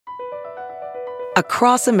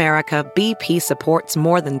Across America, BP supports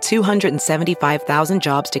more than 275,000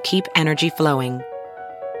 jobs to keep energy flowing.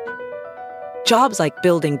 Jobs like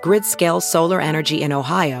building grid-scale solar energy in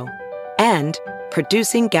Ohio and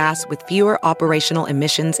producing gas with fewer operational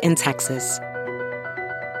emissions in Texas.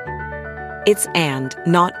 It's and,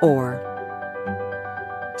 not or.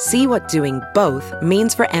 See what doing both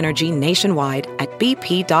means for energy nationwide at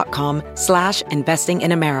bp.com/investing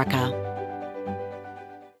in America.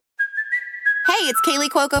 Hey, it's Kaylee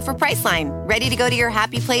Cuoco for Priceline. Ready to go to your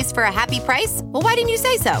happy place for a happy price? Well, why didn't you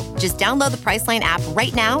say so? Just download the Priceline app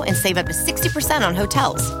right now and save up to 60% on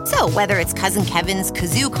hotels. So whether it's Cousin Kevin's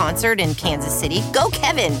Kazoo Concert in Kansas City, go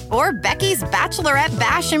Kevin, or Becky's Bachelorette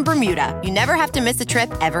Bash in Bermuda, you never have to miss a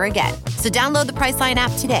trip ever again. So download the Priceline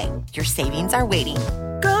app today. Your savings are waiting.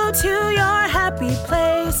 Go to your happy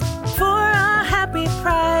place for a happy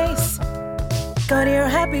price. Go to your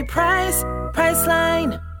happy price,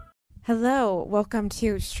 Priceline. Hello, welcome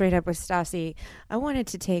to Straight Up with Stassi. I wanted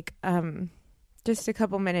to take just a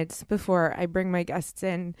couple minutes before I bring my guests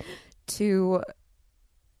in to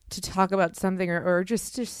talk about something or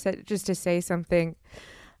just to say something.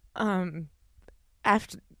 I've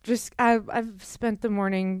spent the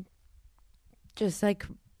morning just like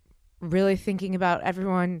really thinking about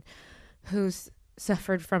everyone who's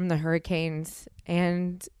suffered from the hurricanes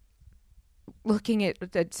and looking at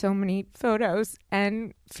so many photos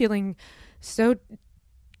and feeling so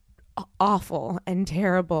awful and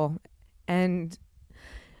terrible. And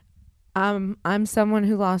I'm someone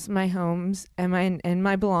who lost my homes and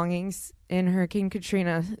my belongings in Hurricane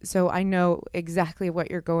Katrina, so I know exactly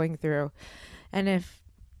what you're going through. And if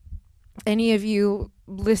any of you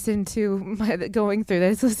listen to my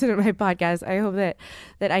podcast, I hope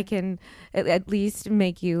that I can at least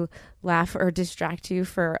make you laugh or distract you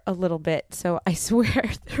for a little bit. So I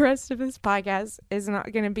swear the rest of this podcast is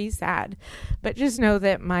not going to be sad, but just know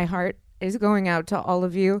that my heart is going out to all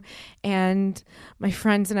of you, and my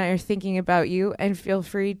friends and I are thinking about you. And feel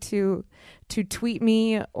free to tweet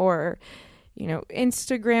me or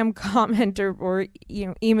Instagram comment or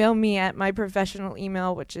email me at my professional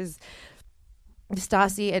email, which is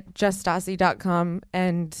Stassi@juststassi.com,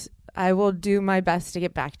 and I will do my best to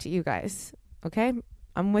get back to you guys. Okay?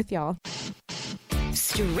 I'm with y'all.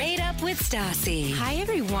 Straight Up with Stassi. Hi,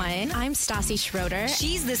 everyone. I'm Stassi Schroeder.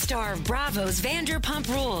 She's the star of Bravo's Vanderpump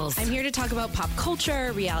Rules. I'm here to talk about pop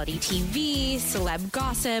culture, reality TV, celeb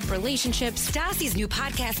gossip, relationships. Stassi's new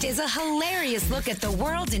podcast is a hilarious look at the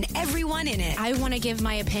world and everyone in it. I want to give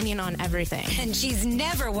my opinion on everything. And she's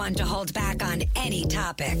never one to hold back on any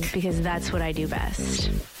topic. Because that's what I do best.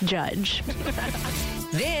 Judge.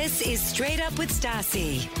 This is Straight Up with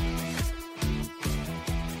Stassi.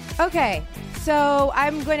 Okay, so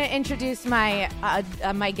I'm going to introduce my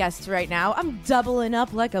guests right now. I'm doubling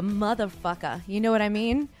up like a motherfucker. You know what I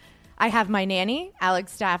mean? I have my nanny,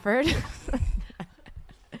 Alex Stafford. AKA.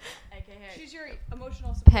 She's your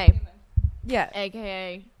emotional support human. Yeah.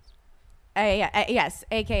 AKA. Yes,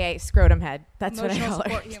 AKA Scrotum Head. That's emotional what I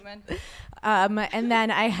call her. Support human. And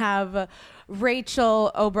then I have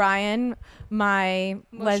Rachel O'Brien, my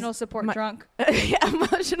emotional support drunk. Yeah,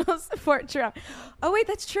 emotional support drunk. Oh wait,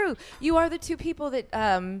 that's true. You are the two people that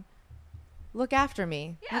look after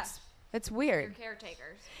me. Yeah. That's weird. Your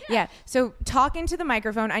caretakers. Yeah. So talk into the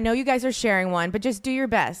microphone. I know you guys are sharing one, but just do your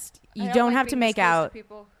best. You don't like have to being make this close out. to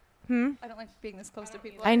people. I don't like being this close to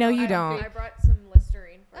people. I know you don't. I brought some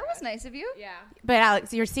Listerine. That was nice of you. Yeah. But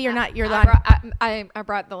Alex, you're not. I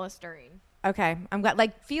brought the Listerine. Okay. I'm glad.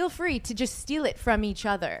 Like, feel free to just steal it from each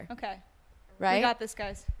other. Okay. Right. We got this,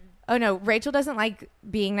 guys. Oh no, Rachel doesn't like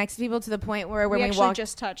being next to people to the point where when we actually walk,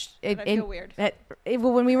 just touched. I feel weird.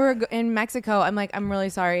 Well, when we were in Mexico, I'm like, I'm really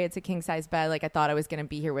sorry. It's a king size bed. Like I thought I was gonna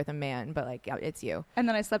be here with a man, but like it's you. And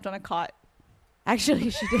then I slept on a cot.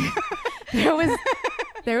 Actually, she did.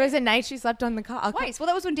 There was a night she slept on the cot. Twice. Well,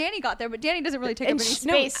 that was when Danny got there, but Danny doesn't really take up any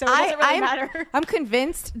space, so it doesn't really matter. I'm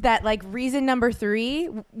convinced that like reason number 3,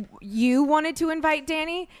 you wanted to invite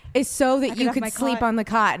Danny is so that you could sleep on the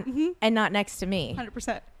cot and not next to me.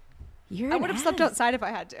 100%. I would have slept outside if I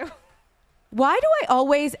had to. Why do I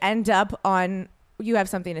always end up on? You have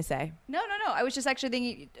something to say? No. I was just actually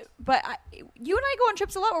thinking, but you and I go on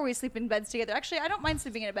trips a lot where we sleep in beds together. Actually, I don't mind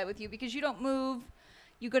sleeping in a bed with you because you don't move.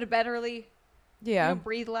 You go to bed early. Yeah. You don't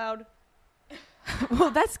breathe loud. Well,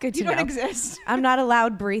 that's good to know. You don't exist. I'm not a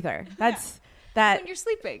loud breather. That's that. When you're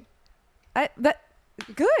sleeping. That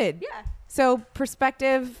good. Yeah. So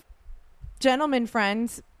prospective gentleman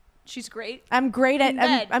friends. She's great. I'm great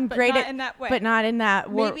at. I'm great not at in that way. But not in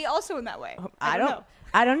that. Maybe also in that way. I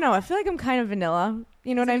don't know. I feel like I'm kind of vanilla.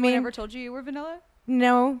 You know what I mean? Has anyone ever told you were vanilla?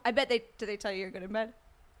 No. I bet did they tell you you're good in bed?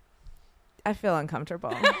 I feel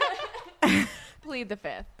uncomfortable. Plead the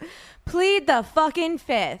fifth. Plead the fucking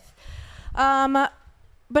fifth. But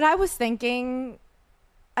I was thinking,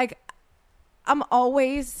 like, I'm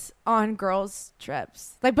always on girls'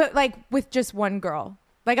 trips, but with just one girl.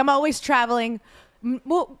 Like, I'm always traveling.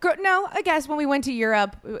 Well, no, I guess when we went to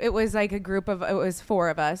Europe, it was like it was 4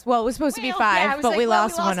 of us. Well, it was supposed to be 5, but we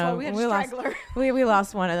lost one of them. We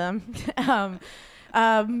lost one of them.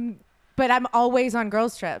 But I'm always on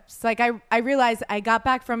girls' trips. Like, I realized I got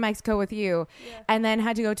back from Mexico with you and then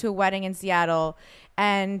had to go to a wedding in Seattle.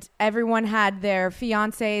 And everyone had their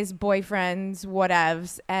fiancés, boyfriends,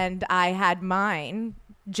 whatevs. And I had mine,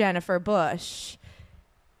 Jennifer Bush.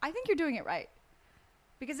 I think you're doing it right.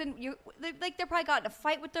 Because then they're probably got in a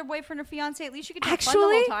fight with their boyfriend or fiance. At least you could have fun the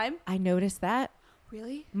whole time. I noticed that.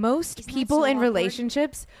 Really? Most people in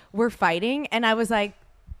relationships were fighting. And I was like,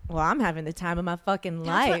 well, I'm having the time of my fucking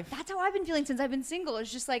life. That's how I've been feeling since I've been single.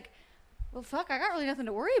 It's just like, well, fuck, I got really nothing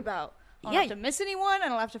to worry about. I don't have to miss anyone. I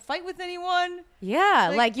don't have to fight with anyone.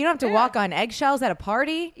 Yeah, like you don't have to walk on eggshells at a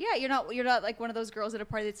party. Yeah, you're not like one of those girls at a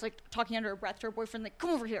party that's like talking under her breath to her boyfriend, like,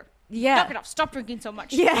 come over here. Yeah. Knock it off. Stop drinking so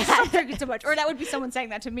much. Yeah. Stop drinking so much. Or that would be someone saying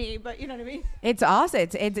that to me, but you know what I mean? It's awesome.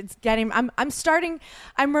 It's getting,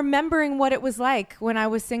 I'm remembering what it was like when I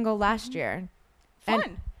was single last year. Fun.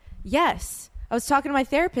 And yes. I was talking to my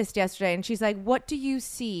therapist yesterday and she's like, what do you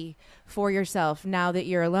see for yourself now that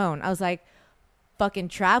you're alone? I was like, fucking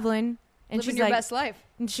traveling. And living she's your like, best life.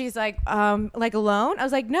 And she's like alone? I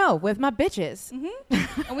was like, no, with my bitches.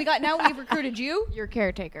 Mm-hmm. And we've recruited you. Your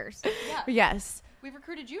caretakers. Yeah. Yes. We've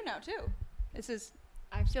recruited you now too.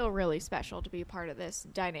 I feel really special to be part of this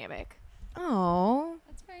dynamic. Oh.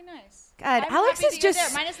 That's very nice. God, I'm Alex happy is that you're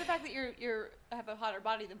just there, minus the fact that you have a hotter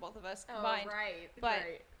body than both of us combined. Oh, right. But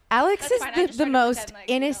right. Alex That's fine. I'm is just the trying to most pretend like,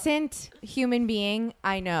 innocent human being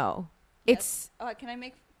I know. Yes. Can I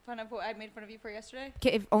make fun of what I made fun of you for yesterday?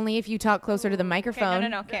 Only if you talk closer to the microphone.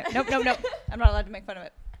 Okay, no. Can't. Nope. I'm not allowed to make fun of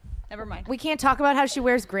it. Never mind. We can't talk about how she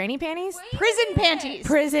wears granny panties? Prison panties.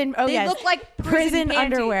 They look like prison panties.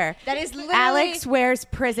 underwear. That is literally Alex wears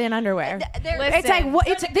prison underwear. It's like what?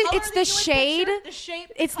 It's the shade.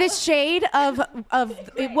 It's the shade of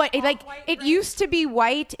what? It used to be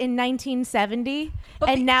white in 1970,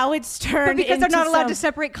 and now it's turned. But because they're into not allowed to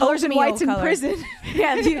separate colors and whites in prison.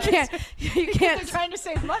 Yeah, you can't. They're trying to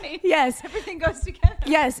save money. Yes, everything goes together.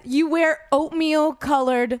 Yes, you wear oatmeal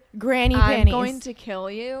colored granny I'm panties. going to kill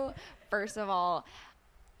you. First of all,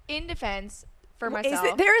 in defense for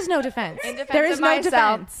myself. There is no defense. In defense there is of no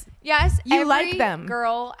myself, defense. Yes, you every like them.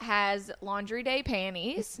 Girl has laundry day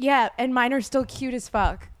panties. Yeah, and mine are still cute as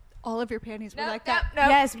fuck. All of your panties were like that. No.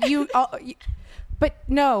 Yes, but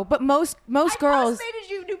most girls. I made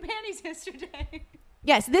you new panties yesterday.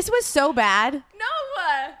 Yes, this was so bad.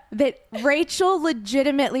 No. That Rachel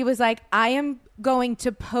legitimately was like, I am going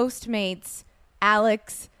to Postmates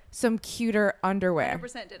Alex some cuter underwear.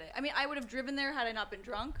 100% did it. I mean, I would have driven there had I not been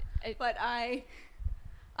drunk, but I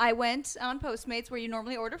went on Postmates where you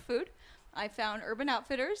normally order food. I found Urban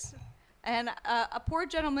Outfitters, and a poor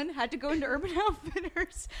gentleman had to go into Urban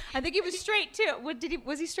Outfitters. I think he was straight too.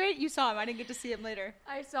 Was he straight? You saw him. I didn't get to see him later.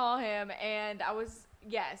 I saw him, and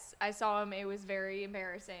I saw him. It was very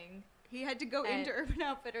embarrassing. He had to go into Urban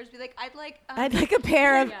Outfitters, be like, I'd like a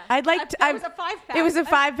pair of. Yeah. I'd like to. It was a 5-pack. It was a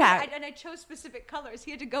 5-pack, and I chose specific colors.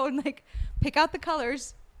 He had to go and pick out the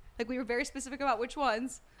colors. Like we were very specific about which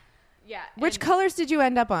ones. Yeah. Which colors did you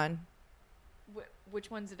end up on?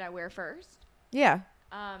 Which ones did I wear first? Yeah.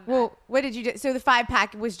 Well, what did you do? So the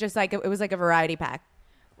 5-pack was just like it was like a variety pack.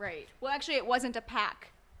 Right. Well, actually, it wasn't a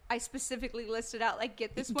pack. I specifically listed out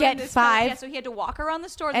get this one, get this 5, color. Yeah, so he had to walk around the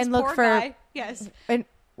store. This and look poor for guy. Yes.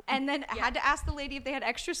 And then I had to ask the lady if they had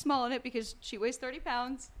extra small in it because she weighs 30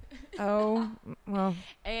 pounds. Oh, well.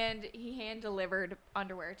 And he hand delivered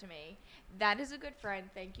underwear to me. That is a good friend.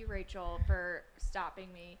 Thank you, Rachel, for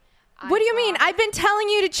stopping me. What do you mean? I've been telling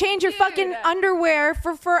you to change your fucking underwear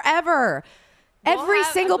for forever. Every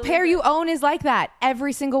single pair you own is like that.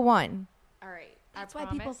 Every single one. All right. That's why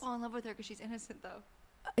people fall in love with her because she's innocent, though.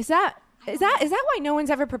 Is that why no one's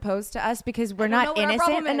ever proposed to us because we're not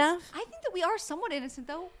innocent enough? I think that we are somewhat innocent,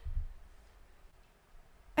 though.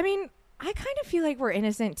 I mean, I kind of feel like we're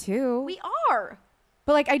innocent too. We are.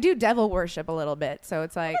 But I do devil worship a little bit, so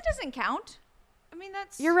it's like that doesn't count. I mean,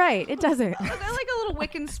 that's you're right. It doesn't. Like a little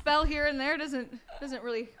Wiccan spell here and there doesn't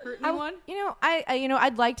really hurt anyone.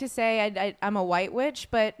 I'd like to say I'm a white witch,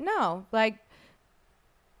 but no.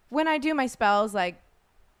 When I do my spells,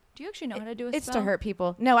 do Do you actually know how to do a It's spell? to hurt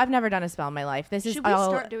people. No, I've never done a spell in my life. This is Should we all.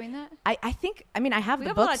 start doing that? I think. I mean, I have We the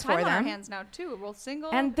have a lot books of time for on our them. hands now too. We're both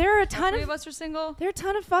single. And there are a ton three of of us are single. there are a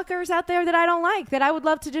ton of fuckers out there that I don't like that I would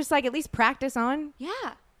love to just like at least practice on. Yeah,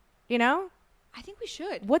 You know, I think we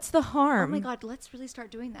should. what's the Oh harm? my god, let's really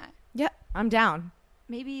start doing that. Yeah, I'm down.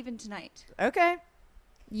 Maybe even tonight. Okay.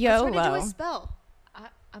 Let's try to do YOLO. a spell.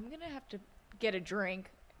 I'm gonna have to get a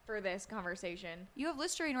drink for this conversation. You have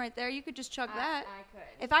Listerine right there. You could just chug that. I could.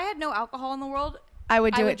 If I had no alcohol in the world, I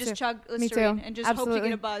would do I it would just too. chug Me Listerine too. and just hope to Absolutely.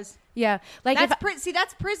 get a buzz. Yeah, like That's if see,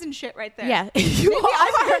 that's prison shit right there. yeah, you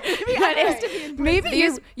are. maybe That I'm is- meant to be in prison.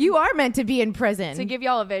 maybe you are meant to be in prison. To give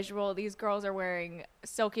y'all a visual, these girls are wearing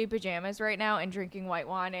silky pajamas right now and drinking white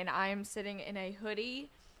wine, and I'm sitting in a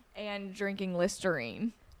hoodie and drinking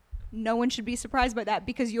Listerine No one should be surprised by that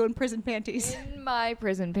because you own prison panties. in my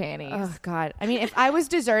prison panties. Oh God! I mean, if I was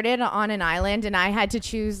deserted on an island and I had to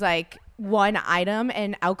choose like one item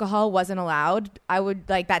and alcohol wasn't allowed, I would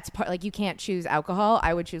like that's part like you can't choose alcohol.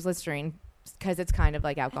 I would choose Listerine because it's kind of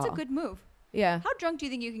like alcohol. That's a good move. Yeah, How drunk do you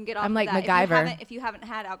think you can get off I'm of like that MacGyver. if you haven't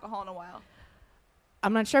had alcohol in a while?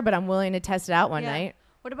 I'm not sure, but I'm willing to test it out one Yeah. night.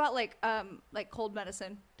 What about like cold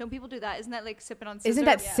medicine? Don't people do that? Isn't that like sipping on scissor? Isn't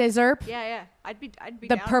that sizzurp? Yeah, yeah. I'd be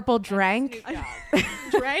The down. purple drank.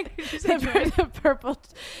 Drank? Did you say drank? The purple.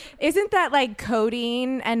 Isn't that like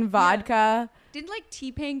codeine and vodka? Didn't like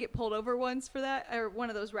T-Pain get pulled over once for that? Or one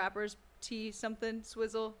of those rappers, T something,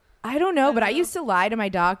 Swizzle? I don't know, but I know. used to lie to my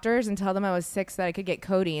doctors and tell them I was sick so that I could get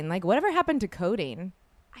codeine. Like, whatever happened to codeine?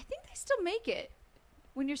 I think they still make it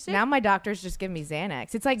when you're sick. Now my doctors just give me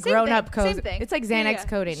Xanax. It's like Same grown thing, up same codeine. thing. It's like Yeah, Xanax yeah.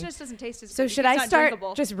 codeine. It just doesn't taste as So good. should It's I not start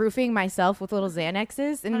drinkable. just roofing myself with little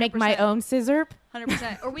Xanaxes and make my 100%. own scissor?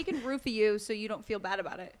 100%. Or we can roofie you so you don't feel bad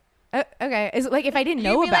about it. Okay. Is it like if I didn't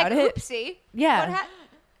You'd know be about like, it? Oopsie. Yeah.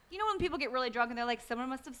 You know when people get really drunk and they're like, someone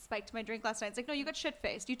must have spiked my drink last night. It's like, no, you got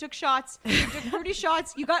shit-faced. You took shots. You took fruity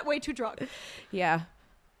shots. You got way too drunk. Yeah.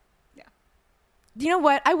 Yeah. You know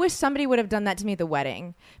what? I wish somebody would have done that to me at the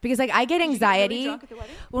wedding because like I get Did you get anxiety. really drunk at the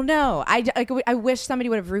wedding? Well, no. I wish somebody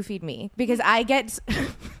would have roofied me because I get.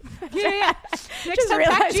 Yeah. Just time,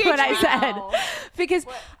 realized pack what I GHB. said Wow. because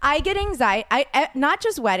I get anxiety. Not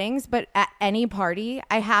just weddings, but at any party,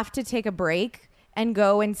 I have to take a break and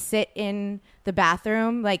go and sit in the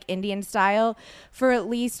bathroom like Indian style for at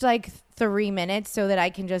least like 3 minutes so that I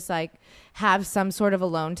can just like have some sort of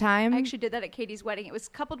alone time. I actually did that at Katie's wedding. It was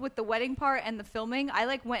coupled with the wedding part and the filming. I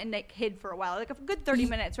like went and like hid for a while, like a good 30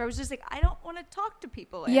 minutes where I was just like, I don't want to talk to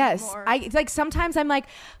people Yes. anymore. It's like sometimes I'm like,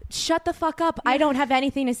 shut the fuck up. I don't have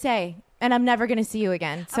anything to say and I'm never going to see you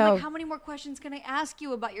again. So I'm like, how many more questions can I ask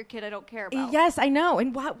you about your kid I don't care about? yes, I know.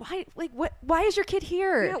 And why is your kid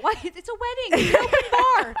here? Yeah, why? It's a wedding. It's an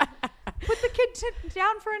open bar. Put the kid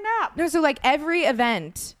down for a nap. No, so like every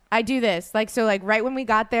event I do this. Like, so like right when we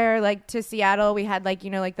got there, like to Seattle, we had like,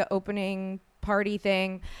 you know, like the opening party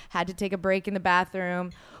thing, had to take a break in the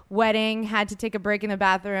bathroom. Wedding, had to take a break in the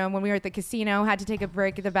bathroom. When we were at the casino, had to take a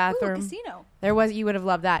break in the Ooh, bathroom. casino. You would have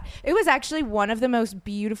loved that. It was actually one of the most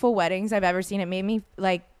beautiful weddings I've ever seen. It made me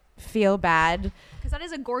like feel bad Because that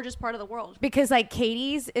is a gorgeous part of the world. because like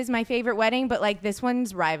Katie's is my favorite wedding, but like this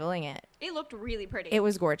one's rivaling it. It looked really pretty. It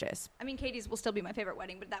was gorgeous. I mean, Katie's will still be my favorite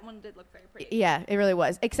wedding, but that one did look very pretty. Yeah, it really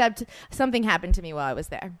was. Except something happened to me while I was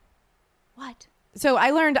there. What? So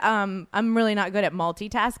I learned I'm really not good at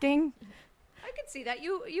multitasking. I could see that.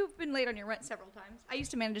 You've been late on your rent several times. I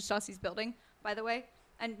used to manage Stassi's building, by the way.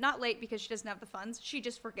 And not late because she doesn't have the funds. She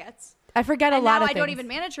just forgets. I forget a And lot now of I things. don't even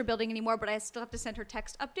manage her building anymore, but I still have to send her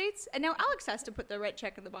text updates. And now Alex has to put the right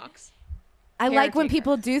check in the box. I like when Caretaker.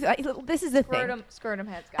 people do. This is the thing. Squirt 'em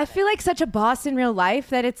heads. Got I it. feel like such a boss in real life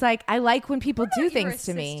that it's like I like when people do Your things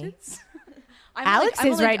to me. assistants. Alex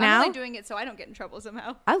is right now. I'm only doing it so I don't get in trouble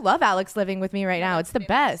somehow. I love Alex living with me right now. that's It's the pretty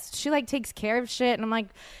best. She like takes care of shit, and I'm like,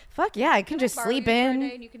 fuck yeah, I can just borrow sleep you for a in.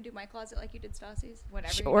 day and you can do my closet like you did Stassi's.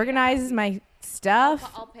 Whenever She you organizes my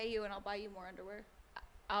stuff. I'll pay you and I'll buy you more underwear.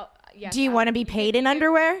 Yes, Do you want to be paid in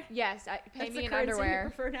underwear? Yes, pay That's me the in currency you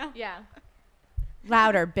underwear. prefer now? Yeah.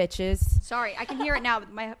 Louder, bitches. Sorry, I can hear it now,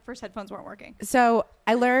 but my first headphones weren't working. So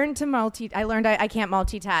I learned to I can't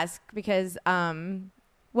multitask because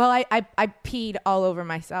I peed all over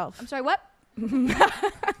myself. I'm sorry, what?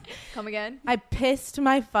 Come again? I pissed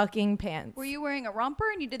my fucking pants. Were you wearing a romper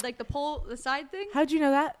and you did like the side thing? How'd you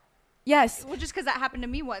know that? Yes. Well, just because that happened to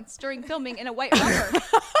me once during filming in a white romper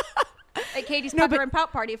at Katie's No, Pucker but- and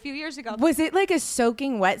Pout party a few years ago. Was it like a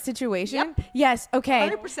soking wet situation? Yep. Yes. Okay.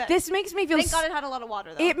 100%. This makes me feel. Thank God it had a lot of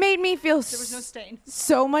water though. It made me feel There was no stain.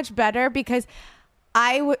 so much better because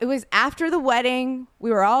it was after the wedding. We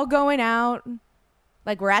were all going out.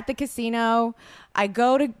 Like we're at the casino. I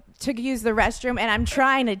go to to use the restroom and I'm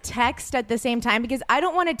trying to text at the same time because I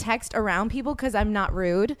don't want to text around people because I'm not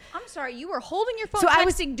rude. I'm sorry, you were holding your phone, So I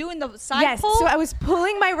was doing the side pull? So I was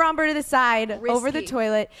pulling my romper to the side over the Risky.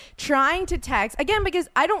 toilet, trying to text again because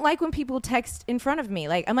I don't like when people text in front of me.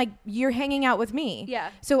 Like I'm like, you're hanging out with me. Yeah.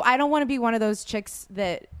 So I don't want to be one of those chicks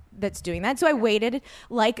that's doing that. So I waited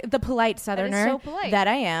like the polite Southerner so polite. that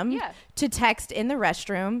I am to text in the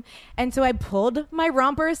restroom. And so I pulled my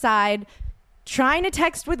romper aside, trying to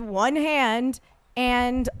text with one hand,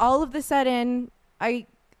 and all of a sudden I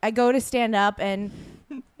go to stand up and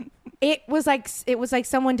it was like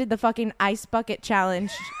someone did the fucking ice bucket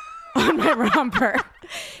challenge on my romper.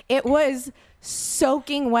 It was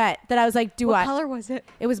soaking wet that I was like, What color was it?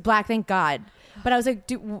 It was black, thank God. But I was like,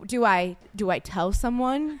 do I tell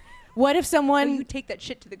someone? What if someone... you take that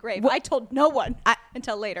shit to the grave. I told no one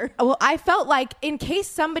until later. Well, I felt like in case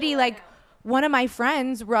somebody one of my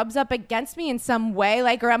friends rubs up against me in some way,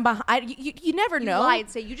 like, or I'm behind, you never know. You lied.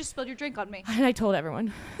 Say, you just spilled your drink on me. And I told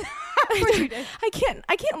everyone. You did. I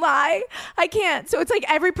can't lie. I can't. So it's like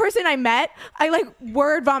every person I met, I like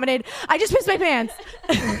word vomited. I just pissed my pants.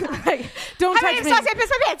 Like, don't touch me. Stassi, I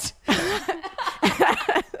pissed my pants.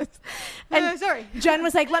 And sorry. Jen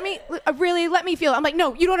was like, let me feel. I'm like,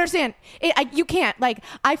 no, you don't understand. You can't. Like,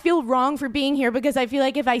 I feel wrong for being here because I feel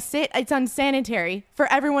like if I sit, it's unsanitary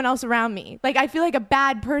for everyone else around me. Like, I feel like a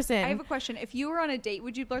bad person. I have a question. If you were on a date,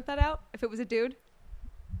 would you blurt that out? If it was a dude?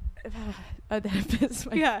 That I pissed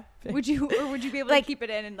my pants. Would you be able to keep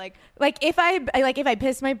it in and like if I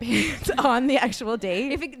piss my pants on the actual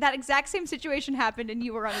date? If that exact same situation happened and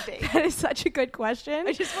you were on a date? That is such a good question.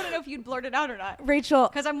 I just want to know if you'd blurt it out or not, Rachel.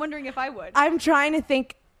 Because I'm wondering if I would. I'm trying to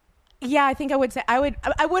think. Yeah, I think I would say I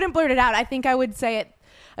wouldn't blurt it out. I think I would say it.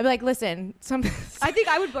 I'd be like, listen, I think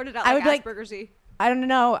I would blurt it out. I like would be like, Asperger's-y. I don't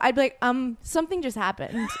know. I'd be like, something just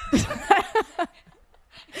happened.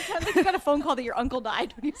 It sounds like you got a phone call that your uncle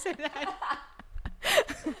died when you say that.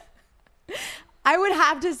 I would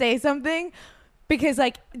have to say something because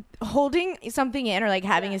like holding something in or like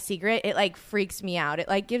having a secret, it like freaks me out. It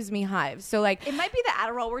like gives me hives. So like it might be the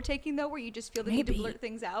Adderall we're taking though, where you just feel the need to blurt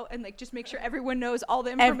things out and like just make sure everyone knows all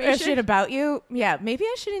the information. Shit about you. Yeah, maybe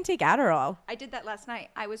I shouldn't take Adderall. I did that last night.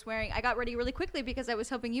 I got ready really quickly because I was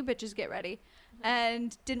helping you bitches get ready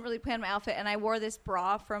and didn't really plan my outfit. And I wore this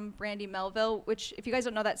bra from Brandy Melville, which if you guys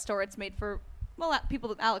don't know that store, it's made for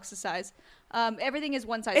people Alex's size. Everything is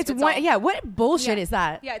one size fits all. Yeah, what bullshit is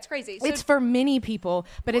that? Yeah, it's crazy. So it's for mini people,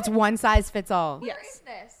 but it's one size fits all. Yes.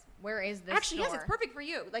 Where is this Actually, store? yes, it's perfect for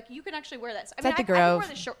you. Like, you can actually wear that. At the I can Grove.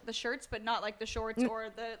 wear the shirts, but not like the shorts or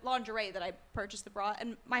the lingerie that I purchased the bra.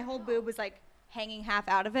 And my whole boob was like hanging half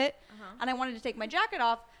out of it. And I wanted to take my jacket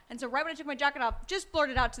off. And so right when I took my jacket off, just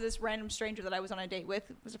blurted out to this random stranger that I was on a date with.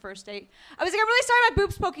 It was the first date. I was like, I'm really sorry my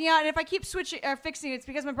boob's poking out. And if I keep fixing it, it's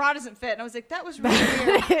because my bra doesn't fit. And I was like, that was really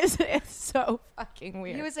weird. It's so fucking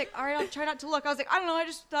weird. He was like, all right, I'll try not to look. I was like, I don't know. I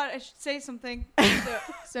just thought I should say something.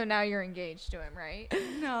 So now you're engaged to him, right?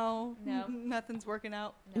 No. Nothing's working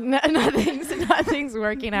out. Nothing's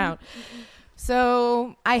working out.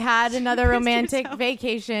 So I had another romantic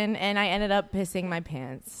vacation and I ended up pissing my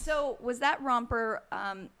pants. So was that romper,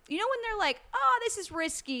 you know when they're like, oh, this is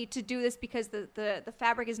risky to do this because the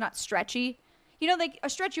fabric is not stretchy? You know, like a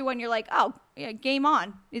stretchy one, you're like, oh, yeah, game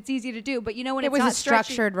on. It's easy to do. But you know when it it's was not a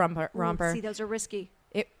structured romper. Ooh, see, those are risky.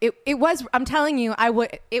 It was. I'm telling you, I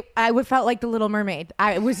would felt like the Little Mermaid.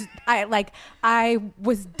 I was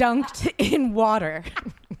dunked in water.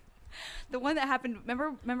 The one that happened.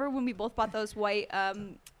 Remember when we both bought those white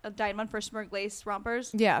Diamond for Smirk lace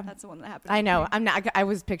rompers? Yeah, that's the one that happened. I know. I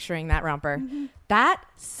was picturing that romper. Mm-hmm. That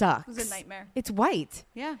sucks. It was a nightmare. It's white.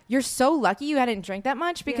 Yeah. You're so lucky you hadn't drank that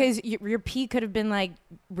much because your pee could have been like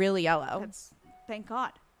really yellow. Thank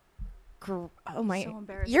God. Oh my! So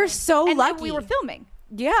embarrassing. You're so lucky. And we were filming.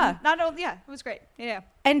 Yeah. Yeah, it was great. Yeah.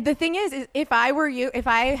 And the thing is if I were you, if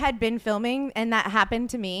I had been filming and that happened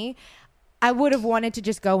to me, I would have wanted to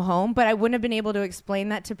just go home, but I wouldn't have been able to explain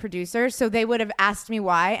that to producers. So they would have asked me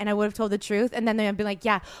why, and I would have told the truth. And then they'd be like,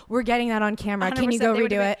 yeah, we're getting that on camera. Can you go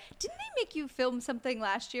redo it? Didn't they make you film something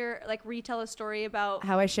last year, like retell a story about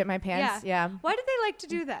how I shit my pants? Yeah. Why did they like to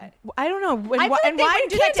do that? I don't know. I feel like they wouldn't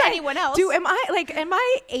do that to anyone else. Am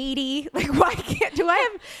I 80? Like, why can't, do I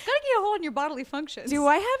have... Gotta get a hold on your bodily functions. Do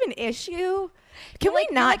I have an issue? Can we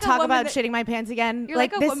not talk about shitting my pants again? You're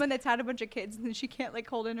like a woman that's had a bunch of kids and then she can't like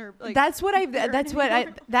hold in her. Like, that's what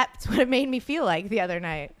it made me feel like the other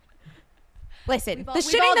night. Listen, the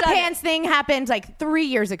shitting the pants thing happened like 3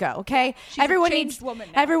 years ago. Okay, everyone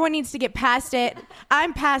needs to get past it.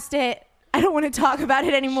 I'm past it. I don't want to talk about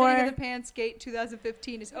it anymore. Shitting the pants gate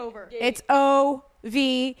 2015 is over. It's OVER.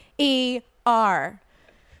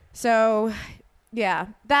 So, yeah,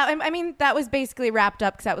 that was basically wrapped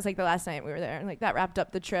up because that was like the last night we were there. Like that wrapped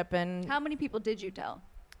up the trip. And How many people did you tell?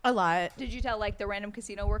 a lot. Did you tell like the random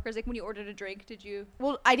casino workers? Like when you ordered a drink, did you?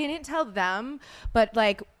 Well, I didn't tell them, but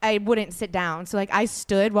like I wouldn't sit down. So like I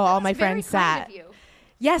stood while all my friends sat. Of you.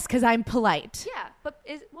 Yes, because I'm polite. Yeah, but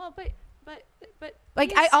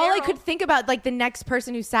Like all I could think about, like the next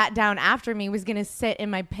person who sat down after me was gonna sit in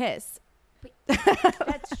my piss.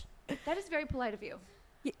 That is very polite of you.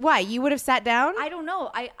 Why? You would have sat down? I don't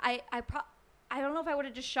know. I don't know if I would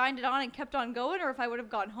have just shined it on and kept on going, or if I would have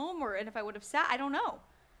gone home, and if I would have sat. I don't know.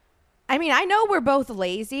 I mean, I know we're both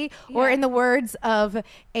lazy, or in the words of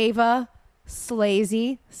Ava,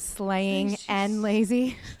 slazy, slaying and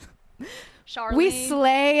lazy. Charlene. We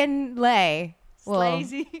slay and lay.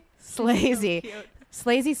 Slazy. Slazy. So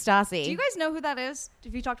Slazy Stassi. do you guys know who that is?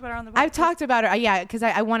 Have you talked about her on the podcast? I've talked about her. Yeah, because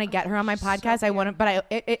I want to get her on my podcast. so I want to,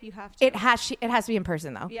 but You have to. it has to be in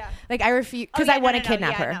person though. Yeah. Like I refuse because I want to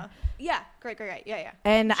kidnap her. Yeah, great. Yeah.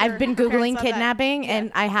 And Sure. I've been Her parents Googling love that. kidnapping, Yeah.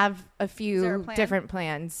 and I have a Is there a few plan? different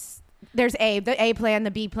plans. There's the A plan,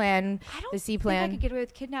 the B plan, the C I plan. think I could get away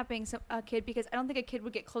with kidnapping a kid because I don't think a kid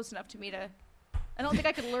would get close enough to me to. I don't think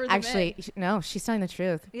I could lure them Actually, in. no, she's telling the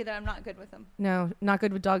truth. Either I'm not good with them. No, not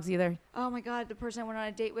good with dogs either. Oh my god, the person I went on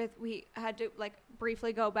a date with, we had to like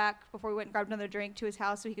briefly go back before we went and grabbed another drink to his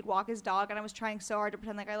house so he could walk his dog, and I was trying so hard to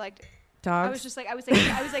pretend like I liked it. Dogs. I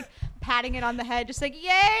was like patting it on the head, just like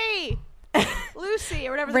yay, Lucy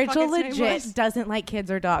or whatever. Rachel the fuck its name legit was. doesn't like kids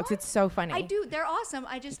or dogs. It's so funny. I do. They're awesome.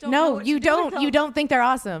 I just don't. know No, what you to do with don't. them. You don't think they're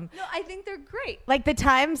awesome. No, I think they're great. Like the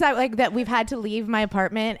times that we've had to leave my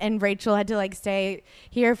apartment and Rachel had to like stay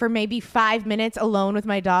here for maybe 5 minutes alone with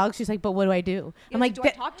my dog. She's like, but what do I do? Yeah, I'm like, do I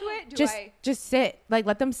talk to it? just sit. Like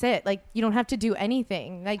let them sit. Like you don't have to do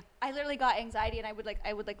anything. Like I literally got anxiety, and I would look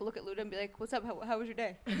at Luda and be like, "What's up? How was your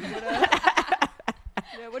day?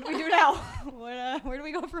 What do we do now? Where do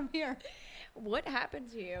we go from here?" What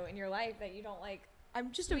happened to you in your life that you don't like?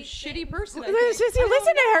 I'm just a shitty person.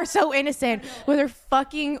 listen to her, so innocent with her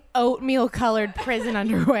fucking oatmeal colored prison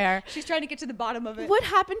underwear. She's trying to get to the bottom of it. What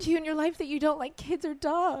happened to you in your life that you don't like kids or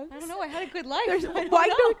dogs? I don't know. I had a good life.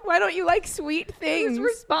 Why don't you like sweet things? Who's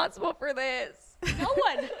responsible for this? No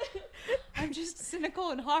one. I'm just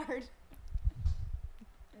cynical and hard.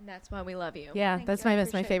 And that's why we love you. Yeah, Thank that's you. I my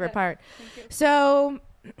appreciate favorite that. part. Thank you. So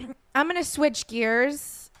I'm gonna switch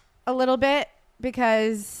gears a little bit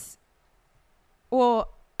because, Alex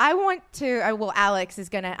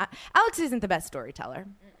isn't the best storyteller.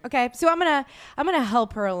 Okay, so I'm gonna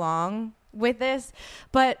help her along with this,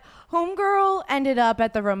 but homegirl ended up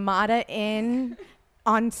at the Ramada Inn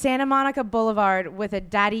on Santa Monica Boulevard with a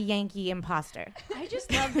daddy Yankee imposter. I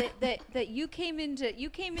just love that you came into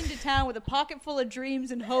town with a pocket full of dreams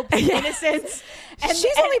and hopes and innocence.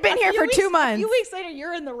 She's only been here for 2 months. A few weeks later,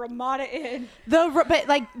 you're in the Ramada Inn. But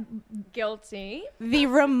like Guilty. the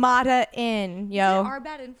Ramada Inn, yo. Our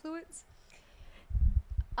bad influence.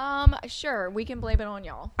 Sure, we can blame it on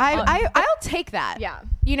y'all. I'll take that. Yeah.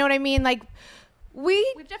 You know what I mean? Like We've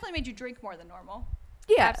definitely made you drink more than normal.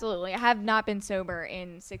 yeah. Absolutely. I have not been sober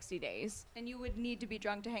in 60 days. And you would need to be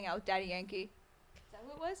drunk to hang out with Daddy Yankee. Is that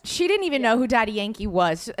who it was? She didn't even know who Daddy Yankee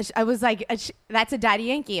was. I was like, that's a Daddy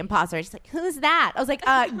Yankee imposter. She's like, who's that? I was like,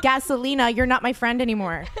 Gasolina, you're not my friend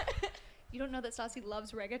anymore. You don't know that Stassi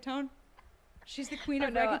loves reggaeton? She's the queen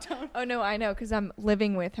of reggaeton. Oh no, I know because I'm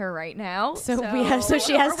living with her right now. So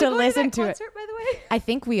she has to listen to it. Concert, by the way? I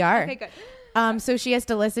think we are. Okay, good. So she has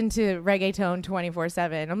to listen to reggaeton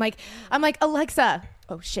 24/7. I'm like, Alexa.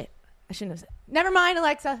 Oh shit. I shouldn't have said. Never mind,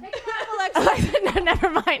 Alexa. Alexa, no, never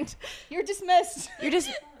mind. You're dismissed. You're just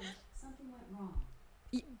Something went wrong.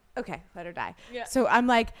 okay. Let her die. Yeah. So I'm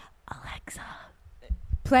like, Alexa,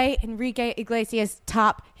 play Enrique Iglesias'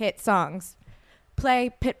 top hit songs.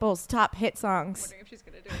 Play Pitbull's top hit I'm songs. wondering if she's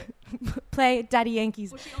going to do it. Play Daddy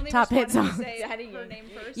Yankee's Well, she only top hit responded to songs. say her name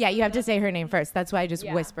first. Yeah, you have to say her name first. That's why I just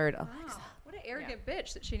Yeah. whispered. Wow. What an arrogant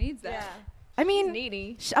bitch that she needs that. I mean,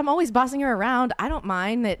 Needy. I'm always bossing her around. I don't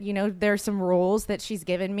mind that, there's some rules that she's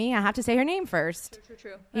given me. I have to say her name first.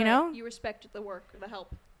 True. You All know? right. You respect the work, the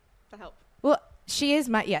help. Well, she is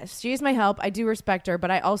my help. I do respect her,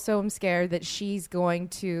 but I also am scared that she's going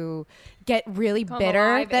to get really Come bitter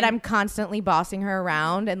alive that and- I'm constantly bossing her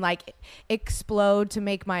around and like explode to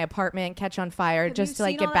make my apartment catch on fire Have just you to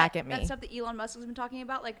like seen get all back that, at me. That stuff that Elon Musk has been talking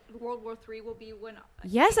about, like World War III will be when.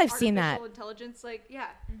 Yes, I've seen that. Artificial intelligence, like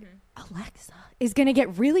Alexa is going to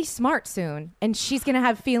get really smart soon and she's going to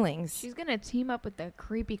have feelings. She's gonna team up with the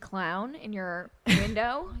creepy clown in your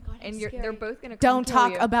window, God, and he's they're scary. both gonna Don't kill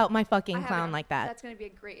talk you. about my I fucking have clown it. like that. That's gonna be a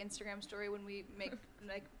great Instagram story when we make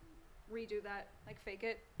like redo that, like fake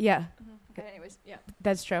it. Yeah. Okay, anyways, yeah.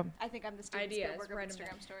 That's true. I think I'm the Steven Spielberg of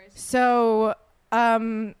Instagram stories. So,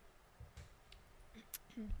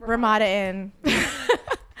 Ramada Inn.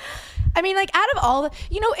 I mean, like, out of all the,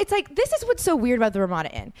 it's like, this is what's so weird about the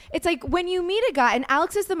Ramada Inn. It's like, when you meet a guy, and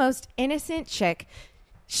Alex is the most innocent chick.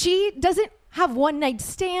 She doesn't have one-night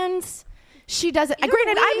stands. She doesn't.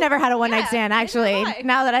 Granted, I've never had a one-night stand, actually,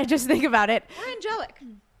 now that I just think about it. We're angelic.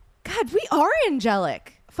 God, we are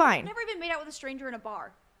angelic. Fine. I've never even made out with a stranger in a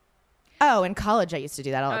bar. Oh, in college, I used to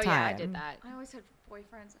do that all the time. Yeah, I did that. I always had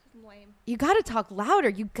boyfriends. I'm lame. You got to talk louder,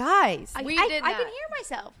 you guys. I can hear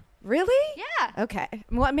myself. Really? Yeah. Okay.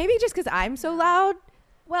 Well, maybe just because I'm so loud.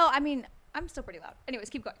 Well, I mean, I'm still pretty loud.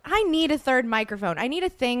 Anyways, keep going. I need a third microphone. I need a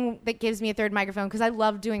thing that gives me a third microphone because I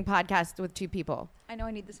love doing podcasts with two people. I know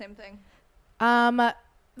I need the same thing.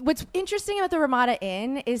 What's interesting about the Ramada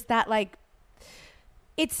Inn is that, like,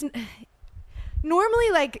 it's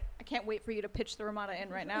normally, like... I can't wait for you to pitch the Ramada Inn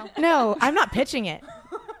right now. No, I'm not pitching it.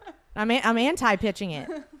 I'm anti-pitching it.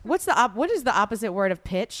 What is the opposite word of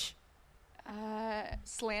pitch?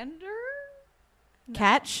 Slander? No.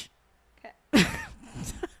 Catch?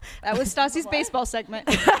 That was Stassi's baseball segment.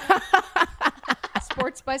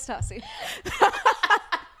 Sports by Stassi.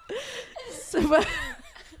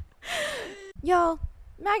 Y'all,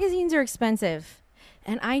 magazines are expensive.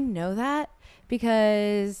 And I know that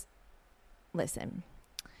because, listen,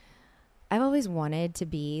 I've always wanted to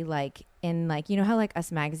be like in like, you know how like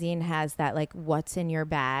Us Magazine has that like what's in your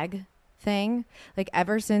bag thing? Like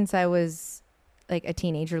ever since I was like a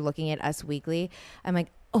teenager looking at Us Weekly, I'm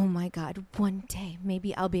like, oh my God, one day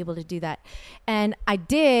maybe I'll be able to do that. And I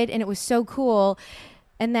did, and it was so cool.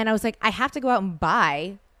 And then I was like, I have to go out and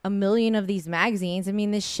buy 1 million of these magazines. I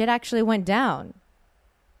mean, this shit actually went down.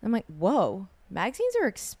 I'm like, whoa, magazines are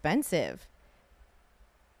expensive.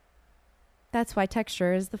 That's why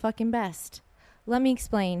Texture is the fucking best. Let me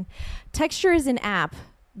explain. Texture is an app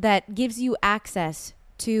that gives you access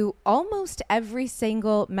to almost every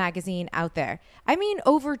single magazine out there. I mean,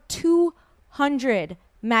 over 200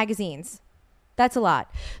 magazines. That's a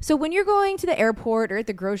lot. So when you're going to the airport or at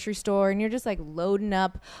the grocery store and you're just like loading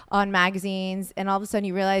up on magazines and all of a sudden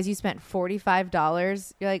you realize you spent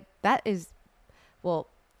 $45, you're like, that is, well,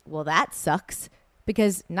 that sucks.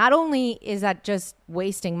 Because not only is that just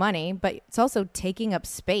wasting money, but it's also taking up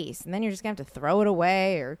space. And then you're just going to have to throw it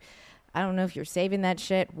away, or I don't know if you're saving that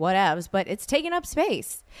shit, whatevs, but it's taking up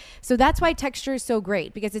space. So that's why Texture is so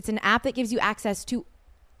great, because it's an app that gives you access to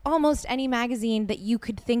almost any magazine that you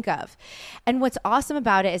could think of. And what's awesome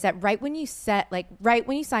about it is that right when you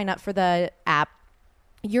sign up for the app,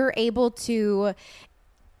 you're able to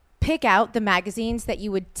pick out the magazines that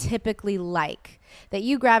you would typically like, that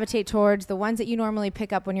you gravitate towards, the ones that you normally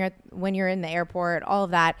pick up when you're in the airport, all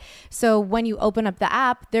of that. So when you open up the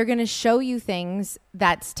app, they're going to show you things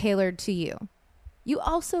that's tailored to you. You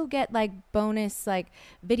also get like bonus like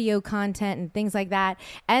video content and things like that.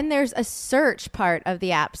 And there's a search part of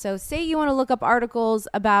the app. So say you want to look up articles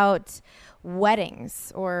about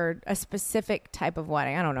weddings or a specific type of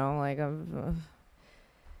wedding. I don't know, like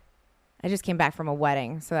I just came back from a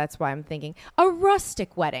wedding, so that's why I'm thinking a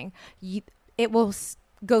rustic wedding. It will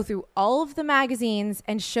go through all of the magazines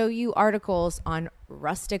and show you articles on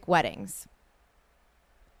rustic weddings.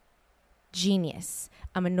 Genius.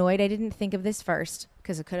 I'm annoyed I didn't think of this first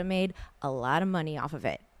because I could have made a lot of money off of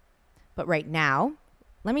it. But right now,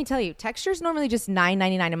 let me tell you, Texture is normally just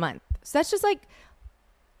 $9.99 a month. So that's just like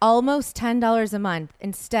almost $10 a month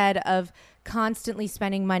instead of constantly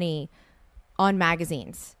spending money on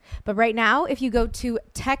magazines. But right now, if you go to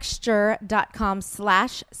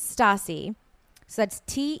texture.com/Stassi, so that's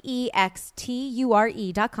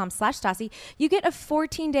TEXTURE.com/Stassi, you get a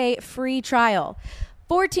 14-day free trial.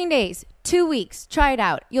 14 days, 2 weeks, try it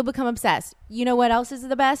out. You'll become obsessed. You know what else is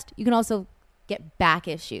the best? You can also get back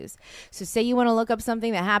issues. So say you want to look up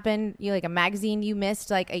something that happened, like a magazine you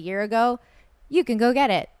missed like a year ago, you can go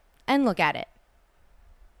get it and look at it.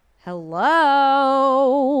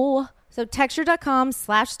 Hello. So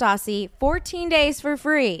texture.com/Stassi, 14 days for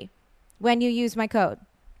free when you use my code.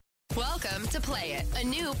 Welcome to Play It, a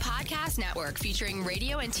new podcast network featuring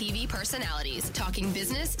radio and TV personalities talking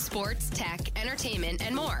business, sports, tech, entertainment,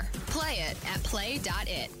 and more. Play it at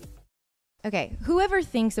play.it. Okay, whoever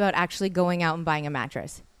thinks about actually going out and buying a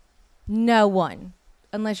mattress? No one.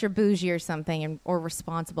 Unless you're bougie or something or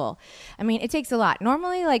responsible. I mean, it takes a lot.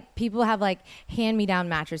 Normally, like, people have, like, hand-me-down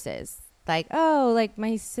mattresses. Like, oh, like,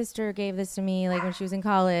 my sister gave this to me, like, when she was in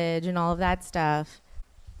college and all of that stuff.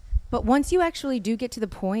 But once you actually do get to the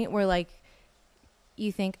point where, like,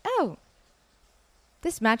 you think, oh,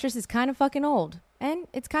 this mattress is kind of fucking old. and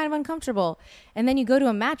it's kind of uncomfortable. And then you go to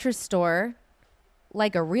a mattress store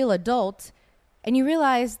like a real adult and you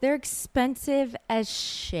realize they're expensive as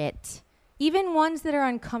shit. Even ones that are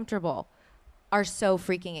uncomfortable are so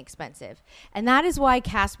freaking expensive. And that is why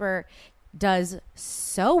Casper does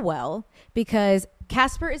so well, because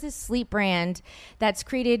Casper is a sleep brand that's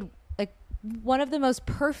created like one of the most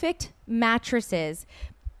perfect mattresses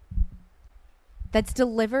that's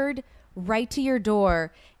delivered right to your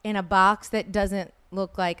door in a box that doesn't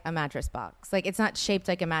look like a mattress box. Like, it's not shaped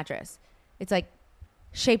like a mattress. It's like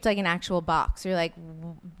shaped like an actual box. You're like,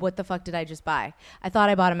 what the fuck did I just buy? I thought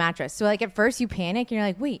I bought a mattress. So like at first you panic and you're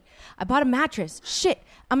like, wait, I bought a mattress. Shit,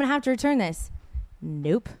 I'm gonna have to return this.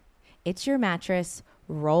 Nope. It's your mattress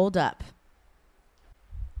rolled up.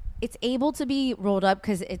 It's able to be rolled up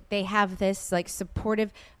because they have this like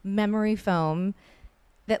supportive memory foam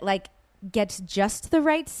that like gets just the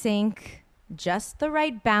right sink, just the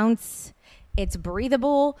right bounce. It's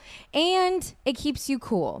breathable and it keeps you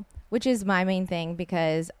cool, which is my main thing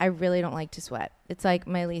because I really don't like to sweat. It's like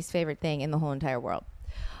my least favorite thing in the whole entire world.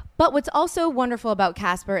 But what's also wonderful about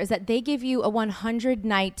Casper is that they give you a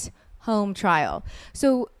 100-night home trial.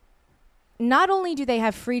 So not only do they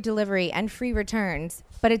have free delivery and free returns,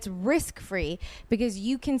 but it's risk-free because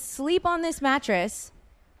you can sleep on this mattress,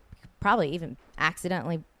 probably even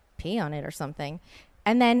accidentally pee on it or something,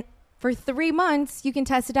 and then for 3 months you can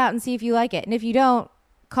test it out and see if you like it. And if you don't,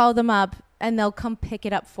 call them up and they'll come pick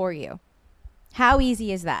it up for you. How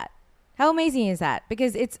easy is that? How amazing is that?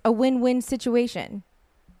 Because it's a win-win situation.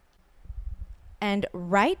 And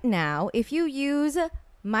right now, if you use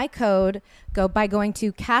my code, go by going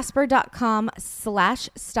to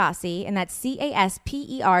casper.com/Stassi, and that's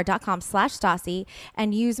casper.com/Stassi,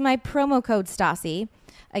 and use my promo code Stassi.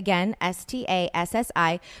 Again,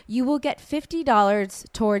 STASSI, you will get $50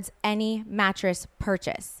 towards any mattress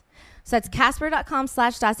purchase. So that's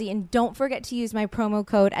casper.com/Stassi, and don't forget to use my promo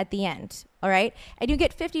code at the end, all right? And you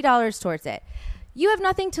get $50 towards it. You have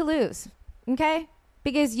nothing to lose, okay?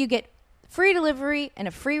 Because you get free delivery and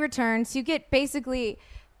a free return, so you get basically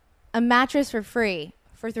a mattress for free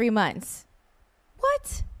for 3 months.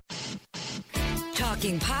 What?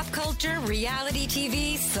 Talking pop culture, reality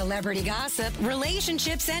TV, celebrity gossip,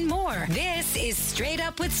 relationships, and more. This is Straight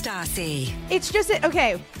Up with Stassi. It's just,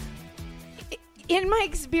 okay, in my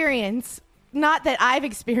experience, not that I've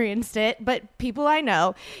experienced it, but people I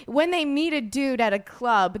know, when they meet a dude at a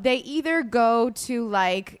club, they either go to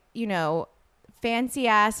like, you know, fancy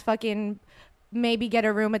ass fucking, maybe get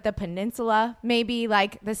a room at the Peninsula, maybe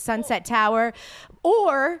like the Sunset Tower,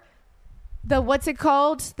 or the, what's it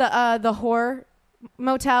called? The whore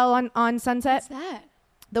motel on Sunset. What's that?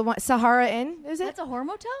 The one, Sahara Inn, is it? That's a whore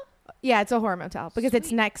motel? Yeah, it's a whore motel because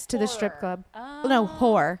it's next to the strip club. No,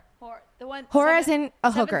 whore. The one. Whore as in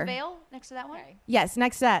a hooker. Veil next to that one? Okay. Yes,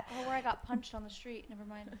 next to that. Oh, where I got punched on the street. Never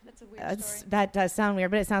mind. That's a weird story. That does sound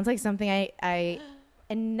weird, but it sounds like something I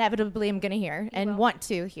inevitably am going to hear and want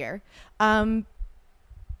to hear.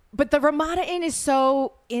 But the Ramada Inn is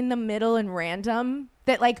so in the middle and random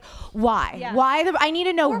that, like, why? Yeah. Why? I need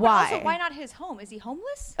to know why. Also, why not his home? Is he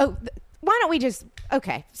homeless? Oh, why don't we just...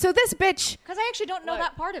 Okay, so this bitch... Because I actually don't know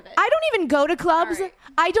that part of it. I don't even go to clubs. Right.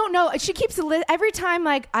 I don't know. She keeps... Every time,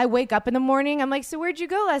 like, I wake up in the morning, I'm like, so where'd you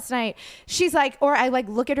go last night? She's like... Or I, like,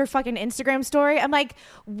 look at her fucking Instagram story. I'm like,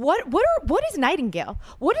 what is Nightingale?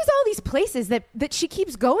 What is all these places that she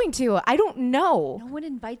keeps going to? I don't know. No one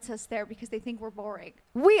invites us there because they think we're boring.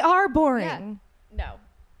 We are boring. Yeah. No.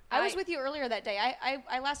 I was with you earlier that day.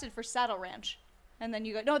 I lasted for Saddle Ranch. And then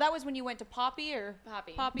you go, no, that was when you went to Poppy or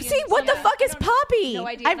Poppy. See, what the fuck is Poppy? No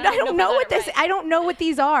idea. I don't know what this, I don't know what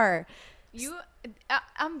these are.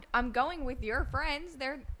 I'm going with your friends.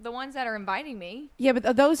 They're the ones that are inviting me. Yeah,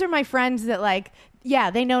 but those are my friends that, like,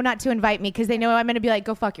 yeah, they know not to invite me because they know I'm going to be like,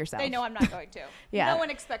 go fuck yourself. They know I'm not going to. Yeah. No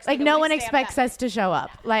one expects like, no one expects us to show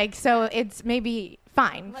up. Yeah. Like, so it's maybe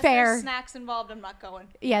fine, unless fair. There's snacks involved, I'm not going.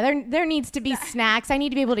 Yeah, there needs to be snacks. I need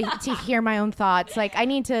to be able to hear my own thoughts. Like, I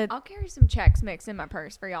need to. I'll carry some Chex Mix in my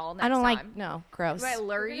purse for y'all next time. I don't like, no, gross. Do I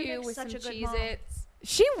lure you with some Cheez-Its?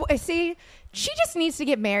 She just needs to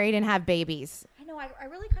get married and have babies. I know, I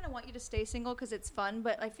really kind of want you to stay single because it's fun,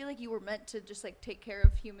 but I feel like you were meant to just, like, take care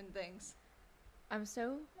of human things. I'm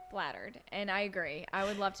so flattered, and I agree. I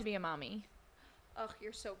would love to be a mommy. Ugh,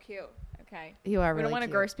 you're so cute. Okay. You are really cute. We don't want to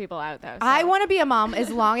gross people out, though. So. I want to be a mom as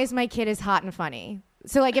long as my kid is hot and funny.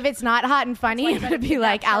 So, like, if it's not hot and funny, I'm going to be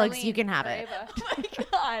like, Alex, you can have it. Oh, my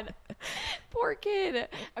God. Poor kid.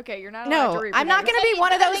 Okay, you're not allowed to No, I'm not going to be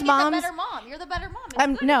one of those moms. You're the better mom. You're the better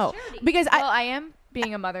mom. No, because I am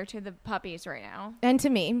being a mother to the puppies right now. And to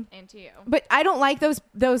me. And to you. But I don't like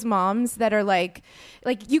those moms that are like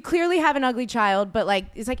you clearly have an ugly child, but like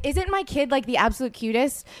it's like, isn't my kid like the absolute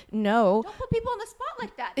cutest? No. Don't put people on the spot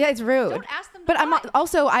like that. Yeah, it's rude. Don't ask them to But I'm lie.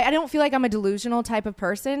 also I don't feel like I'm a delusional type of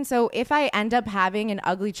person. So if I end up having an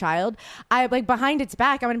ugly child, I like behind its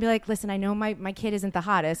back, I'm gonna be like, listen, I know my kid isn't the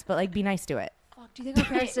hottest, but like be nice to it. Do you think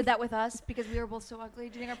our parents did that with us because we were both so ugly?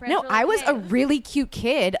 Do you think our parents No, were like, I was hey, a really cute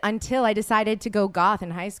kid until I decided to go goth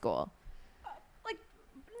in high school. like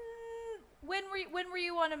when were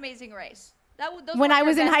you on Amazing Race? Those When were I your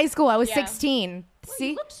was in best- high school, I was Yeah. 16. Well, See?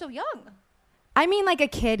 you looked so young. I mean like a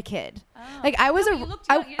kid. Like I was No, you looked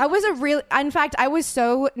young. You I didn't was a look real, in fact, I was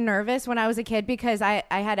so nervous when I was a kid because I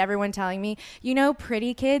had everyone telling me,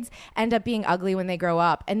 pretty kids end up being ugly when they grow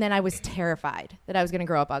up. And then I was terrified that I was going to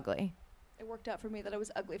grow up ugly. It worked out for me that I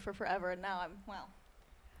was ugly for forever, and now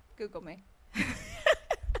Google me.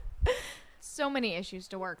 So many issues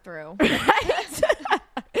to work through.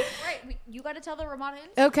 Right, you got to tell the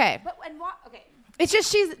Ramonans. Okay. But and what? Okay. It's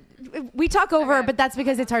just we talk over her, Okay. but that's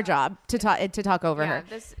because it's our job to talk over her.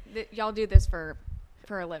 Y'all do this for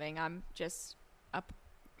a living. I'm just up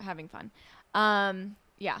having fun.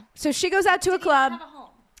 Yeah. So she goes out to a club. Have a home.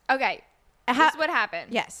 Okay. This is what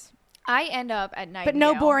happened. Yes. I end up at Nightingale. But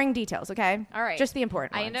no boring details, okay? All right. Just the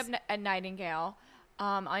important I ones. end up at Nightingale,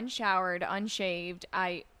 unshowered, unshaved.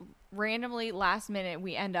 I randomly, last minute,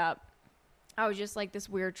 I was just like this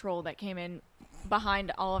weird troll that came in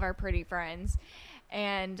behind all of our pretty friends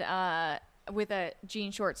and with a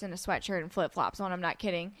jean shorts and a sweatshirt and flip-flops on, I'm not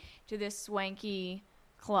kidding, to this swanky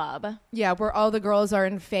club. Yeah, where all the girls are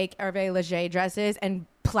in fake Hervé Leger dresses and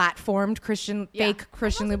platformed fake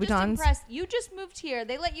Christian I'm also just Louboutins. impressed. You just moved here.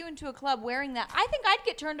 They let you into a club wearing that. I think I'd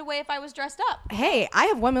get turned away if I was dressed up. Hey, I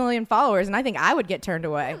have 1 million followers, and I think I would get turned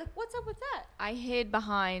away. Like, what's up with that? I hid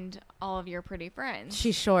behind all of your pretty friends.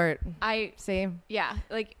 She's short. I See? Yeah,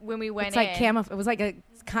 like when we went It's like in. it was like a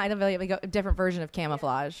kind of like a different version of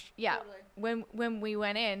camouflage. Yeah. When we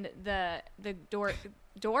went in, the door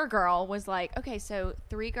girl was like, okay, so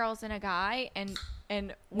 3 girls and a guy, and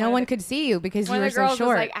No one could see you because you one were of the so girls short.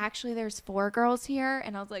 was like, actually, there's 4 girls here,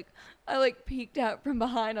 and I was like, I peeked out from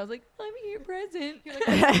behind. I was like, I'm here present.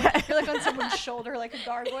 You're like on someone's shoulder like a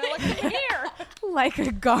gargoyle. Like, I'm here. Like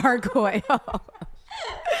a gargoyle.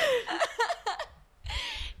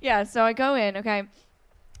 Yeah, so I go in, okay.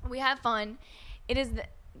 We have fun. It is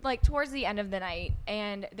towards the end of the night,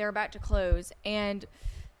 and they're about to close, and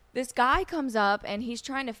this guy comes up, and he's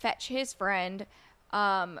trying to fetch his friend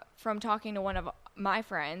from talking to one of my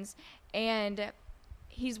friends, and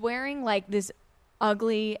he's wearing like this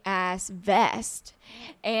ugly ass vest,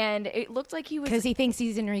 and it looked like he was Because he thinks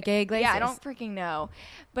he's Enrique Iglesias. Yeah, I don't freaking know.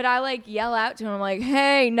 But I yell out to him, like,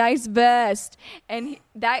 hey, nice vest. And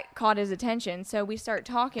that caught his attention. So we start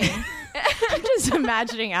talking. I'm just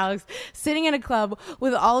imagining Alex sitting in a club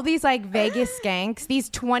with all these like Vegas skanks, these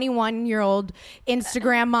 21-year-old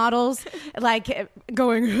Instagram models, like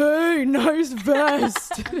going, hey, nice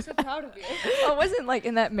vest. I'm so proud of you. Well, it wasn't like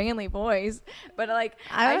in that manly voice, but I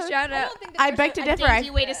shouted out. I beg to differ.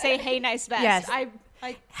 Dainty way to say, hey, nice vest. Yes.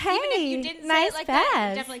 Even if you didn't say nice it like that, it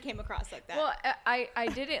vest. definitely came across like that. Well, I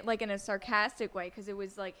did it like in a sarcastic way because it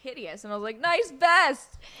was like hideous, and I was like, "Nice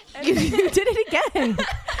vest." And You did it again.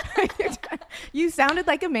 You sounded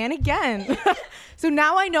like a man again. So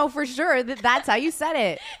now I know for sure that that's how you said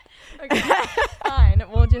it. Okay, fine,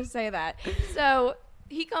 we'll just say that. So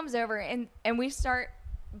he comes over and we start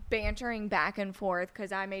bantering back and forth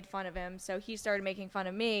because I made fun of him, so he started making fun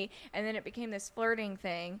of me, and then it became this flirting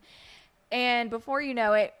thing. And before you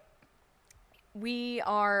know it, we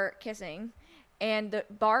are kissing, and the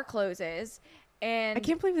bar closes. And I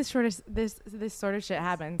can't believe this sort of shit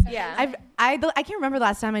happens. Yeah. I can't remember the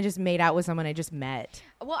last time I just made out with someone I just met.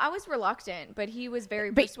 Well, I was reluctant, but he was very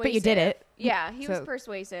But persuasive. you did it. Yeah, he was So-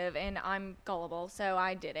 persuasive, and I'm gullible, so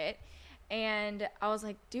I did it. And I was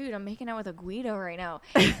like, dude, I'm making out with a Guido right now.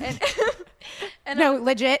 And No,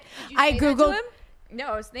 legit. I googled. No,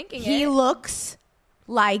 I was thinking He it. looks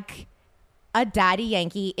like a Daddy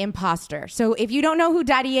Yankee imposter. So if you don't know who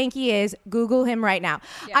Daddy Yankee is, Google him right now.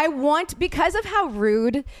 Yeah. Because of how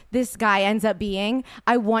rude this guy ends up being,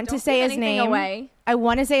 I want Don't to say give his anything name. away. I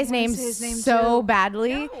want to say his name so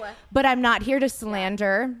badly, No. but I'm not here to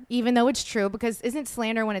slander, even though it's true, because isn't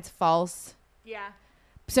slander when it's false? yeah.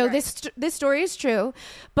 So Right. this story is true,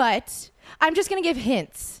 but I'm just going to give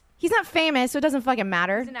hints. He's not famous, so it doesn't fucking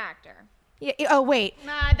matter. He's an actor. Yeah, oh, wait.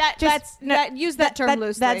 Nah, use that term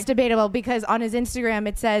loosely. That's debatable because on his Instagram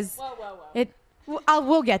it says Whoa. it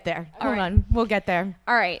We'll get there. Hold on. We'll get there.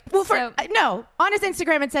 All right. Well, no. On his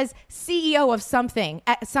Instagram, it says CEO of something.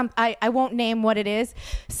 I won't name what it is.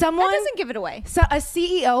 Someone That doesn't give it away. So a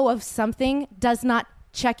CEO of something does not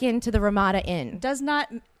check into the Ramada Inn. Does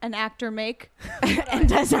not an actor make? And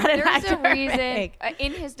does not an There's actor a reason make.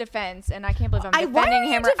 In his defense, and I can't believe I'm why defending are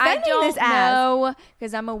you him. I defending don't this ass? know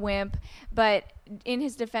because I'm a wimp. But in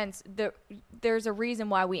his defense, there's a reason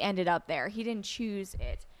why we ended up there. He didn't choose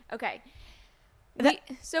it. Okay. Was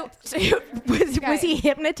he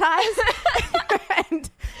hypnotized?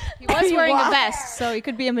 He was wearing a vest, so he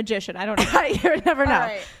could be a magician. I don't know. You never know. All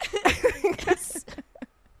right.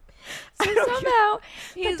 Somehow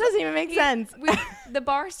That doesn't even make sense. The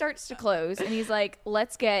bar starts to close, and he's like,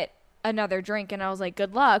 "Let's get another drink." And I was like,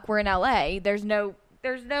 "Good luck. We're in LA. There's no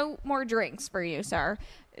more drinks for you, sir.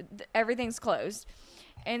 Everything's closed."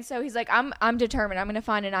 And so he's like, "I'm determined. I'm gonna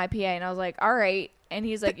find an IPA." And I was like, "All right." And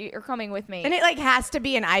he's like, "You're coming with me." And it has to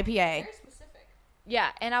be an IPA. Very specific.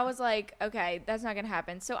 Yeah. And I was like, "Okay, that's not gonna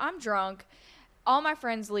happen." So I'm drunk. All my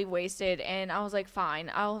friends leave wasted, and I was like,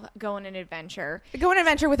 "Fine, I'll go on an adventure." Go on an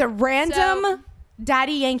adventure with a random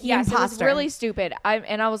daddy Yankee imposter. It was really stupid.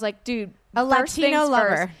 I was like, "Dude, a Latino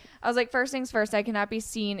lover." First. I was like, first things first, I cannot be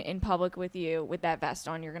seen in public with you with that vest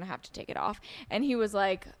on. You're going to have to take it off. And he was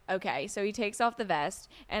like, okay. So he takes off the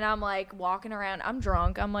vest, and I'm like walking around. I'm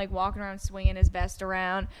drunk. I'm like walking around swinging his vest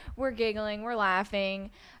around. We're giggling. We're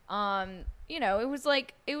laughing.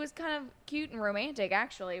 It was kind of cute and romantic,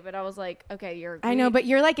 actually. But I was like, okay, I know, but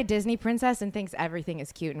you're like a Disney princess and thinks everything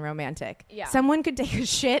is cute and romantic. Yeah. Someone could take a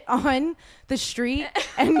shit on the street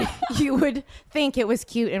and you would think it was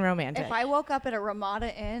cute and romantic. If I woke up at a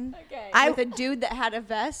Ramada Inn I- with a dude that had a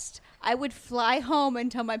vest, I would fly home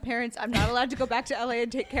and tell my parents I'm not allowed to go back to LA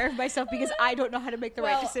and take care of myself because I don't know how to make the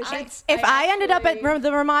right decisions. If I ended up at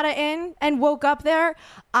the Ramada Inn and woke up there,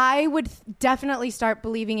 I would definitely start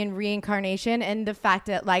believing in reincarnation and the fact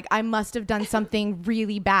that I must have done something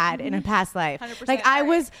really bad in a past life. 100% I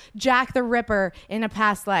was Jack the Ripper in a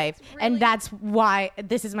past life, and that's why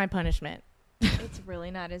this is my punishment. It's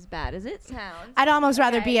really not as bad as it sounds. I'd almost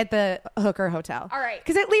rather be at the hooker hotel. All right.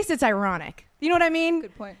 Because at least it's ironic. You know what I mean?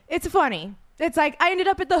 Good point. It's funny. It's like, I ended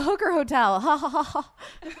up at the hooker hotel. Ha ha ha ha.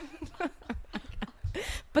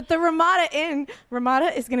 But the Ramada Inn,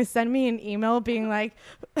 Ramada is going to send me an email being like,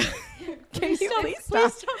 can you please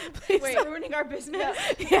stop? Please Wait, stop. ruining our business.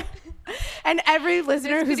 Yeah. And every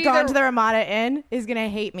listener who's gone to the Ramada Inn is going to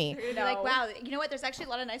hate me. You're like, wow, you know what? There's actually a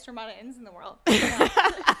lot of nice Ramada Inns in the world.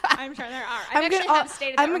 I'm sure there are. I actually have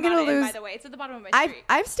stayed at the Ramada Inn, by the way. It's at the bottom of my street.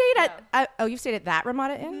 I've stayed at, you've stayed at that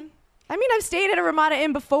Ramada Inn? Mm-hmm. I mean, I've stayed at a Ramada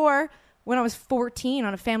Inn before when I was 14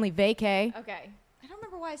 on a family vacay. Okay. I don't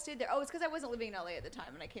remember why I stayed there. Oh, it's because I wasn't living in LA at the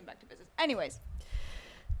time and I came back to visit. Anyways.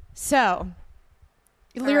 So,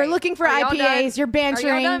 you're looking for IPAs, you're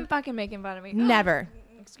bantering. Are y'all done fucking making fun of me? Never.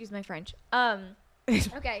 Excuse my French.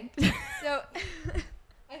 Okay. So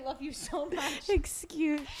I love you so much.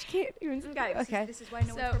 Excuse. Can't even. Okay. This is why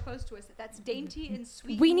no one proposed to us. That's dainty and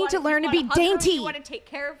sweet. We need to learn to be dainty. You want to take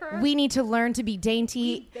care of her. We need to learn to be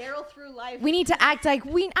dainty. We barrel through life. We need to act like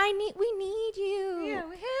we need you. Yeah,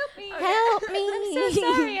 help me. Okay. Help me. I'm so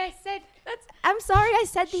sorry. I'm sorry. I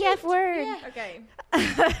said the F word. Yeah. Okay.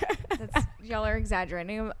 Y'all are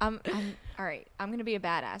exaggerating. I'm all right. I'm gonna be a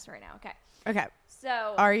badass right now. Okay. Okay.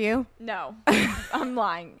 So are you? No, I'm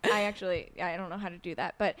lying. I don't know how to do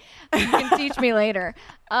that, but you can teach me later.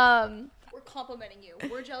 We're complimenting you.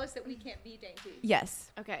 We're jealous that we can't be dainty.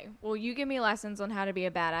 Yes. Okay. Well, you give me lessons on how to be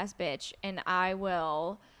a badass bitch, and I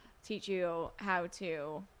will teach you how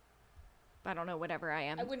to. I don't know, whatever I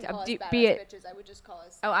am. I wouldn't call us badass bitches. I would just call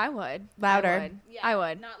us. Oh, I would. Louder. I would. Yeah, I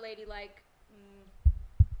would. Not ladylike.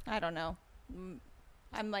 I don't know.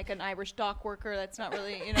 I'm like an Irish dock worker. That's not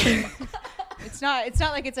really, It's not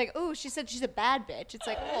like it's like, oh, she said she's a bad bitch. It's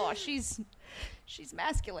like, oh, she's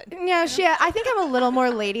masculine. No, I think I'm a little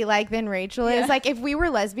more ladylike than Rachel is. Like, if we were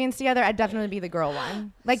lesbians together, I'd definitely be the girl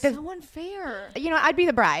one. Like so unfair. I'd be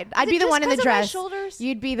the bride. I'd be the one in the dress. Shoulders?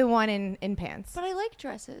 You'd be the one in pants. But I like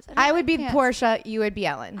dresses. I would be Portia. You would be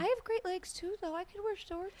Ellen. I have great legs too, though. I could wear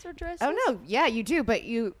shorts or dresses. Oh no, yeah, you do. But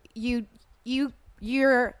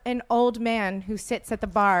you're an old man who sits at the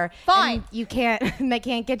bar. Fine. And you can't. They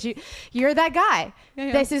can't get you. You're that guy.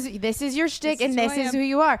 Yeah. This is your shtick, and this is who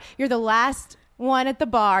you are. You're the last one at the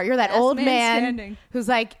bar. You're that old man who's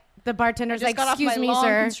like the bartender's like, excuse me,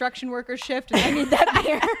 sir. Construction worker shift, and I need that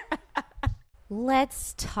beer.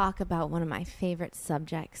 Let's talk about one of my favorite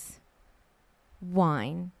subjects,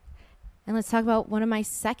 wine, and let's talk about one of my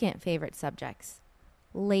second favorite subjects,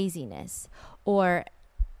 laziness, or.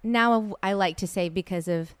 Now I like to say, because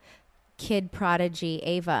of kid prodigy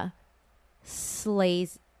Ava,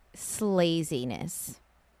 slaziness.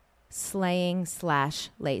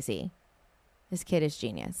 Slaying/lazy. This kid is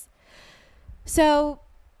genius. So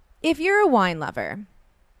if you're a wine lover,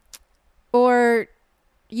 or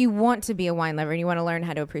you want to be a wine lover and you want to learn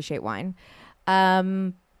how to appreciate wine,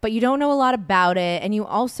 but you don't know a lot about it, and you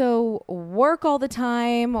also work all the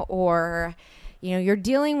time, or you're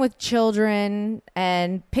dealing with children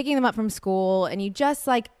and picking them up from school, and you just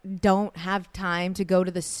like don't have time to go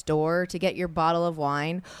to the store to get your bottle of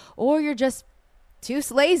wine, or you're just too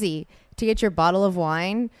lazy to get your bottle of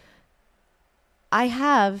wine, I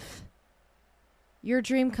have your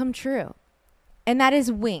dream come true. And that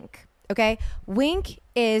is Winc. Okay? Winc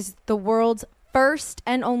is the world's first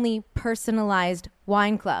and only personalized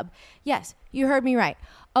wine club. Yes, you heard me right.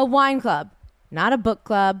 A wine club, not a book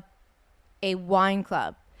club, a wine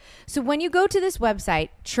club. So when you go to this website,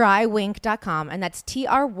 trywinc.com, and that's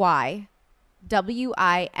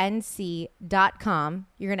TRYWINC.com,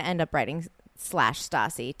 you're going to end up writing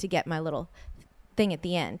 /Stassi to get my little thing at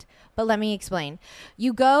the end. But let me explain.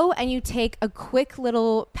 You go and you take a quick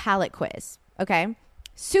little palate quiz, okay?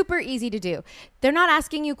 Super easy to do. They're not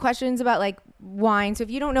asking you questions about like wine. So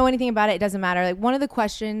if you don't know anything about it, it doesn't matter. Like one of the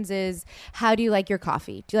questions is, how do you like your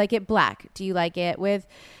coffee? Do you like it black? Do you like it with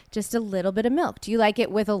just a little bit of milk? Do you like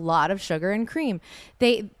it with a lot of sugar and cream?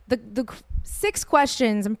 The 6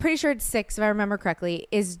 questions, I'm pretty sure it's 6 if I remember correctly,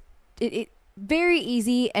 is it very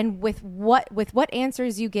easy, and with what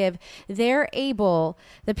answers you give, the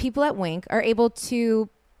people at Winc are able to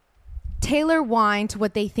tailor wine to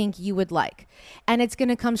what they think you would like, and it's going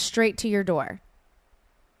to come straight to your door.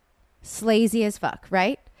 Slazy as fuck,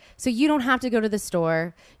 right? So you don't have to go to the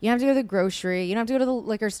store. You don't have to go to the grocery. You don't have to go to the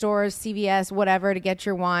liquor stores, CVS, whatever, to get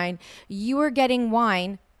your wine. You are getting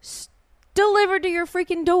wine delivered to your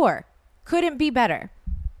freaking door. Couldn't be better.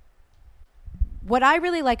 What I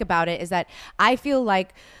really like about it is that I feel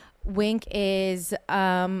like Winc is,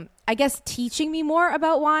 I guess, teaching me more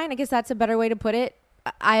about wine. I guess that's a better way to put it.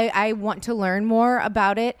 I want to learn more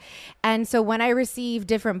about it. And so when I receive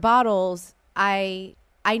different bottles, I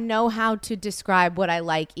know how to describe what I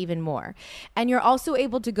like even more. And you're also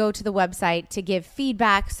able to go to the website to give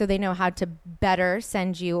feedback so they know how to better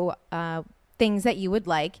send you things that you would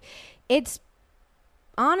like. It's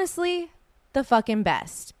honestly the fucking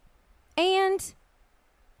best. And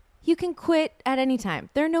you can quit at any time.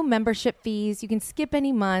 There are no membership fees. You can skip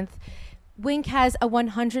any month. Winc has a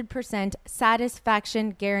 100%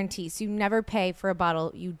 satisfaction guarantee, so you never pay for a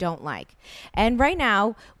bottle you don't like. And right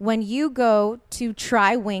now, when you go to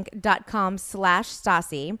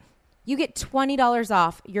trywinc.com/Stassi, you get $20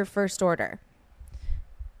 off your first order.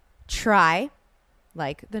 Try,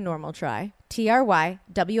 like the normal try,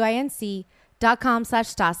 TRYWINC.com/Stassi,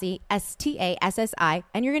 STASSI,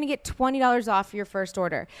 and you're going to get $20 off your first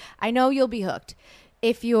order. I know you'll be hooked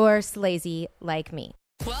if you're slazy like me.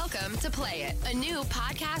 Welcome to Play It, a new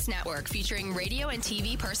podcast network featuring radio and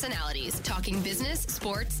TV personalities talking business,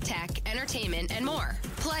 sports, tech, entertainment, and more.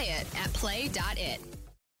 Play it at play.it.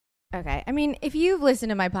 Okay. I mean, if you've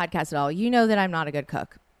listened to my podcast at all, you know that I'm not a good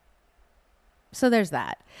cook. So there's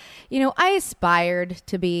that. I aspired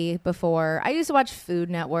to be before. I used to watch Food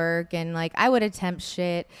Network, and like I would attempt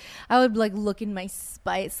shit. I would like look in my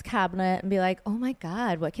spice cabinet and be like, oh my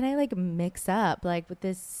God, what can I like mix up like with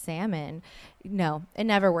this salmon? No, it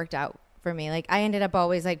never worked out for me. Like I ended up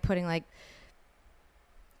always like putting like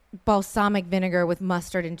balsamic vinegar with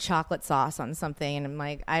mustard and chocolate sauce on something, and I'm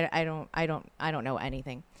like, I don't know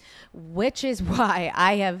anything. Which is why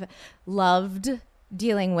I have loved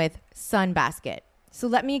dealing with Sunbasket. So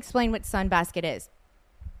let me explain what Sunbasket is.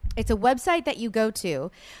 It's a website that you go to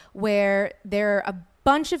where there are a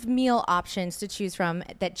bunch of meal options to choose from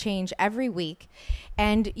that change every week,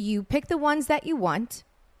 and you pick the ones that you want.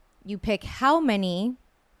 You pick how many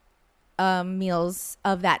meals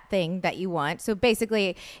of that thing that you want. So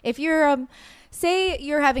basically, if you're say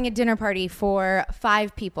you're having a dinner party for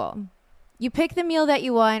 5 people, you pick the meal that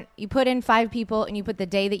you want, you put in 5 people, and you put the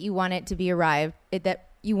day that you want it to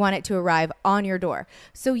arrive on your door.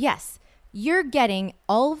 So yes, you're getting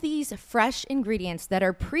all of these fresh ingredients that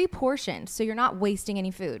are pre-portioned, so you're not wasting any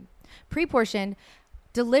food. Pre-portioned,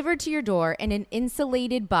 delivered to your door in an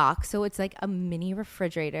insulated box, so it's like a mini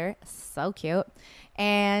refrigerator. So cute.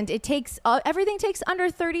 And it takes everything takes under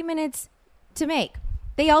 30 minutes to make.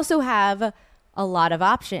 They also have a lot of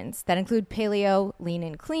options that include paleo, lean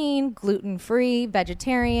and clean, gluten-free,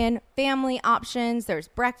 vegetarian, family options. There's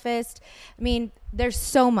breakfast. I mean, there's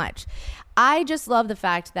so much. I just love the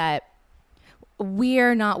fact that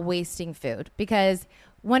we're not wasting food, because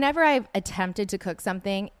whenever I've attempted to cook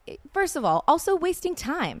something, first of all, also wasting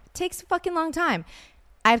time. It takes a fucking long time.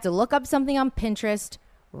 I have to look up something on Pinterest,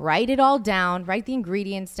 write it all down, write the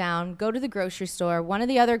ingredients down, go to the grocery store. One of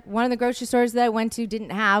the grocery stores that I went to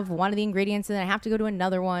didn't have one of the ingredients, and then I have to go to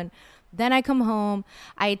another one. Then I come home,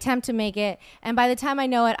 I attempt to make it, and by the time I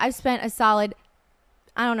know it, I've spent a solid,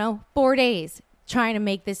 4 days trying to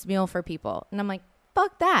make this meal for people. And I'm like,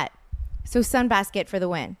 fuck that. So Sunbasket for the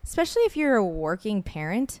win. Especially if you're a working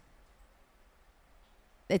parent.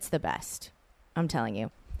 It's the best. I'm telling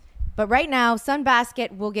you. But right now,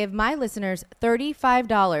 Sunbasket will give my listeners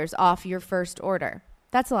 $35 off your first order.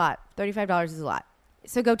 That's a lot. $35 is a lot.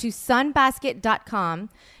 So go to sunbasket.com.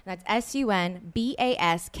 That's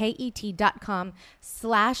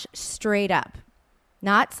sunbasket.com/straight-up.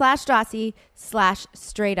 Not /Stassi,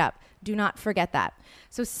 /straight-up. Do not forget that.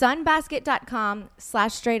 So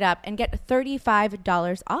sunbasket.com/straight-up and get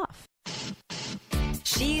 $35 off.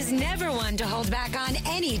 She's never one to hold back on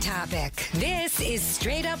any topic. This is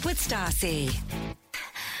Straight Up with Stassi.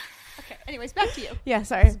 Okay, anyways, back to you. Yeah,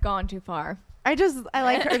 sorry. It's gone too far. I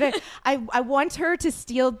like her to, I want her to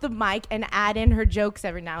steal the mic and add in her jokes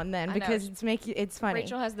every now and then because it's funny.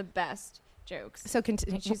 Rachel has the best jokes. So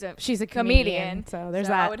she's a comedian, so there's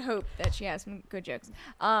that. I would hope that she has some good jokes.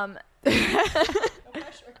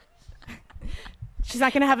 She's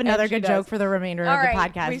not going to have another good joke for the remainder of the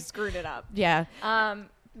podcast. We screwed it up. Yeah.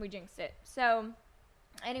 We jinxed it. So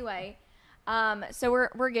anyway, so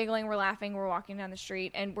we're giggling, we're laughing, we're walking down the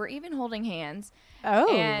street, and we're even holding hands.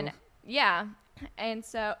 Oh. And yeah. And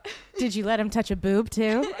so did you let him touch a boob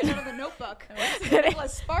too? Right out of the Notebook.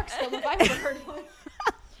 Nicholas Sparks film if I would have heard one.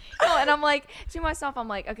 No, and I'm like to myself,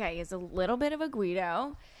 okay, he's a little bit of a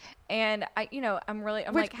Guido, and I'm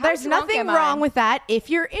like, how there's drunk nothing am wrong I? with that if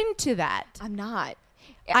you're into that. I'm not.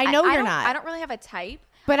 I know you're not. I don't really have a type,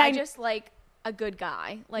 but I just like a good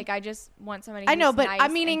guy. Like I just want somebody. I know, who's but nice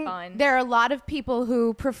I'm meaning and fun. there are a lot of people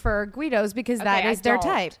who prefer Guidos because that is their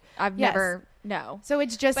type. I've never. No. So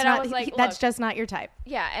it's just but not. I was like, that's just not your type.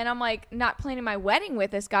 Yeah, and I'm like not planning my wedding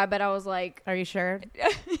with this guy, but I was like, are you sure?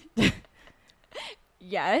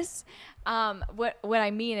 Yes. What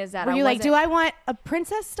I mean is that were you like, do I want a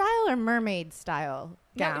princess style or mermaid style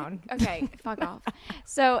gown? No, okay, fuck off.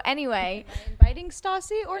 So anyway, am I inviting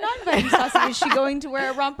Stassi or not inviting Stassi? Is she going to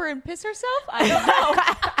wear a romper and piss herself? I don't know.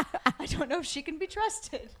 I don't know if she can be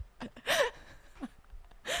trusted.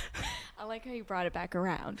 I like how you brought it back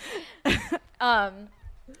around.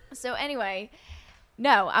 So anyway,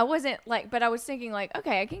 no, I wasn't like, but I was thinking like,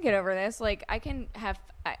 okay, I can get over this. Like I can have,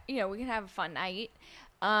 we can have a fun night.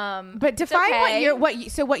 But define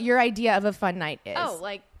what your idea of a fun night is. Oh,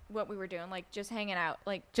 like what we were doing, like just hanging out,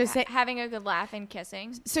 like just having a good laugh and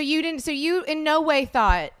kissing. So you in no way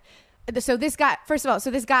thought, so this guy, first of all,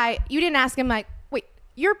 you didn't ask him like, wait,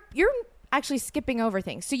 you're actually skipping over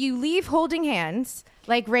things. So you leave holding hands,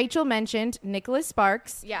 like Rachel mentioned, Nicholas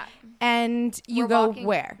Sparks. Yeah. And we're walking,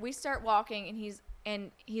 where? We start walking and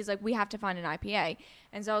he's like, we have to find an IPA.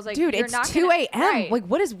 And so I was like, dude, it's 2 a.m. Right. Like,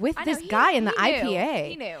 what is with this guy in the IPA?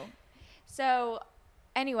 He knew. So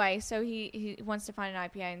anyway, so he wants to find an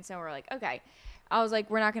IPA. And so we're like, okay. I was like,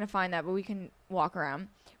 we're not going to find that, but we can walk around.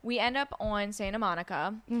 We end up on Santa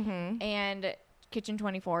Monica and Kitchen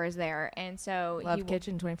 24 is there. And so love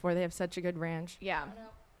Kitchen 24. They have such a good ranch. Yeah.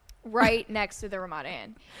 Right next to the Ramada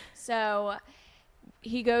Inn. So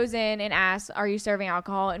he goes in and asks, are you serving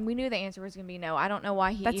alcohol? And we knew the answer was going to be no. I don't know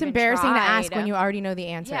why he That's even embarrassing tried. to ask when you already know the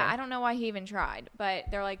answer. Yeah, I don't know why he even tried. But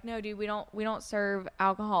they're like, no, dude, we don't serve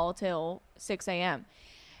alcohol till 6 a.m.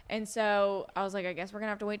 And so I was like, I guess we're going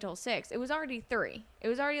to have to wait till 6. It was already 3. It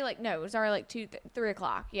was already like 2, 3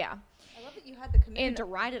 o'clock. Yeah. I love that you had the commitment to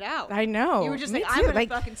ride it out. I know. You were just like, I'm going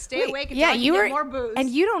to fucking stay awake until I can get more booze. And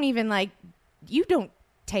you don't even you don't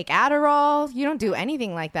take Adderall. You don't do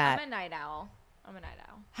anything like that. I'm a night owl.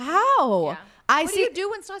 How? Yeah. What do you do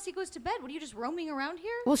when Stassi goes to bed? What are you just roaming around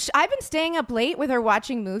here? Well, I've been staying up late with her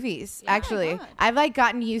watching movies, actually. I've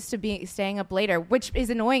staying used to staying up later, which is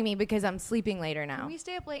annoying me because I'm sleeping later now. Can we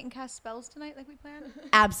stay up late and cast spells tonight like we planned?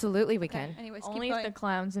 Absolutely we can. Anyways, only if the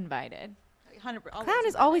clown's invited. 100%. Clown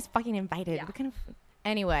is always fucking invited. Yeah.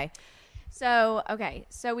 Anyway. So, okay.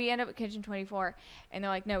 So we end up at Kitchen 24 and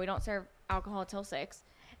they're like, no, we don't serve alcohol till 6.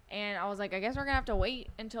 And I was like, I guess we're going to have to wait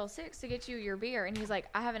until 6 to get you your beer. And he's like,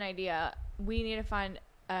 I have an idea. We need to find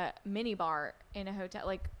a mini bar in a hotel.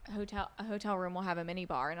 Like a hotel room will have a mini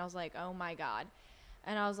bar. And I was like, oh my God.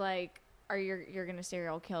 And I was like, you're going to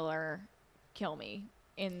serial kill me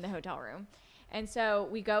in the hotel room. And so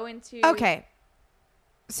we go into. Okay.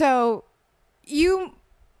 So you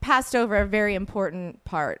passed over a very important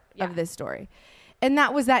part of this story. And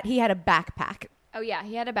that was that he had a backpack. Oh, yeah.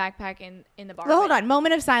 He had a backpack in the bar. Well, hold on.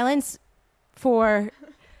 Moment of silence for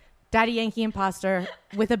Daddy Yankee imposter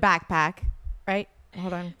with a backpack, right?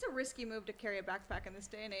 Hold on. It's a risky move to carry a backpack in this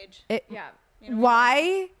day and age. Yeah. You know,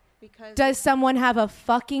 Why because does someone have a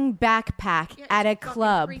fucking backpack at a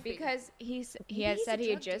club? creepy. Because he had said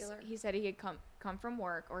he had come from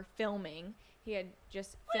work or filming. He had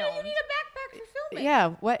just Why filmed. do you need a backpack for filming? Yeah,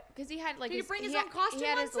 what? Because he had like Did he bring his own costume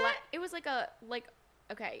on set? It was like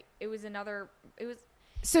it was another. It was.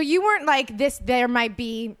 So you weren't like this, there might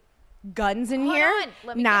be guns in Hold here, on,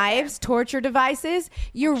 let me get knives, there. torture devices.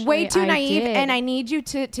 You're way Actually, too I naive, did. and I need you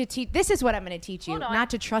to teach. This is what I'm going to teach you, Hold on.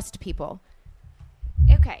 not to trust people.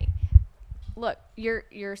 Okay. Look,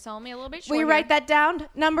 you're selling me a little bit short. Will you write that down?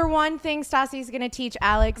 Number one thing Stassi's going to teach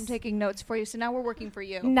Alex, I'm taking notes for you, so now we're working for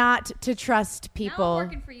you. not to trust people. Now I'm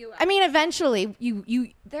working for you. I mean, eventually, you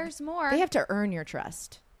There's more. they have to earn your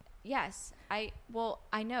trust. Yes, I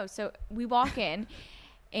know. So we walk in,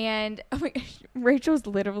 and oh my gosh, Rachel's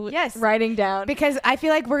literally writing down Because I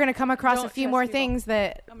feel like we're going to come across a Don't few trust more people. things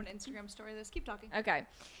that I'm gonna Instagram story this. Keep talking. Okay.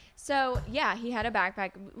 So, yeah, he had a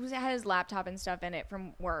backpack. It had his laptop and stuff in it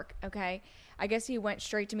from work, okay? I guess he went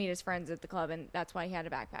straight to meet his friends at the club, and that's why he had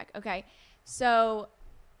a backpack. Okay. So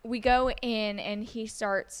we go in, and he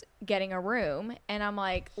starts getting a room, and I'm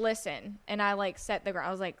like, listen. And I, like, set the ground.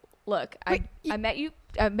 I was like, look, I met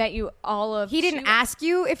you all of he didn't ask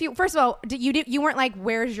you if you, first of all, you weren't like,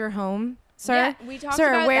 where's your home? Sir, Yeah, we talked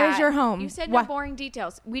sir, about where's that. your home? You said Wha- no boring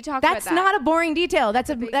details. We talked That's about that. not a boring detail.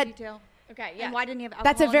 That's a Big that, detail. Okay, yeah. And why didn't he have alcohol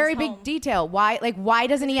that's a in very his big home? detail. Why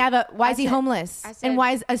doesn't he have why is he said- homeless? I said- And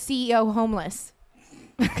why is a CEO homeless?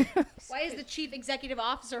 Why is the chief executive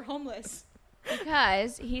officer homeless?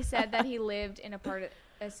 Because he said that he lived in a part of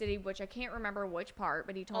a city, which I can't remember which part,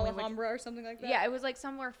 but he told me which. Alhambra or something like that? Yeah, it was like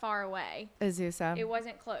somewhere far away. Azusa. It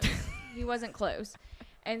wasn't close. He wasn't close.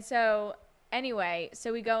 And so, anyway,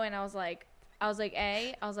 so we go in. I was like,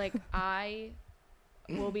 I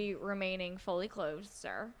will be remaining fully clothed,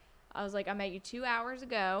 sir. I was like, I met you 2 hours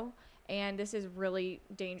ago, and this is really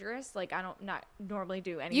dangerous. Like, I don't not normally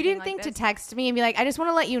do anything. You didn't like think to this. text me and be like, I just want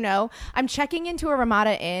to let you know I'm checking into a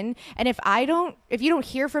Ramada Inn, and if you don't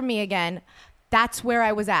hear from me again, that's where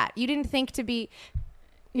I was at. You didn't think to be.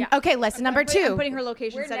 Yeah. Okay, lesson number two. I'm putting her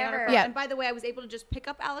location We're setting on her never- phone. Yeah. And by the way, I was able to just pick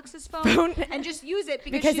up Alex's phone and just use it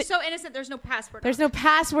because she's so innocent. There's no password. There's no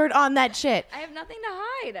password on that shit. I have nothing to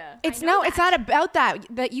hide. It's I know it's that. not about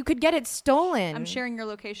that you could get it stolen. I'm sharing your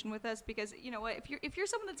location with us because you know what? If you're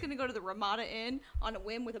someone that's gonna go to the Ramada Inn on a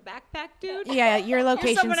whim with a backpack, dude. Yeah, your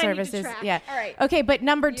location someone I need to services. track. Yeah. All right. Okay, but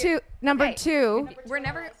number two.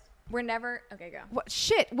 We're never. Okay, go. What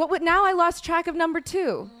shit? What would now? I lost track of number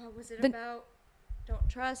two. Was it The- about? Don't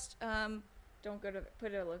trust. Don't go to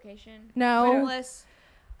put a location. No.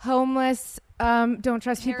 Homeless. Don't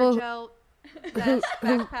trust people Hair gel.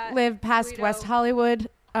 who backpack, live past Guido, West Hollywood.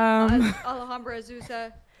 Alhambra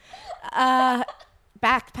Azusa.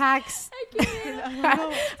 Backpacks.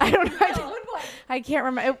 I don't know. I can't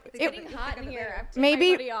remember. It's getting hot in here. I have to take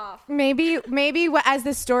Maybe- my hoodie off. Maybe as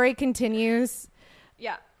the story continues.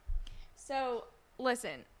 Yeah. So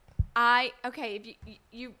listen, if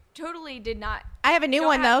you totally did not. I have a new Don't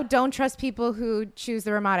one have- though. Don't trust people who choose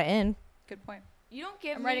the Ramada Inn. Good point. You don't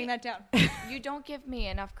give. I'm me, writing that down. You don't give me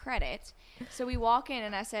enough credit. So we walk in,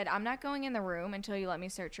 and I said, I'm not going in the room until you let me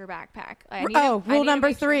search your backpack. I need Rule to number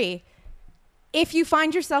make sure- 3. If you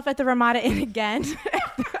find yourself at the Ramada Inn again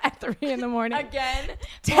at 3 in the morning, Again,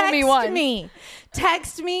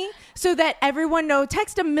 text me so that everyone knows.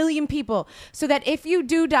 Text 1 million people so that if you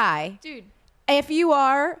do die, dude. if you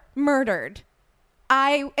are murdered,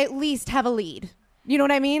 I at least have a lead. You know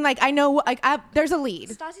what I mean? Like I know, there's a lead.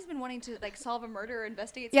 Stassi's been wanting to solve a murder or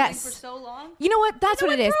investigate Yes. something for so long. You know what? That's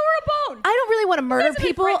what it is. Throw her a bone. I don't really want to murder guys have been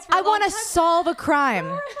people. friends for a I want long to time. solve a crime.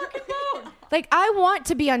 Throw her a fucking bone. Like I want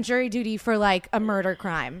to be on jury duty for like a murder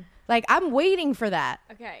crime. Like I'm waiting for that.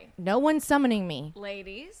 Okay, No one's summoning me.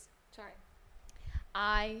 ladies. Sorry.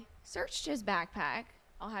 I searched his backpack.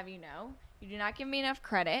 I'll have you know. You do not give me enough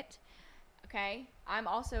credit. Okay. I'm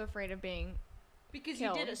also afraid of being. Because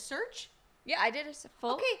Killed. you did a search? Yeah, I did a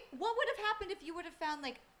full. Okay, what would have happened if you would have found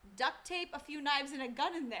like duct tape, a few knives, and a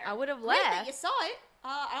gun in there? I would have Great that left. you saw it.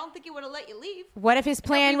 I don't think he would have let you leave. What if his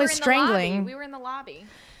plan No, we was were in the strangling? lobby. We were in the lobby.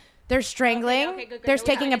 They're strangling. Okay, good. There's No,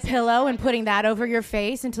 taking a pillow and putting that over your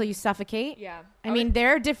face until you suffocate. Yeah. I mean,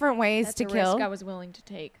 there are different ways That's to a kill. risk I was willing to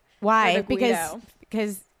take. Why? for the Guido.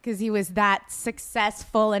 Because he was that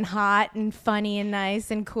successful and hot and funny and nice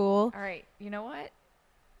and cool. All right. You know what?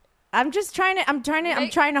 I'm trying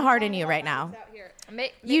to harden you right now. Out here.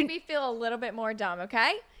 Make You- me feel a little bit more dumb,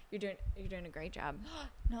 okay? You're doing a great job.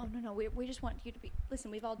 No. We just want you to be.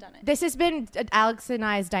 Listen, we've all done it. This has been Alex and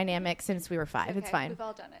I's dynamic since we were 5. It's Okay? fine. We've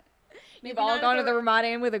all done it. You've all gone to the Ramada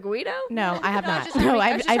Inn with a Guido? No, I have No, I was not. just trying to No, make-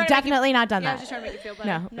 I was just I've trying to make definitely not done Yeah, I that. was just trying to make you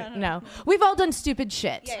feel better. No. We've all done stupid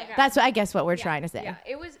shit. Yeah. That's I guess what we're trying to say. Yeah,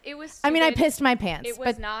 it was. I mean, I stupid. pissed my pants. It was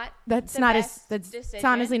but not. That's the not best as. decision. It's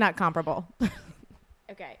honestly not comparable.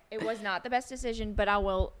 Okay, it was not the best decision, but I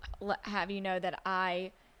will have you know that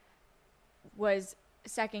I was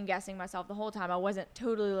second guessing myself the whole time. I wasn't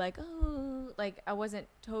totally like, oh, like I wasn't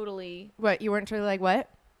totally. What, you weren't truly like what?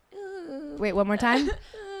 Wait, one more time.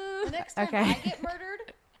 The next time I get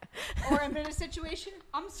murdered or I'm in a situation,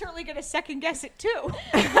 I'm certainly going to second guess it too.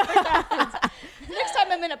 The next time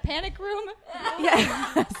I'm in a panic room,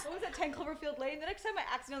 Yeah. what was that, 10 Cloverfield Lane? The next time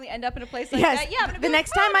I accidentally end up in a place like Yes. that, yeah, I'm gonna The be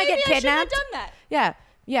next like, time I get maybe shouldn't have kidnapped. done that.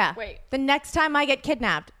 Yeah. Wait. The next time I get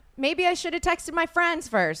kidnapped, maybe I should have texted my friends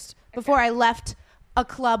first before I left a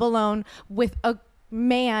club alone with a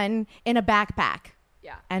man in a backpack.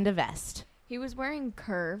 Yeah. And a vest. He was wearing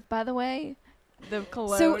Curve, by the way. The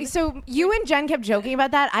cologne. So you and Jen kept joking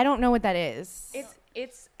about that. I don't know what that is.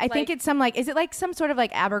 It's. I think it's some like, is it like some sort of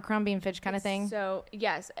like Abercrombie and Fitch kind of thing? So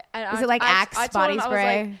yes. Is it like Axe told body him,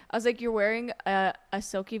 spray? I was like, you're wearing a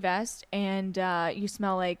silky vest, and you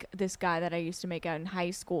smell like this guy that I used to make out in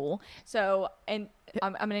high school. So, and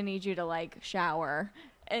I'm gonna need you to like shower.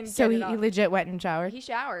 And So get he it off. legit went and showered. He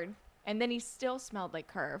showered, and then he still smelled like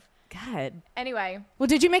Curve. God. Anyway, Well,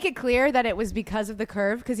 did you make it clear that it was because of the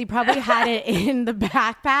curve? Because he probably had it in the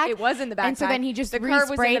backpack. it was in the backpack. And so then he just the Curve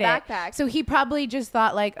was in resprayed the it. backpack. So he probably just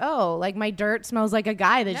thought like, oh, like my dirt smells like a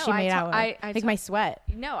guy that No, she I made to- out with. I like to- my sweat.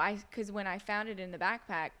 No, because when I found it in the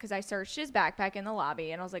backpack, because I searched his backpack in the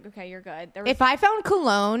lobby, and I was like, okay, you're good. There was If I found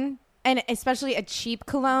cologne, and especially a cheap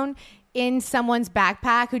cologne, in someone's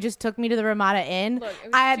backpack who just took me to the Ramada Inn, Look,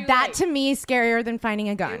 it was too that late. to me is scarier than finding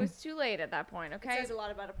a gun. It was too late at that point. Okay. It says a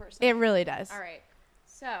lot about a person. It really does. All right.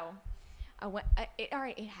 So, I went. All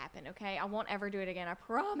right, it happened. Okay, I won't ever do it again. I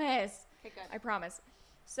promise. Okay, good. I promise.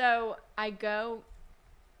 So I go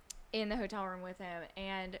in the hotel room with him,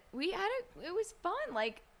 and we had it was fun.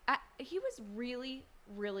 Like he was really,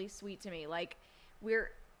 really sweet to me. Like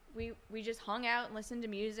we just hung out and listened to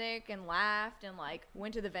music and laughed and like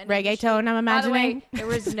went to the vending Reggaeton, machine. I'm By the way, imagining. there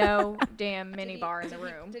was no damn mini bar in the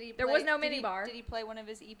room. There was no mini bar. Did he play one of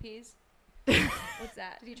his EPs? What's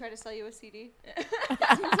that? Did he try to sell you a CD? It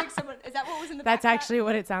seems like someone, is that what was in the That's backpack? actually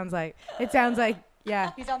what it sounds like. It sounds like,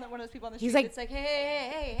 yeah. He's on one of those people on the street. He's like, it's like,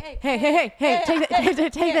 hey,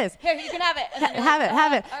 take this. Here, you can have it. And then you're Have like, it,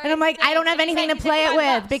 have it. all And I'm right, like, I don't have thanks. anything to He's play like, it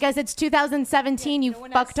 $5 with because it's 2017, you no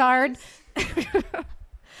one has fucktard. CDs.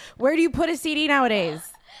 Where do you put a CD nowadays?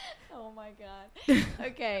 Oh my god.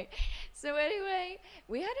 Okay. So anyway,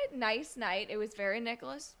 we had a nice night. It was very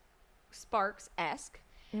Nicholas Sparks-esque.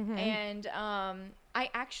 Mm-hmm. And I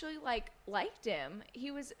actually liked him.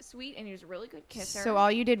 He was sweet and he was a really good kisser. So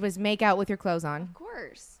all you did was make out with your clothes on. Of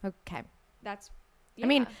course. Okay. That's I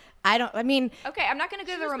mean, okay, I'm not going to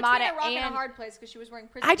go to She the was Ramada between a rock and a and hard place because she was wearing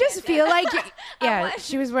prison I just pants. feel like, yeah, what?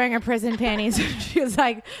 she was wearing her prison panties. She was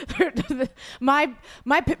like,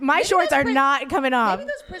 my shorts are not coming off. Maybe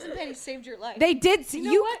those prison panties saved your life. They did. You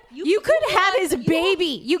know You what? you could hold have on his to- you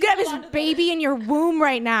baby. hold- You could have hold on his to baby in your womb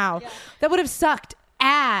right now. Yeah. That would have sucked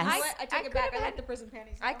ass. I take it back. I like the prison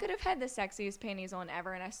panties. I now. could have had the sexiest panties on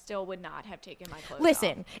ever and I still would not have taken my clothes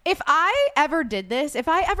Listen, off. if I ever did this, if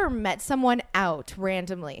I ever met someone out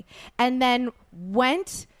randomly and then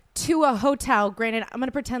went to a hotel, granted, I'm going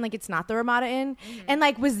to pretend like it's not the Ramada Inn, and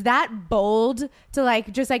like was that bold to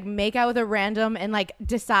like just like make out with a random and like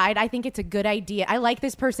decide I think it's a good idea. I like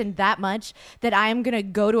this person that much that I am going to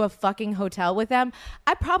go to a fucking hotel with them.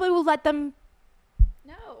 I probably will let them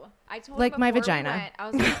No. I told like him my before we vagina. went, I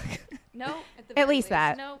was like, no. At least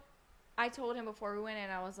that. No. I told him before we went in,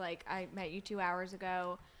 I was like, I met you 2 hours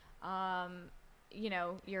ago. You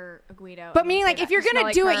know, you're a Guido. But and meaning you like say if that. you're You smell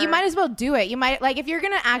going to like do it, you her. might as well do it. You might like if you're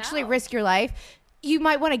going to actually No. risk your life, you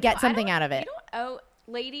might want to get I something don't- out of it. You don't owe,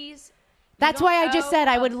 ladies. you That's don't why I just owe said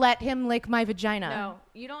I a- would let him lick my vagina. No,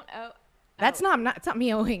 you don't owe. That's oh. not it's not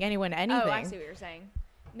me owing anyone anything. Oh, I see what you're saying.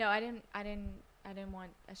 No, I didn't want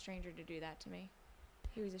a stranger to do that to me.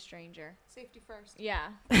 He was a stranger. Safety first. Yeah.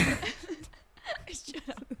 Shut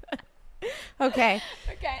up. Okay.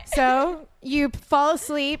 Okay. So you fall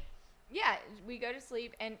asleep. Yeah, we go to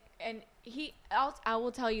sleep and I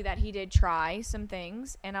will tell you that he did try some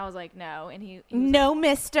things and I was like no and he was No,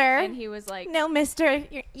 mister. like, and he was like No, mister.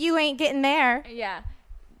 You ain't getting there. yeah.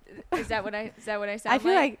 Is that what I sound I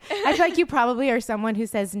feel like you probably are someone who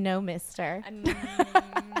says no, mister. I'm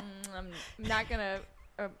not gonna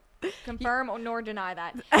confirm nor deny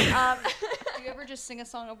that. Do you ever just sing a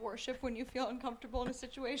song of worship when you feel uncomfortable in a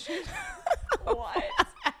situation? What?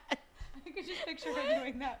 I could just picture her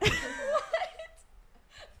doing that.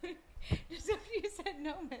 said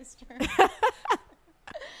no, mister.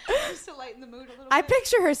 Just to lighten the mood a little I bit.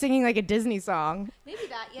 picture her singing like a Disney song. Maybe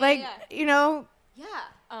that, yeah, like, yeah. you know, Yeah.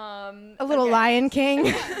 a little Lion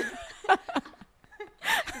King.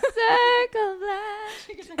 Circle Black.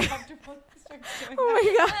 She gets uncomfortable and starts doing Oh my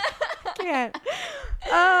God. I can't.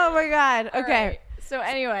 Oh my God. Okay. Right. So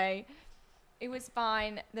anyway, it was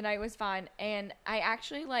fine. The night was fine. And I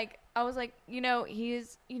actually I was like,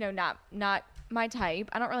 he's, not my type.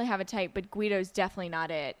 I don't really have a type, but Guido's definitely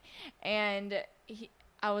not it. And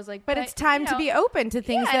I was like, But it's time to be open to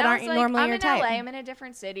things that aren't normally your type. I'm in LA. I'm in a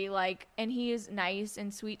different city. And he is nice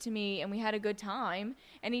and sweet to me. And we had a good time.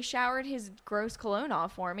 And he showered his gross cologne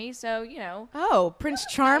off for me. So, Oh, Prince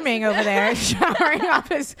Charming over there showering off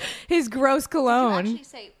his gross cologne. Did you actually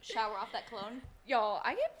say shower off that cologne? Y'all,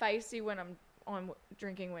 I get feisty when I'm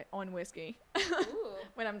drinking whiskey.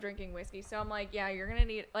 When I'm drinking whiskey. So I'm like, yeah, you're going to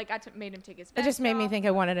need, I made him take his vest It just made me off. think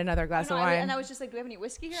I wanted another glass of wine. And I was just like, do we have any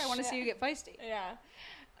whiskey here? I want to see you get feisty. Yeah.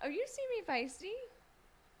 Oh, you see me feisty?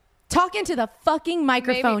 Talk into the fucking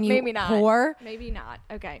microphone, maybe you not. whore. Maybe not.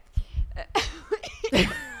 Okay.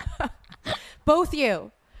 Both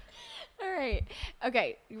you. All right.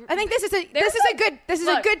 Okay. I think this is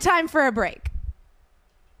a good time for a break.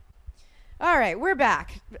 All right, we're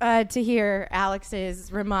back to hear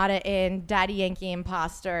Alex's Ramada in Daddy Yankee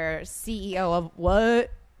Imposter CEO of what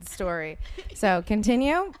story. So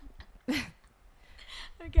continue.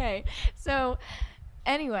 Okay. So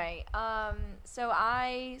anyway, so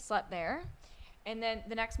I slept there. And then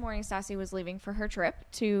the next morning, Stassi was leaving for her trip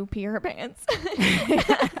to pee her pants.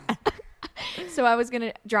 So I was going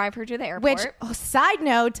to drive her to the airport. Which, side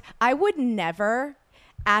note, I would never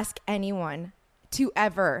ask anyone to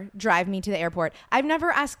ever drive me to the airport. I've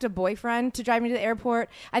never asked a boyfriend to drive me to the airport.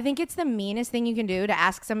 I think it's the meanest thing you can do to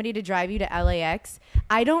ask somebody to drive you to LAX.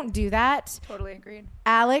 I don't do that. Totally agreed.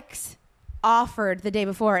 Alex offered the day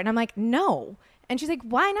before, and I'm like, no. And she's like,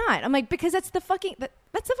 why not? I'm like, because that's the fucking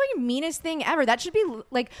meanest thing ever. That should be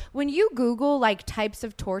like when you Google like types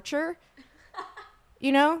of torture,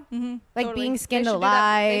 like Totally. being skinned They should do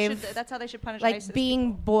alive. that. That's how they should punish like ISIS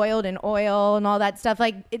being boiled in oil and all that stuff.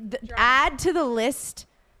 Like add to the list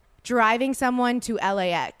driving someone to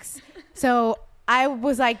LAX. So I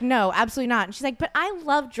was like, no, absolutely not. And she's like, but I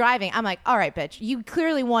love driving. I'm like, all right, bitch, you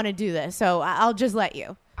clearly want to do this, so I'll just let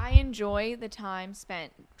you. I enjoy the time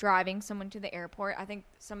spent driving someone to the airport. I think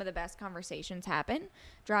some of the best conversations happen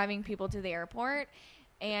driving people to the airport.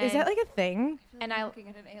 And Is that like a thing? And I'm looking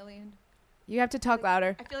at an alien. You have to talk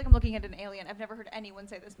louder. I feel like I'm looking at an alien. I've never heard anyone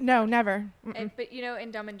say this before. No, never. But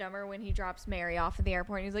in Dumb and Dumber, when he drops Mary off at the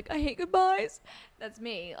airport and he's like, I hate goodbyes. That's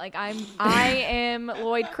me. Like I am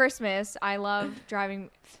Lloyd Christmas. I love driving.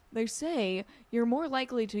 They say you're more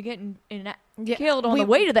likely to get killed on the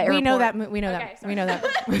way to the airport. We know that. We know that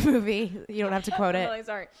movie. You don't have to quote it. I'm really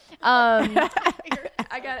sorry. I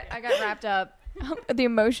got wrapped up the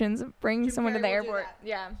emotions of bringing someone to the airport.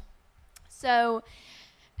 Yeah. So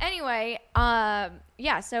anyway,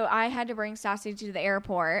 so I had to bring Stassi to the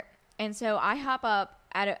airport, and so I hop up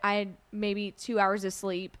I had maybe 2 hours of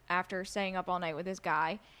sleep after staying up all night with this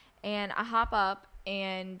guy, and I hop up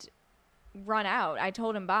and run out. I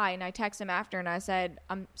told him bye, and I text him after, and I said,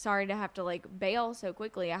 I'm sorry to have to bail so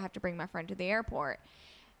quickly. I have to bring my friend to the airport.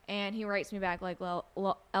 And he writes me back like,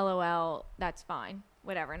 LOL, that's fine,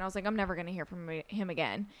 whatever. And I was like, I'm never going to hear from him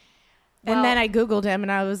again. And then I Googled him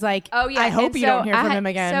and I was like, oh yeah, I hope you don't hear from him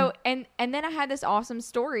again. So, and then I had this awesome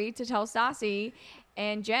story to tell Stassi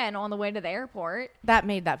and Jen on the way to the airport. That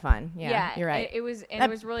made that fun. Yeah, you're right. It was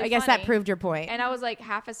really I guess funny. that proved your point. And I was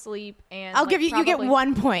half asleep, and I'll give you get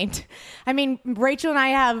 1 point. I mean, Rachel and I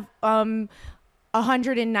have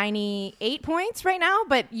 198 points right now,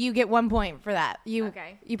 but you get 1 point for that. You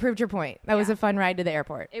proved your point. That was a fun ride to the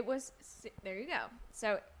airport. It was, there you go.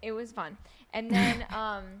 So it was fun. And then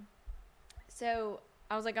so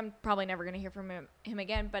I was like, I'm probably never going to hear from him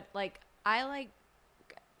again, but I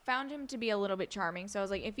found him to be a little bit charming. So I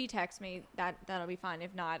was like, if he texts me, that'll be fine.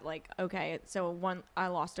 If not, okay. So I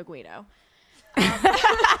lost a Guido.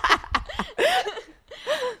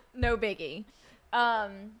 No biggie.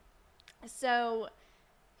 So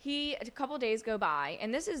a couple days go by,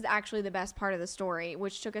 and this is actually the best part of the story,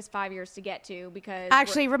 which took us 5 years to get to because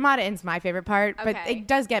actually Ramada Inn's my favorite part, but it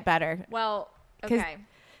does get better. Well, okay.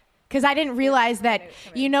 Because I didn't realize that,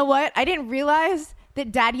 you know what? I didn't realize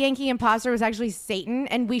that Daddy Yankee Imposter was actually Satan,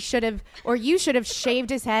 and you should have shaved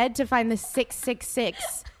his head to find the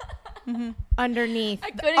 666 underneath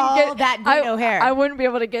that Guido hair. I wouldn't be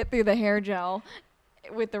able to get through the hair gel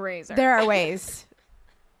with the razor. There are ways.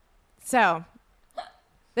 So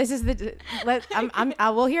this is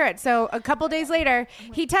we'll hear it. So a couple days later,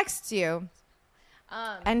 he texts you.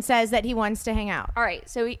 and says that he wants to hang out. All right.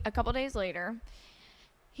 So a couple days later,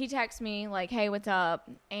 he texts me like, "Hey, what's up?"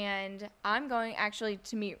 And I'm going actually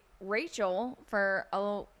to meet Rachel for a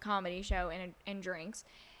little comedy show and drinks,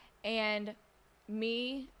 and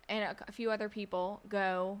me and a few other people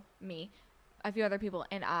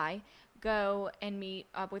and I go and meet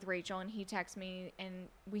up with Rachel, and he texts me, and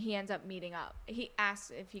he ends up meeting up. He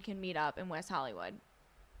asks if he can meet up in West Hollywood.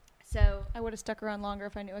 So I would have stuck around longer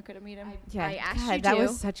if I knew I could have met him. I asked you that to.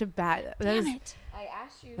 was such a bad. Damn it! I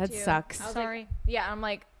asked you That to. sucks. I was Sorry. Like, yeah, I'm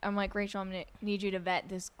like Rachel, I'm gonna need you to vet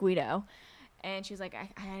this Guido, and she's like, I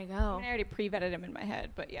gotta go. I already pre-vetted him in my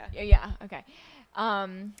head, but yeah. Yeah. Okay.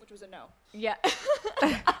 Which was a no. Yeah.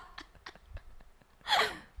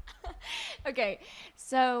 Okay.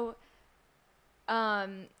 So,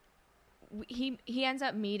 he ends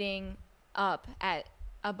up meeting up at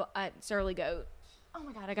Surly Goat. Oh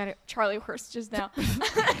my God, I got it. Charlie horse just now.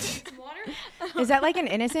 Water? Is that like an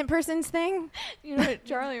innocent person's thing? You know what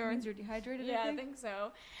Charlie horse? Means you're dehydrated. Yeah, I think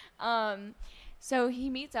so. So he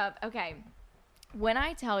meets up. Okay. When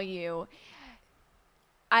I tell you,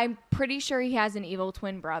 I'm pretty sure he has an evil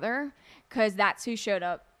twin brother, because that's who showed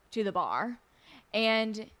up to the bar.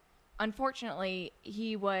 And unfortunately,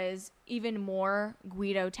 he was even more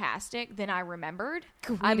Guido-tastic than I remembered.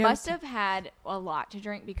 I must have had a lot to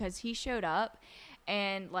drink, because he showed up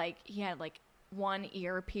and like he had like one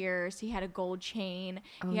ear pierced. He had a gold chain.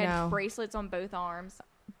 He had bracelets on both arms.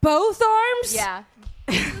 Both arms? Yeah.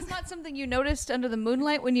 This was not something you noticed under the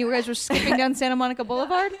moonlight when you guys were skipping down Santa Monica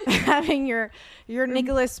Boulevard? Having your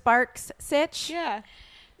Nicholas Sparks sitch? Yeah.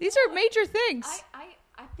 These are major things.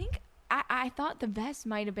 I think I thought the vest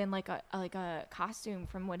might have been like a costume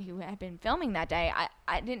from what he had been filming that day.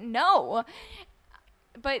 I didn't know.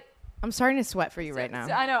 But I'm starting to sweat for you right now.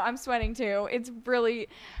 I know, I'm sweating too. It's really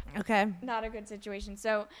okay. Not a good situation.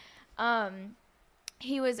 So,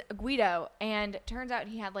 he was Guido, and it turns out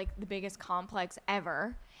he had like the biggest complex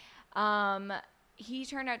ever. He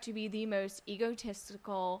turned out to be the most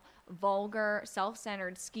egotistical, vulgar,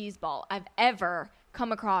 self-centered skis-ball I've ever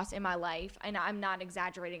come across in my life, and I'm not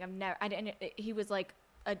exaggerating. He was like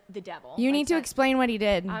the devil. You need to explain what he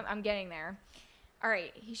did. I'm getting there. All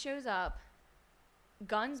right, he shows up,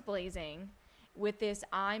 guns blazing, with this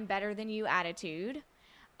 "I'm better than you" attitude.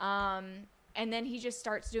 And then he just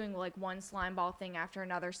starts doing like one slime ball thing after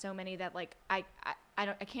another, so many that like I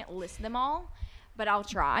can't list them all, but I'll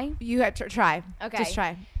try. You have to try. Okay. Just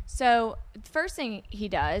try. So the first thing he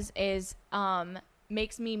does is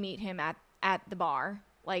makes me meet him at the bar.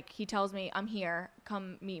 Like, he tells me, "I'm here,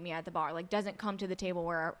 come meet me at the bar." Like, doesn't come to the table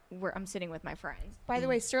where I'm sitting with my friends. By the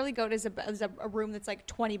way, Surly Goat is a room that's like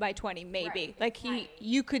 20 by 20, maybe. Right. Like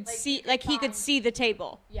you could see, like he could see the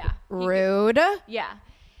table. Yeah. Rude. Yeah.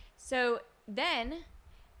 So then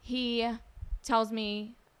he tells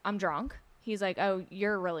me I'm drunk. He's like, "Oh,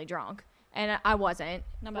 you're really drunk." And I wasn't.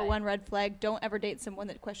 Number one red flag: don't ever date someone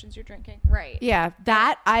that questions your drinking. Right. Yeah,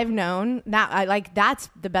 that I've known. That's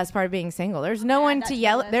the best part of being single. There's no one to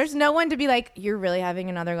yell. There's no one to be like, "You're really having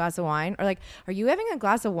another glass of wine?" Or like, "Are you having a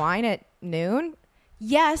glass of wine at noon?"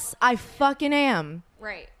 Yes, I fucking am.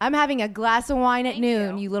 Right. I'm having a glass of wine at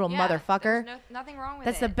noon, you little motherfucker. There's nothing wrong with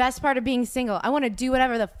That's it. the best part of being single. I want to do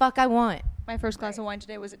whatever the fuck I want. My first glass of wine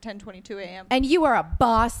today was at 10:22 a.m. And you are a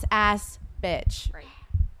boss ass bitch. Right.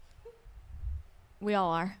 We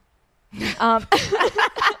all are.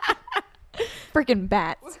 Freaking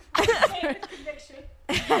bats.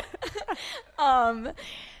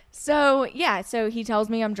 So he tells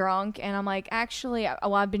me I'm drunk, and I'm like, "Actually,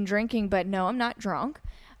 I've been drinking, but no, I'm not drunk.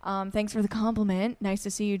 Thanks for the compliment. Nice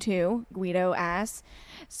to see you too, Guido ass."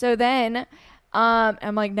 So then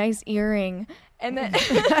I'm like, "Nice earring." And then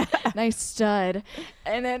nice stud.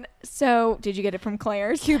 And then, so did you get it from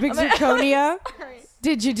Claire's? Cubic zirconia? Right.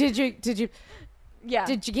 Did you Yeah.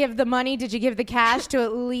 Did you give the money? Did you give the cash to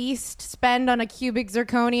at least spend on a cubic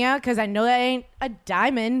zirconia? Because I know that ain't a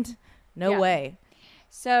diamond. No way.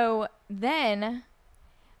 So then,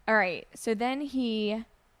 all right. So then he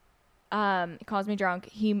calls me drunk.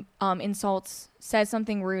 He says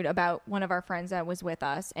something rude about one of our friends that was with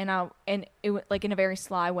us, and it was like in a very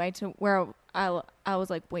sly way to where I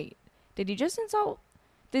was like, "Wait, did he just insult?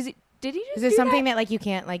 Did he just? Is this something that like you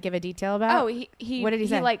can't like give a detail about? Oh, he. What did he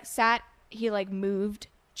say? He like sat. He like moved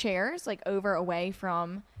chairs like over away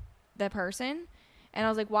from the person, and I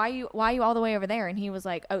was like, "Why are you all the way over there?" And he was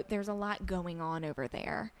like, "Oh, there's a lot going on over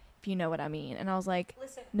there, if you know what I mean." And I was like,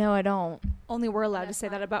 "Listen, no, I don't." Only we're allowed to say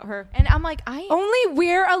that about her. And I'm like, only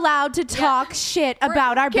we're allowed to talk shit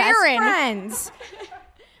about our best friends.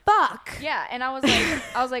 Fuck. Yeah, and I was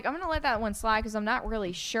like, I'm gonna let that one slide because I'm not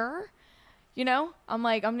really sure. You know, I'm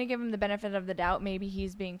like, I'm gonna give him the benefit of the doubt. Maybe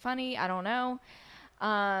he's being funny. I don't know.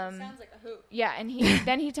 Sounds like a hoot. Yeah, and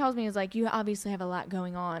then he tells me, he's like, you obviously have a lot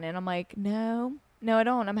going on, and I'm like, no, I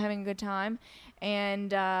don't. I'm having a good time,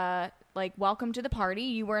 and like, welcome to the party.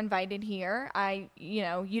 You were invited here.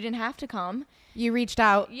 You didn't have to come. You reached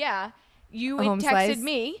out. Yeah, you A home texted slice.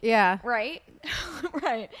 me. Yeah. Right.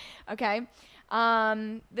 Right. Okay.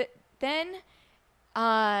 Then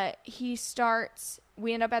he starts.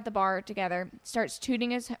 We end up at the bar together. Starts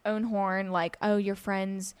tooting his own horn, like, "Oh, your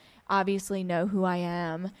friends obviously know who I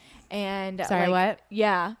am." And sorry, like, what?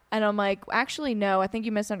 Yeah. And I'm like, actually, no. I think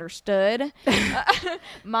you misunderstood.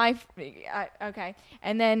 Okay.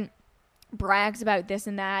 And then brags about this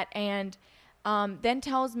and that, and then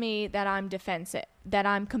tells me that I'm defensive, that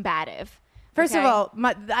I'm combative. First Okay? of all,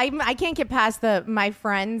 I can't get past my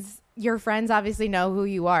friends. Your friends obviously know who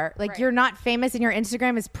you are. Like, Right. you're not famous and your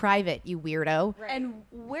Instagram is private, you weirdo. Right. And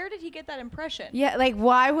where did he get that impression? Yeah, like,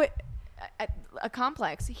 why would... A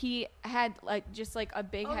complex. He had like just like a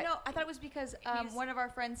big. Oh no, I thought it was because one of our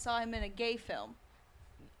friends saw him in a gay film.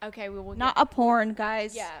 Okay, we will. Not a porn,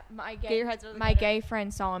 guys. Yeah, my Get your heads out of the my gutter. gay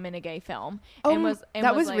friend saw him in a gay film. Oh, and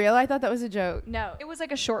that was like, real? I thought that was a joke. No, It was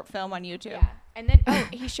like a short film on YouTube. yeah. And then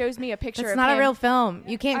he shows me a picture. It's of not him. a real film.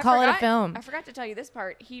 You can't I call it a forgot- film. I forgot to tell you this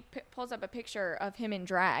part. He pulls up a picture of him in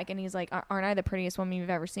drag, and he's like, "Aren't I the prettiest woman you've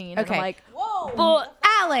ever seen?" And Okay. I'm like, Whoa. Well,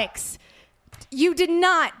 Alex, you did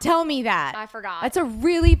not tell me that. I forgot. That's a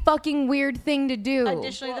really fucking weird thing to do.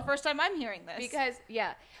 Additionally, the first time I'm hearing this.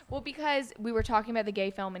 Because we were talking about the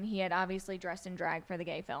gay film, and he had obviously dressed in drag for the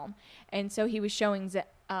gay film, and so he was showing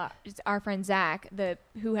our friend Zach,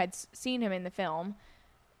 who had seen him in the film,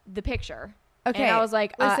 the picture. Okay, and I was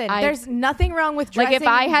like, listen, there's nothing wrong with dressing like if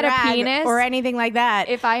I in had a drag penis or anything like that.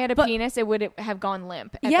 if I had a But- penis, it would have gone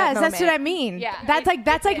limp. At Yes, that that's what I moment. mean. Yeah,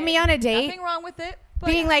 that's like me on a date. Nothing wrong with it. But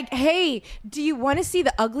Being like, hey, do you want to see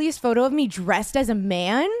the ugliest photo of me dressed as a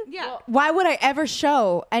man? yeah. Well, Why would I ever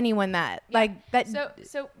show anyone that? Like that.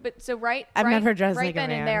 So right. I've never dressed right like a then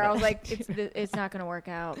man, and there, but- I was like, it's not gonna work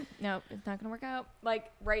out. No, it's not gonna work out.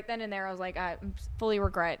 Like right then and there, I was like, I fully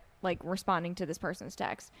regret like responding to this person's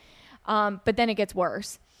text. But then it gets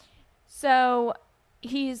worse. So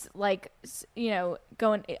he's like,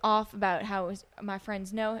 going off about how my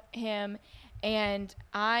friends know him. And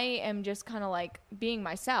I am just kind of like being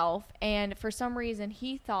myself. And for some reason,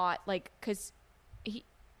 he thought because he,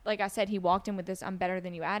 like I said, he walked in with this "I'm better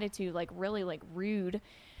than you" attitude, like really like rude.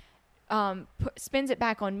 Spins it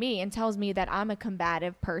back on me and tells me that I'm a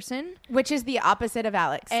combative person, which is the opposite of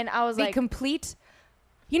Alex. and I was the like, complete.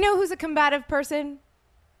 You know who's a combative person?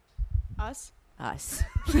 Us. Us.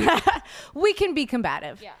 We can be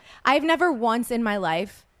combative. Yeah. I've never once in my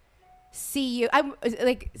life see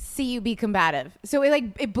you be combative. So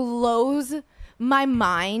it blows my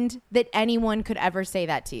mind that anyone could ever say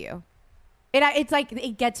that to you. It's like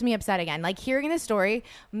it gets me upset again. Like hearing this story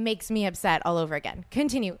makes me upset all over again.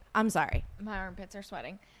 Continue. I'm sorry. my armpits are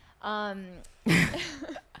sweating.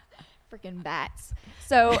 Freaking bats.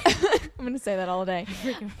 So I'm gonna say that all day.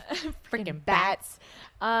 Freaking bats.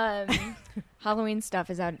 Halloween stuff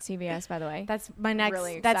is out at CVS, by the way. That's my next.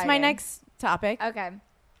 Really that's my exciting. next topic. Okay.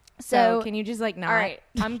 So can you just like not? All right,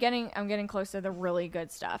 I'm getting close to the really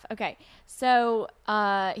good stuff. Okay, so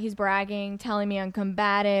he's bragging, telling me I'm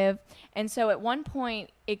combative, and so at one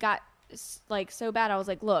point it got like so bad. I was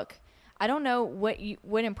like, look, I don't know what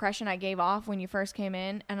impression I gave off when you first came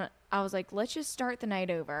in, and I was like, let's just start the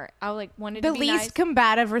night over. I like wanted the to be least nice.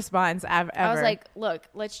 combative response ever. I was like, look,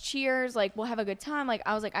 let's cheers. Like, we'll have a good time. Like,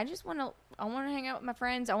 I was like, I want to hang out with my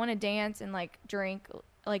friends. I want to dance and like drink.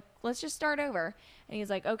 Like, let's just start over. And he's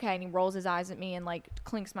like, okay. And he rolls his eyes at me and like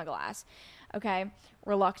clinks my glass. Okay.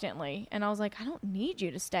 Reluctantly. And I was like, I don't need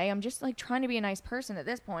you to stay. I'm just like trying to be a nice person at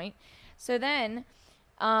this point. So then,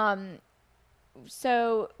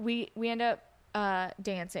 so we end up,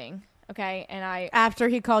 dancing. Okay. And after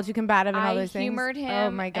he called you combative and all those things. I humored him.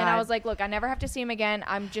 Oh my god. And I was like, look, I never have to see him again.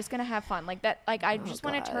 I'm just gonna have fun like that. Like I just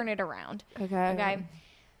want to turn it around. Okay.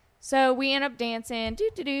 So we end up dancing,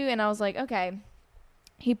 and I was like, okay.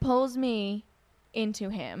 He pulls me into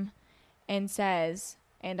him and says,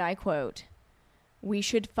 and I quote, "We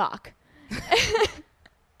should fuck."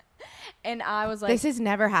 And I was like, this has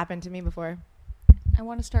never happened to me before. I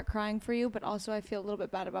want to start crying for you, but also I feel a little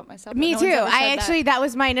bit bad about myself. Me No too. one's ever said I actually that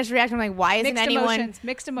was my initial reaction. I'm like, why isn't Mixed anyone emotions,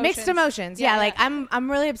 mixed emotions. Mixed emotions. Yeah, like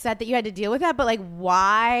I'm really upset that you had to deal with that, but like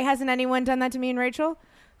why hasn't anyone done that to me and Rachel?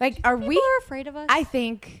 Like are People we are afraid of us. I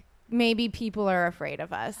think maybe people are afraid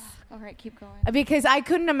of us. All right, keep going. Because I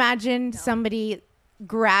couldn't imagine somebody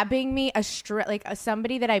grabbing me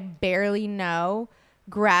somebody that I barely know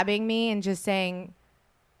grabbing me and just saying,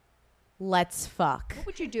 let's fuck. What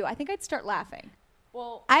would you do? I think I'd start laughing.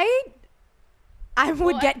 Well, I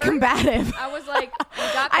would get combative. I was like,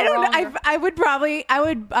 you got the I don't wrong know.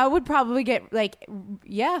 I would probably get like,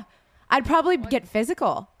 yeah, I'd probably get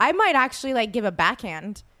physical. I might actually like give a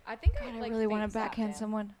backhand. I think God, I really want to backhand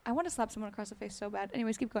someone. I want to slap someone across the face so bad.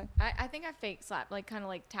 Anyways, keep going. I think I fake slapped, like kind of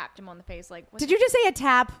like tapped him on the face. Like, Did you just say a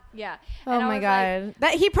tap? Yeah. Oh And I my was god. like-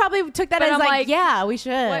 That he probably took that But as I'm like, yeah, we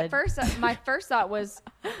should. Well, at first, my first thought was,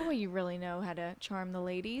 boy, you really know how to charm the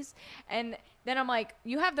ladies. And then I'm like,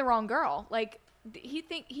 you have the wrong girl. Like,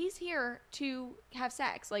 he's here to have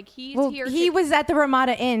sex. Like, he's here. He was at the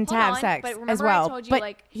Ramada Inn to Hold have on, sex but remember as I well. told you, but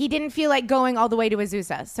like- he didn't feel like going all the way to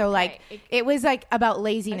Azusa. So like, Right. it was like about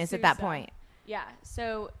laziness at that Azusa. point. Yeah.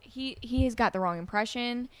 So he has got the wrong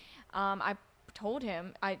impression. I told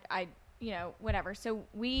him I whatever. So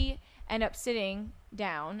we end up sitting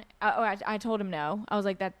down. I told him no. I was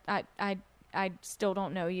like that. I still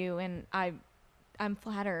don't know you, and I'm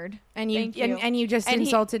flattered. And you, Thank you. and you just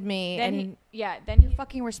insulted me. Then And then Your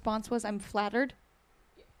fucking response was, "I'm flattered."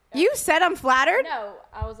 you said I'm flattered. No,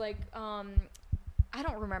 I was like, I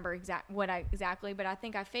don't remember exactly, but I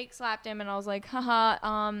think I fake slapped him, and I was like,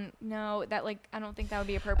 haha, no, that like I don't think that would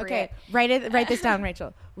be appropriate. Okay, write this down,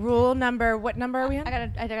 Rachel. Rule number. What number are we on?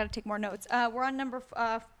 I gotta take more notes. We're on number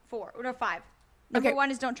 4 or 5. Number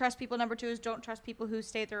 1 is don't trust people. Number 2 is don't trust people who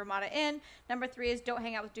stay at the Ramada Inn. Number 3 is don't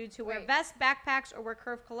hang out with dudes who wear vests, backpacks, or wear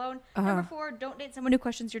curved cologne. Number 4, don't date someone who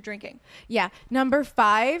questions your drinking. Yeah. Number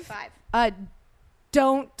 5.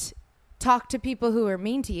 Don't talk to people who are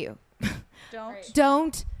mean to you.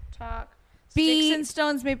 Don't talk. Be Sticks and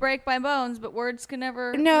stones may break my bones, but words can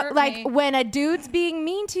never hurt like me. when a dude's being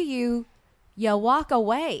mean to you, you walk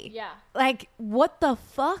away. Yeah. Like what the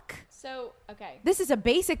fuck? So okay. This is a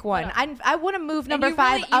basic one. I want to move number And you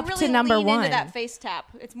 5 really, you up really to number lean 1. into that face tap.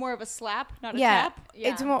 It's more of a slap, not a yeah. tap.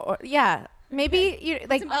 It's more. Yeah. Maybe you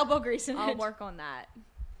like some elbow grease in I'll it. work on that.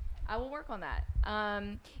 I will work on that.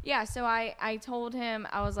 Yeah. So I told him,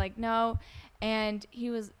 I was like, no, and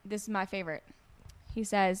this is my favorite. He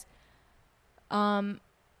says,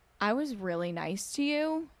 I was really nice to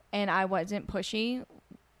you and I wasn't pushy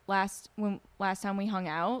last time we hung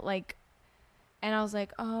out. Like, and I was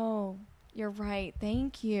like, oh, you're right.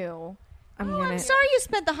 Thank you. I'm sorry you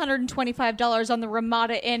spent the $125 on the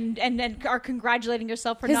Ramada Inn and then are congratulating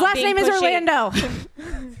yourself for his not last being name is pushy. Orlando.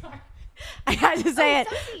 I had to say it.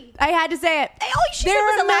 I had to say it. There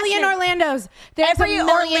are a million Orlandos. There's Every a million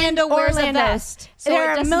Orlando wears a Orlandos. vest, so there it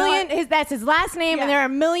are a does million. not- That's his last name, and Yeah. there are a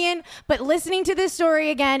million. But listening to this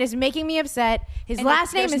story again is making me upset. His And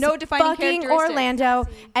last name there's is no defining fucking characteristics. Orlando,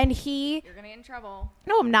 and he. You're gonna get in trouble.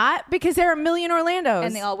 No, I'm not, because there are a million Orlandos.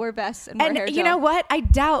 And they all wear vests and wear hair And you gel. know what? I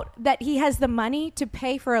doubt that he has the money to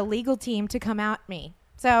pay for a legal team to come at me.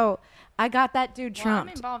 So I got that dude Well, I'm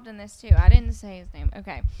trumped. involved in this too. I didn't say his name.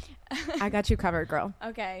 Okay. I got you covered, girl.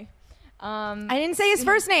 Okay. I didn't say his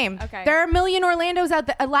first name. Okay. There are a million Orlandos out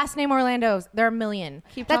there. Last name Orlandos. There are a million.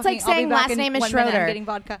 Keep That's talking. like I'll be saying back last in name is 1 minute. I'm Schroeder. getting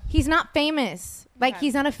vodka. He's not famous. Like Okay.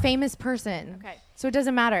 he's not a famous person. Okay. So it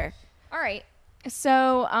doesn't matter. All right.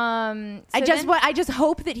 So, I just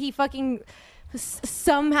hope that he fucking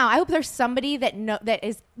somehow. I hope there's somebody that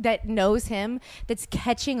knows him that's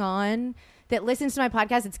catching on, that listens to my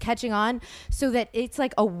podcast, that's catching on, so that it's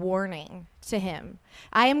like a warning to him.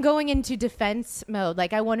 I am going into defense mode.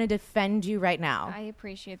 Like I want to defend you right now. I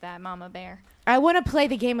appreciate that, Mama Bear. I want to play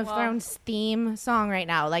the Game of Thrones theme song right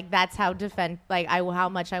now. Like that's how how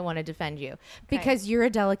much I want to defend you, because you're a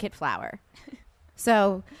delicate flower.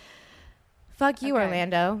 So, fuck you, Okay.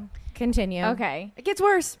 Orlando. Continue. Okay. It gets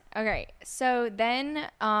worse. Okay. So then,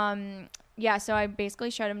 yeah, so I basically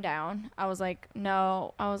shut him down. I was like,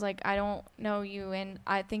 no. I was like, I don't know you, and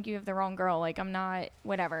I think you have the wrong girl. Like, I'm not,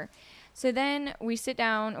 whatever. So then we sit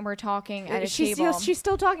down and we're talking at a table. She's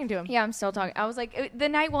still talking to him. Yeah, I'm still talking. I was like, the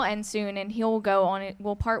night will end soon, and he'll go on it.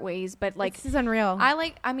 We'll part ways, but like, This is unreal. I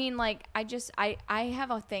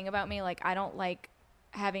have a thing about me. Like, I don't like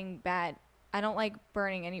having bad. I don't like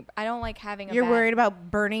burning any. I don't like having a You're bad, worried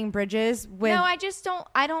about burning bridges with. No, I just don't.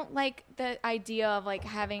 I don't like the idea of like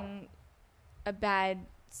having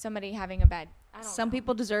somebody having a bad. I don't Some know.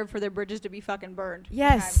 people deserve for their bridges to be fucking burned.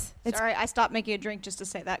 Yes. Okay. Sorry, I stopped making a drink just to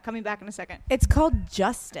say that. Coming back in a second. It's called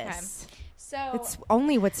justice. So It's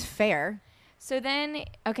only what's fair. So then,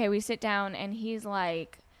 okay, we sit down and he's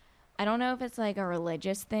like, I don't know if it's like a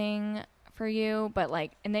religious thing for you, but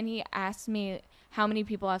like, and then he asked me how many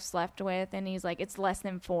people I've slept with, and he's like, it's less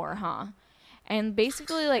than 4, huh? And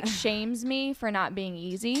basically like shames me for not being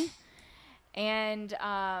easy. And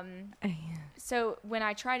so when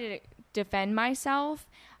I try to defend myself,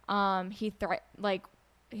 he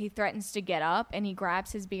he threatens to get up, and he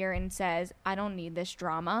grabs his beer and says, "I don't need this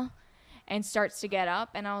drama," and starts to get up.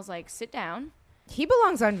 And I was like, "Sit down." He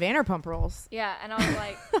belongs on Vanderpump Rules. Yeah, and I was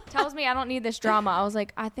like, tells me I don't need this drama. I was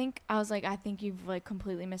like, I think you've like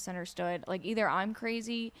completely misunderstood. Like either I'm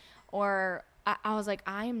crazy, or I was like,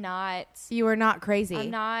 I am not. You are not crazy.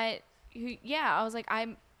 I'm not. Yeah, I was like,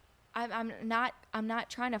 I'm not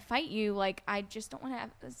trying to fight you. Like I just don't want to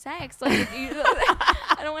have sex. Like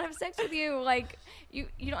I don't want to have sex with you. Like you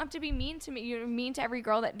don't have to be mean to me. You're mean to every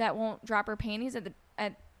girl that won't drop her panties at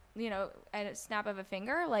a snap of a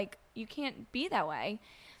finger. Like you can't be that way.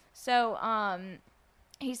 So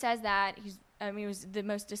he says that it was the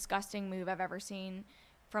most disgusting move I've ever seen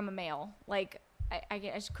from a male. Like I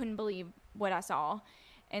just couldn't believe what I saw.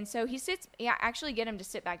 And so he sits. Yeah, actually get him to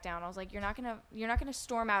sit back down. I was like, you're not gonna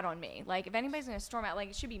storm out on me. Like if anybody's gonna storm out, like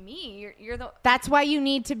it should be me. You're the. That's why you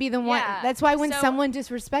need to be the one. Yeah, That's why when someone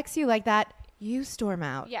disrespects you like that, you storm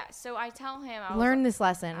out. Yeah. So I tell him. Learn this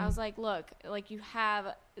lesson. I was like, look, like you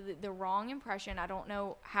have the wrong impression. I don't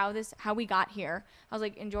know how we got here. I was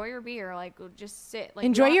like, enjoy your beer. Like just sit. Like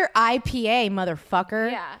enjoy your IPA, motherfucker.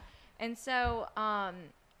 Yeah. And so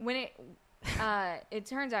when it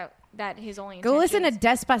turns out that his only intentions, go listen to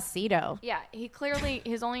Despacito. Yeah,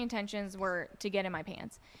 his only intentions were to get in my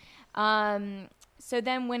pants. So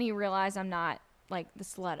then when he realized I'm not like the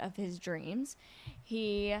slut of his dreams,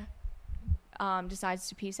 he decides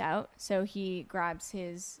to peace out. So he grabs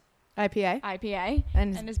his IPA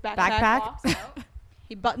and his backpack. Walks out.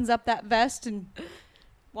 He buttons up that vest and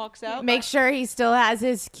walks out. Make sure he still has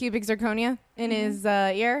his cubic zirconia in his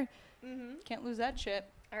ear. Mm-hmm. Can't lose that shit.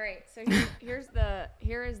 All right, so here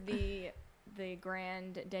is the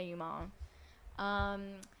grand denouement.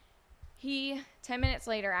 10 minutes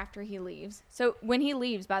later after he leaves. So when he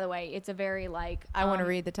leaves, by the way, it's a very like I want to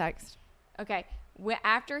read the text. Okay,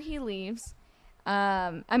 after he leaves,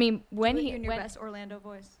 when in your best Orlando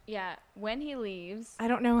voice. Yeah, when he leaves. I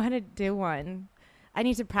don't know how to do one. I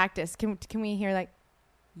need to practice. Can we hear like,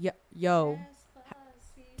 yo.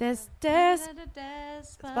 Despacito.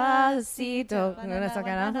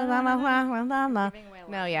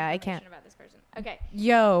 No, yeah, I can't. About this person. Okay.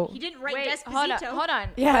 Yo. He didn't write Despacito. Hold on.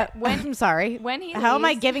 Yeah. I'm sorry. When he How am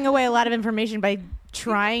I giving away a lot of information by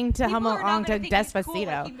trying to hum along to Despacito? Cool,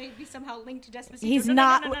 like he may be somehow linked to Despacito. He's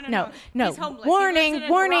not. No. He's homeless. Warning.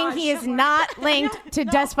 He is not linked to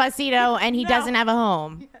Despacito, and he doesn't have a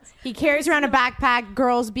home. Yes. He carries around a backpack.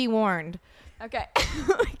 Girls, be warned. Okay.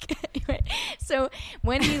 So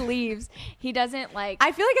when he leaves, he doesn't like.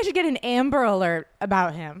 I feel like I should get an Amber Alert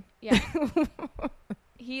about him. Yeah.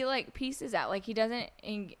 He like pieces out. Like he's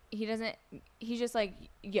just like,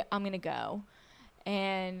 yeah, I'm gonna go.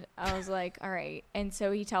 And I was like, all right. And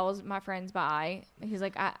so he tells my friends bye. He's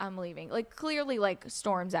like, I'm leaving. Like clearly like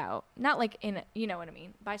storms out. Not like you know what I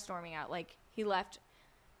mean? By storming out, like he left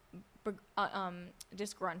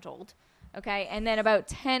disgruntled. Okay. And then about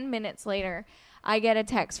 10 minutes later, I get a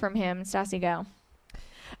text from him. Stassi, go.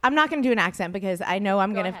 I'm not going to do an accent because I know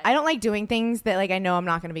I'm going to. I don't like doing things that like I know I'm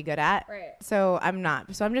not going to be good at. Right. So I'm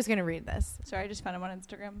not. So I'm just going to read this. Sorry, I just found him on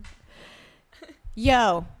Instagram.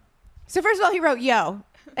 Yo. So first of all, he wrote yo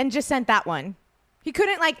and just sent that one. He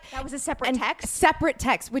couldn't like. That was a separate text? Separate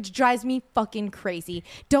text, which drives me fucking crazy.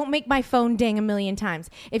 Don't make my phone ding a million times.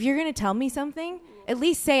 If you're going to tell me something, at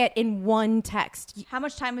least say it in one text. How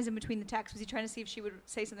much time was in between the texts? Was he trying to see if she would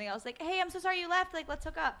say something else? Like, hey, I'm so sorry you left. Like, let's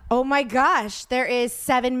hook up. Oh my gosh. There is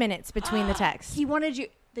 7 minutes between the texts. He wanted you.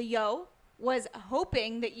 The yo was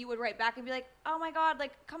hoping that you would write back and be like, oh my God,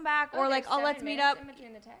 like, come back. Or like, oh, let's meet up. In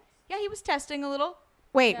between the texts? Yeah, he was testing a little.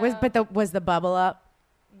 Wait, was the bubble up?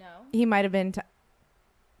 No. He might have been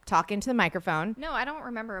talking to the microphone. No, I don't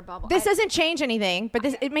remember a bubble. This doesn't change anything, but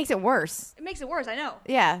it makes it worse. It makes it worse, I know.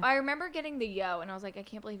 Yeah. I remember getting the yo, and I was like, I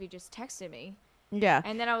can't believe he just texted me. Yeah.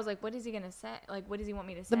 And then I was like, what is he going to say? Like, what does he want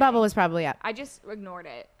me to say? The bubble was probably up. I just ignored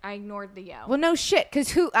it. I ignored the yo. Well, no shit,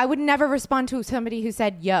 because I would never respond to somebody who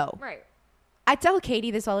said yo. Right. I tell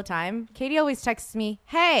Katie this all the time. Katie always texts me,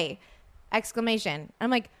 hey, exclamation. I'm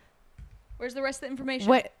like, where's the rest of the information?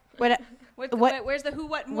 What? Where's the who,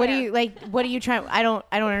 what, and what where? do you like? What are you trying? I don't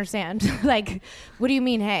understand. Like, what do you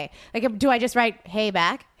mean, hey? Like, do I just write hey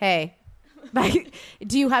back? Hey, like,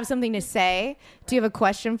 do you have something to say? Do you have a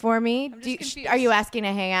question for me? Are you asking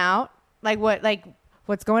to hang out? Like, what? Like,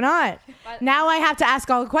 what's going on? Now I have to ask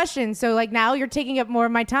all the questions. So, like, now you're taking up more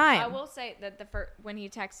of my time. I will say that when he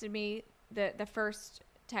texted me, the first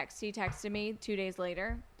text he texted me 2 days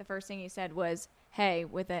later, the first thing he said was hey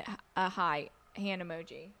with a hi hand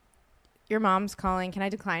emoji. Your mom's calling. Can I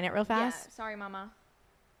decline it real fast? Yeah, sorry, Mama.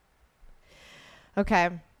 Okay.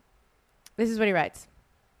 This is what he writes.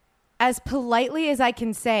 as politely as I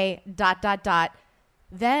can say ...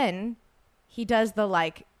 Then he does the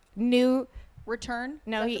like new return.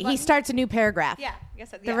 No, he starts a new paragraph. Yeah, I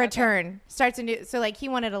guess the return starts a new. So like he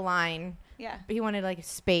wanted a line. Yeah, but he wanted like a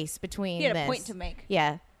space between. He had this. a point to make.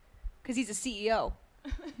 Yeah, because he's a CEO.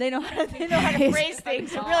 They know how to phrase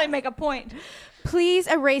things to really make a point. Please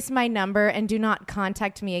erase my number and do not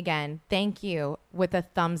contact me again. Thank you, with a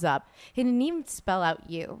thumbs up. He didn't even spell out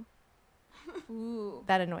you. Ooh.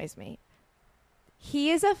 That annoys me. He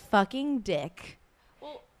is a fucking dick.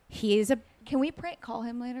 Well, he is a... Can we prank call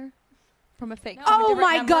him later? From a fake... No. Oh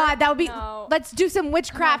my God, that would be... No. Let's do some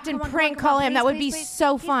witchcraft and prank call him. That would be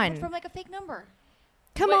so fun. From like a fake number.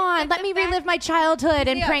 Come on, let me relive my childhood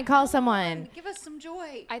and prank call someone. Give us some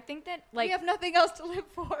joy. I think that like we have nothing else to live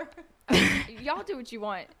for. Y'all do what you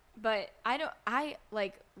want, but I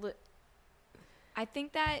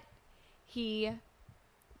think that he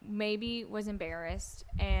maybe was embarrassed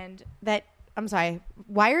and that. I'm sorry.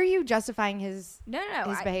 Why are you justifying his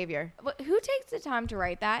his behavior? Who takes the time to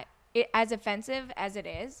write that? As offensive as it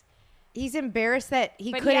is. He's embarrassed that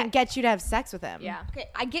he couldn't get you to have sex with him. Yeah. Okay,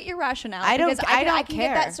 I get your rationale. I don't care.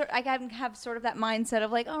 Get that I can have sort of that mindset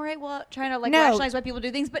of like, all right, well, trying to like rationalize why people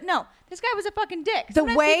do things, but no, this guy was a fucking dick.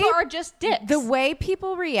 Sometimes people are just dicks. The way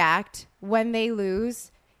people react when they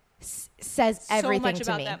lose says everything so much to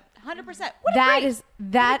about me. Them. 100%. That is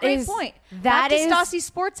a great point. That is Stassi's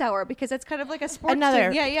Sports Hour because that's kind of like a sports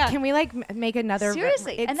another. Thing. Yeah. Can we like make another?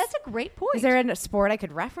 Seriously, and that's a great point. Is there a sport I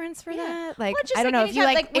could reference for that? Like I don't like know if you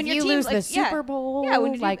like if you lose the Super Bowl. Yeah,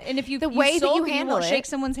 like and if you the way that you handle it, shake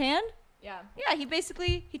someone's hand. Yeah. He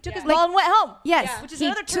basically took his ball and went home. Yes, which is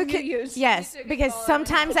another term you use. Yes, because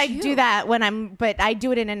sometimes I do that but I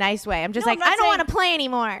do it in a nice way. I'm just I don't want to play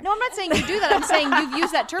anymore. No, I'm not saying you do that. I'm saying you've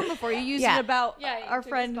used that term before. You used it about our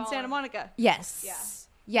friend in Santa Monica. Yes. Yeah.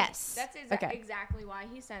 Yes. That's exactly why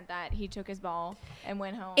he sent that. He took his ball and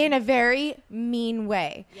went home. In a very mean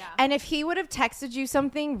way. Yeah. And if he would have texted you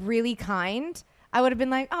something really kind, I would have been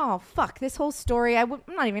like, oh, fuck, this whole story. I'm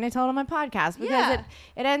not even going to tell it on my podcast because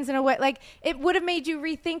it ends in a way. Like, it would have made you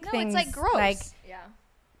rethink things. It's like gross. Like,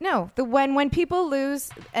 no, when people lose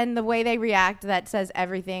and the way they react, that says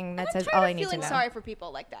everything. That says all I need to know. I'm feeling sorry for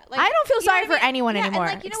people like that. Like, I don't feel sorry for anyone anymore,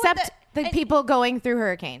 and except the people going through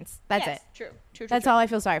hurricanes. That's it. True. That's all I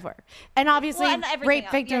feel sorry for. And obviously, rape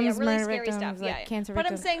victims, really murder scary victims, stuff. like cancer but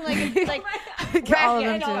victims. But I'm saying like all of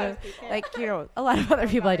them too. Like, a lot of other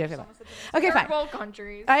people I do feel bad. Okay, fine. Both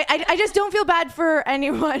countries. I just don't feel bad for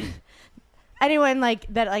anyone like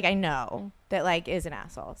that. Like I know that like is an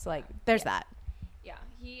asshole. So like, there's that.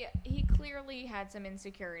 Yeah, he clearly had some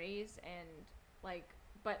insecurities and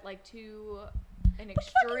but to an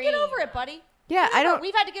extreme. Get over it, buddy. Yeah,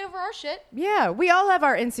 We've had to get over our shit. Yeah, we all have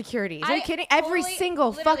our insecurities. Are you kidding? Every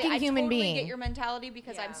single fucking human being. I totally get your mentality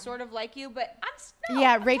because I'm sort of like you, but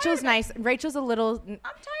I'm Rachel's nice. Rachel's a little. I'm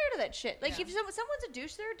tired of that shit. Like if someone's a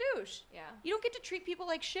douche, they're a douche. Yeah. You don't get to treat people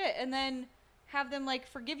like shit and then have them like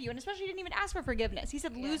forgive you, and especially you didn't even ask for forgiveness. He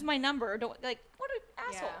said, "Lose my number." Or don't like what an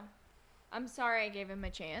asshole. Yeah. I'm sorry I gave him a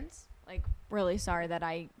chance. Like really sorry that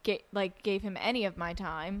I gave him any of my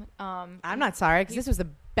time. I'm not sorry because this was the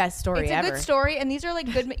best story ever. It's a good story, and these are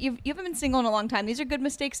like good. You haven't been single in a long time. These are good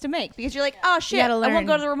mistakes to make because you're like, oh shit, I won't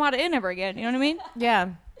go to the Ramada Inn ever again. You know what I mean?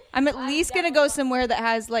 Yeah. I'm at least gonna go somewhere that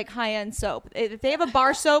has like high end soap. If they have a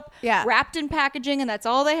bar soap wrapped in packaging and that's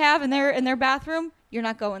all they have in their bathroom, you're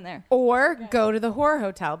not going there. Or go to the horror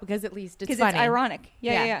hotel because at least it's funny. It's ironic.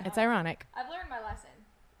 Yeah. It's ironic. I've learned my lesson.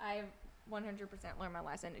 I've 100% learned my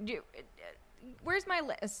lesson. Where's my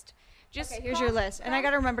list? Just here's your list, and I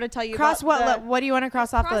got to remember to tell you. Cross what? What do you want to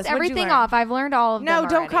cross off the list? Everything off. I've learned all of them. No,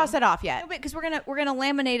 don't cross it off yet. No, because we're gonna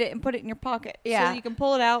laminate it and put it in your pocket. Yeah, so you can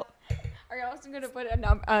pull it out. Are you also going to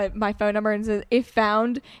put my phone number and says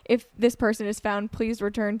if this person is found, please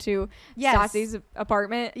return to Stassi's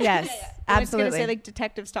apartment? Yes, absolutely. It's going to say like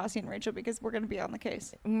Detective Stassi and Rachel because we're going to be on the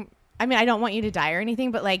case. I mean, I don't want you to die or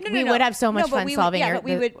anything, but like we would have so much fun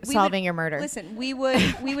solving your murder. Listen, we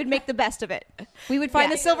would make the best of it. We would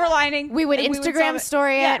find the silver lining. We would Instagram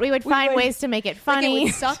story it. We would find ways to make it funny. Like it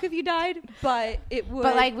would suck if you died, but it would.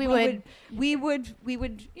 But like we would. It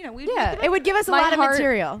would give us a lot of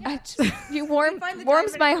material. You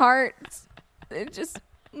warms my heart. It just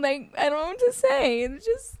like I don't know what to say. It's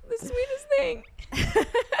just the sweetest thing.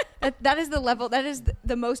 That is the level. That is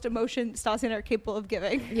the most emotion Stassi and I are capable of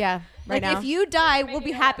giving. Yeah, right now. If you die, we'll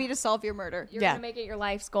be happy to solve your murder. You're gonna make it your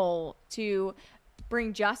life's goal to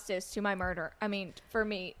bring justice to my murder. I mean, for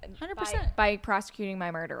me, 100% by prosecuting my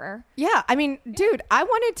murderer. Yeah, I mean, dude, I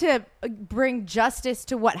wanted to bring justice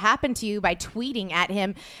to what happened to you by tweeting at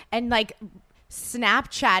him and like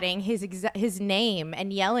Snapchatting his name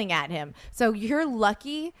and yelling at him. So you're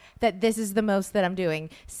lucky that this is the most that I'm doing,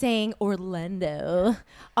 saying Orlando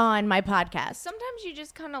on my podcast. Sometimes you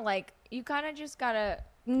just kind of like, you kind of just gotta.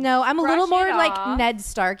 No, I'm a little more like off. Ned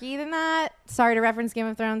Starky than that. Sorry to reference Game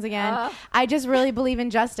of Thrones again. I just really believe in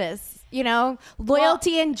justice. You know,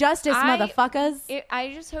 loyalty and justice, motherfuckers.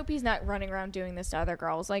 I just hope he's not running around doing this to other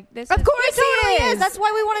girls. Like this. Of course he is. That's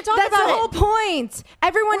why we want to talk about it. That's the whole point.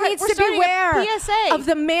 Everyone needs to beware of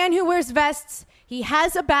the man who wears vests. He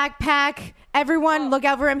has a backpack. Everyone look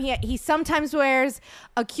out for him. He sometimes wears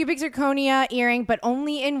a cubic zirconia earring, but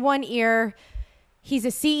only in one ear. He's a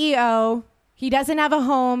CEO. He doesn't have a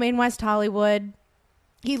home in West Hollywood.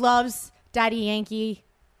 He loves Daddy Yankee.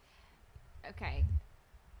 Okay.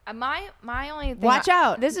 My only thing. Watch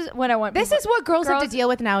out. This is what I want. This is what girls have to deal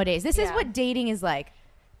with nowadays. This is what dating is like.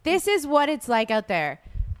 This is what it's like out there. I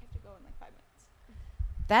have to go in like 5 minutes.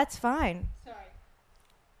 That's fine. Sorry.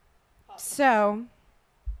 So,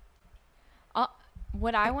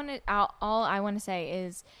 what I want to, all I want to say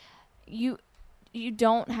is, you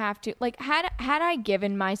don't have to, like, had I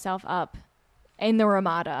given myself up in the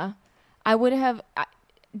Ramada, I would have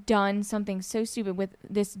done something so stupid with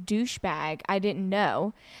this douchebag I didn't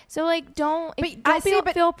know. So like, don't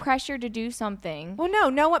feel pressure to do something.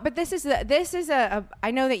 Well, no, what? But this is a.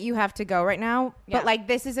 I know that you have to go right now, but like,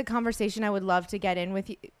 this is a conversation I would love to get in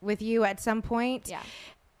with you at some point. Yeah.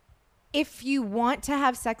 If you want to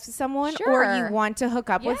have sex with someone or you want to hook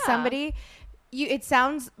up with somebody, it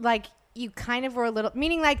sounds like you kind of were a little,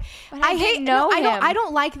 meaning like, I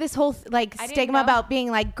don't like this whole stigma about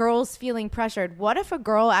being like girls feeling pressured. What if a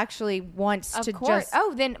girl actually wants to just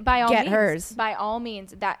then by all get means, hers? By all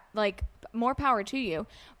means, that like, more power to you.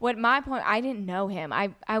 What my point, I didn't know him.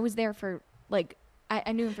 I was there for like,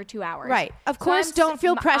 I knew him for 2 hours. Right. Of course, don't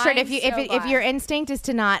feel pressured if your instinct is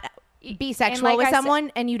to not be sexual with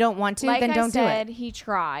someone and you don't want to, then don't do it. He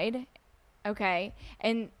tried. Okay.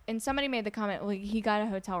 And somebody made the comment, like, he got a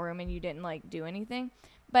hotel room and you didn't like do anything.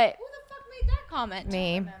 But who the fuck made that comment?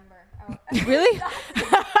 Me. Really?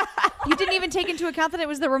 You didn't even take into account that it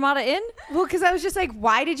was the Ramada Inn? Well, because I was just like,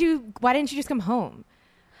 why didn't you just come home?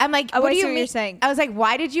 I'm like, what do you mean? You're saying? I was like,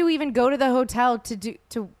 why did you even go to the hotel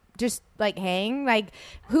to just like hang? Like,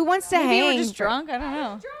 who wants to hang? You were just drunk? I don't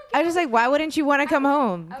know. I was just like, why wouldn't you want to come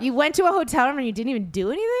home? You went to a hotel room and you didn't even do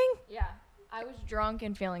anything? Yeah. I was drunk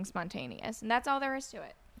and feeling spontaneous, and that's all there is to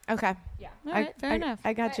it. Okay. Yeah. All right, fair enough.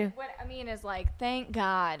 I got you. What I mean is, like, thank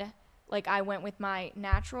God, like, I went with my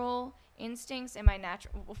natural instincts and my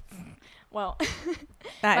natural, well,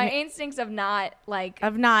 my instincts of not, like,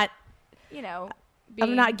 of not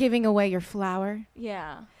giving away your flower.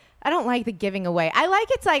 Yeah. I don't like the giving away. I like,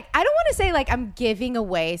 it's like, I don't want to say like I'm giving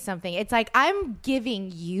away something. It's like I'm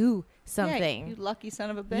giving you something. Yeah, you lucky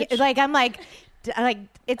son of a bitch. Yeah, like I'm like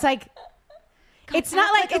it's like, it's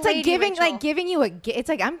not like, it's like giving you a, it's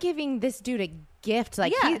like I'm giving this dude a gift.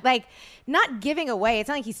 Like, he, like, not giving away. It's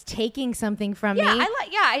not like he's taking something from me.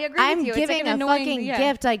 I agree I'm with you. giving it's like a fucking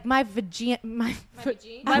gift. Like my vagina, my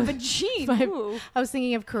vagine. I was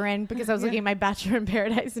thinking of Corinne because I was looking at my Bachelor in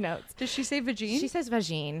Paradise notes. Does she say vagine? She says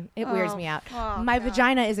vagine. It weirds me out. My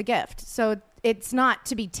vagina is a gift, so it's not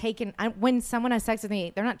to be taken. When someone has sex with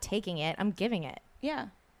me, they're not taking it. I'm giving it. Yeah.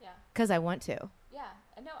 Yeah. Because I want to. Yeah.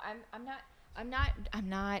 No,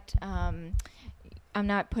 I'm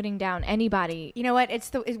not putting down anybody. You know what?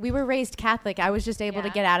 We were raised Catholic. I was just able to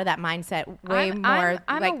get out of that mindset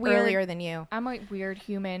earlier than you. I'm a weird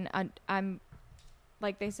human. I'm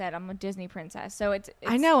like they said, I'm a Disney princess. So it's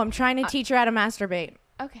I know. I'm trying to teach her how to masturbate.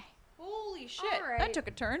 Okay. Holy shit. Right. That took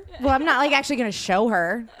a turn. Well, I'm not like actually going to show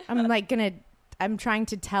her. I'm trying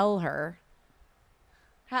to tell her.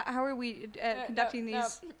 How are we conducting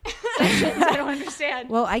these sessions? I don't understand.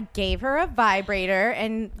 Well, I gave her a vibrator,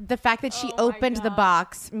 and the fact that she opened the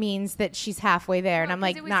box means that she's halfway there, and I'm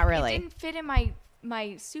like, not really. It didn't fit in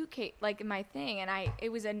my suitcase, like in my thing, and it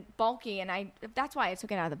was bulky, and that's why I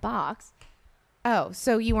took it out of the box. Oh,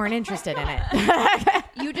 so you weren't interested in it.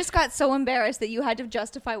 You just got so embarrassed that you had to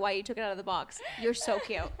justify why you took it out of the box. You're so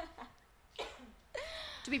cute.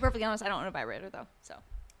 To be perfectly honest, I don't own a vibrator, though, so.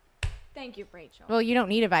 Thank you, Rachel. Well, you don't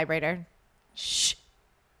need a vibrator. Shh.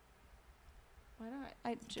 Why not?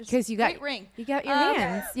 I just because you got ring. You got your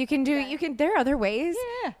hands. You can do. You can. There are other ways.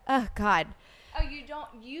 Yeah. Oh God. Oh, you don't.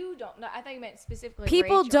 No, I thought you meant specifically.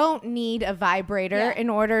 People Rachel. don't need a vibrator in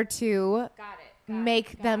order to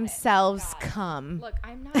make themselves come. Look,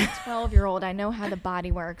 I'm not a 12-year-old. I know how the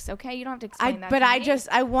body works. Okay, you don't have to explain that. But to me.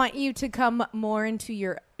 I want you to come more into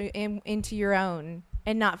your own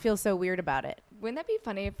and not feel so weird about it. Wouldn't that be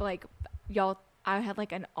funny if like y'all I had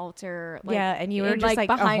like an altar. Like, Yeah, and you were just like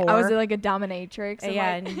behind. a I was whore. like a dominatrix. And,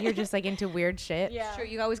 Yeah, like, and you're just like into weird shit. Yeah. It's true.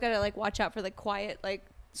 You always gotta like watch out for like quiet, like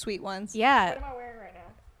sweet ones. Yeah. What am I wearing right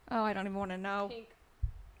now? Oh, I don't even want to know. Pink.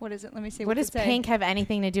 What is it? Let me see. What does it say? pink have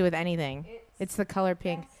anything to do with anything? It's the color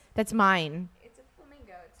pink. That's mine. It's a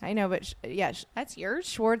flamingo. I know, but That's yours.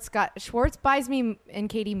 Schwartz buys me and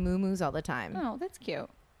Katie moo-moos all the time. Oh, that's cute.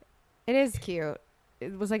 It is cute.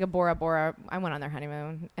 It was like a Bora Bora. I went on their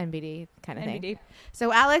honeymoon, NBD kind of thing. NBD.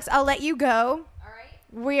 So Alex, I'll let you go. All right.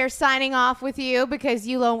 We are signing off with you because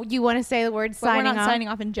you want to say the word But signing we're not off. signing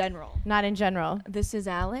off in general. Not in general. This is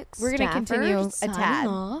Alex. We're gonna Stafford continue a signing tad.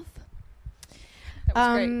 off. That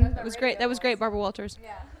was great. Um, That was great. That was great, Barbara Walters.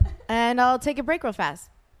 Yeah. And I'll take a break real fast.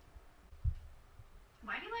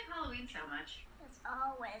 Why do you like Halloween so much? It's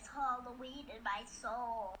always Halloween in my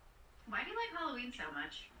soul. Why do you like Halloween so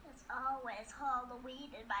much? It's always Halloween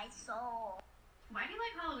in my soul. Why do you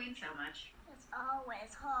like Halloween so much? It's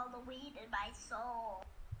always Halloween in my soul.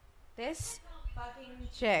 This fucking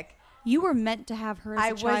chick. You were meant to have her as I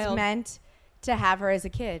a child. was meant to have her as a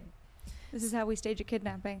kid. This is how we stage a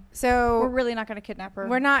kidnapping. So We're really not going to kidnap her.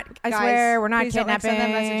 we're not. I Guys, swear, we're not please don't, like, kidnapping.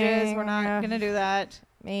 send them messages. We're not going to do that.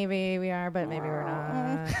 Maybe we are, but maybe we're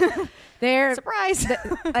not. They're Surprise.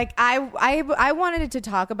 like I wanted to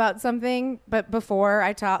talk about something, but before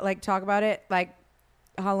I talk about it, like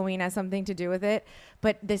Halloween has something to do with it.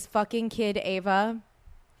 But this fucking kid Ava,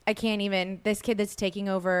 I can't even. This kid that's taking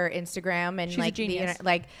over Instagram and She's a like genius.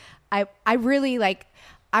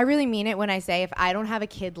 I really mean it when I say if I don't have a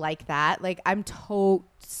kid like that, like I'm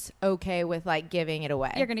totes okay with like giving it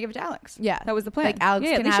away. You're going to give it to Alex. Yeah. That was the plan. Like Alex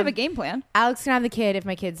yeah, can at least you have have a game plan. Alex can have the kid if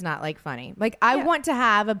my kid's not like funny. Like I Yeah. want to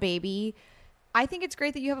have a baby I think it's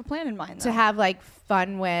great that you have a plan in mind, though. to have like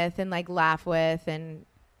fun with and like laugh with and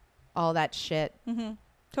all that shit. Mm-hmm.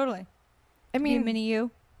 Totally. I Be a mean, mini you.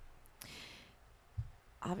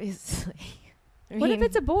 obviously. I What if mean,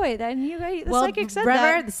 it's a boy? Then you guys, the well, psychic said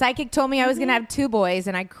remember, that. the psychic told me I was gonna have 2 boys,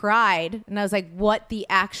 and I cried, and I was like, "What the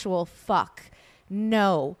actual fuck?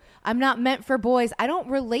 No, I'm not meant for boys. I don't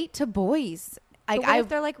relate to boys. But Like what if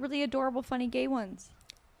they're like really adorable, funny gay ones?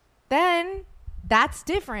 then that's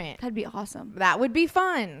different. That'd be awesome. That would be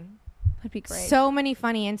fun. That'd be great. So many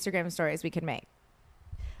funny Instagram stories we could make.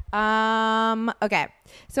 Okay.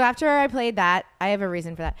 So after I played that, I have a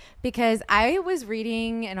reason for that. Because I was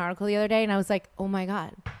reading an article the other day and I was like, oh my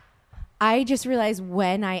God. I just realized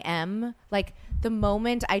when I am, like the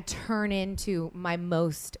moment I turn into my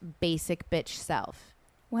most basic bitch self.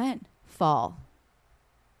 When? Fall.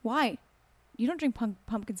 Why? You don't drink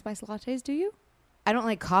pumpkin spice lattes, do you? I don't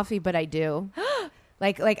like coffee, but I do.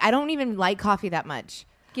 like I don't even like coffee that much.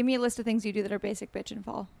 Give me a list of things you do that are basic bitch in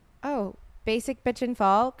fall. Oh, basic bitch in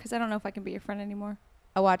fall. Because I don't know if I can be your friend anymore.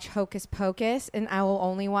 I watch Hocus Pocus, and I will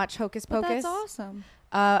only watch Hocus But Pocus. that's awesome.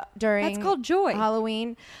 During That's called joy.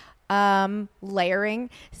 Halloween. Layering,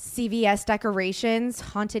 CVS decorations,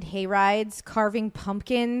 haunted hayrides, carving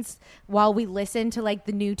pumpkins while we listen to like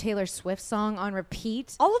the new Taylor Swift song on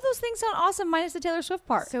repeat. All of those things sound awesome minus the Taylor Swift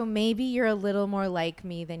part. So maybe you're a little more like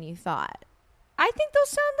me than you thought. I think those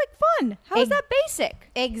sound like fun. How is that basic?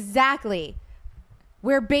 Exactly.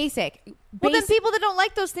 We're basic. Well, then people that don't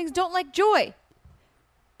like those things don't like joy.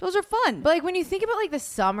 Those are fun. But like when you think about like the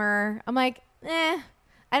summer, I'm like, I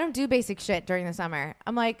don't do basic shit during the summer.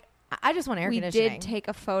 I'm like, I just want air conditioning. We did take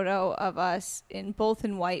a photo of us in both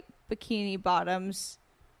in white bikini bottoms,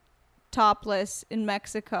 topless in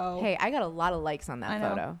Mexico. Hey, I got a lot of likes on that I know.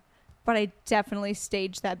 photo. But I definitely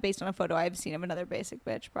staged that based on a photo I've seen of another basic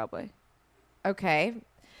bitch, probably. Okay.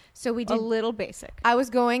 So we did a little basic. I was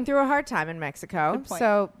going through a hard time in Mexico, Good point.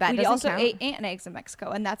 so that we doesn't also count. ate ant and eggs in Mexico,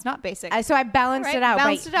 and that's not basic. So I balanced All right, it out,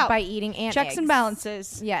 balanced it out by eating ant Checks eggs. and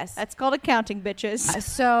balances. Yes. That's called accounting, bitches.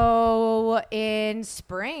 So in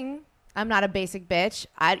spring, I'm not a basic bitch.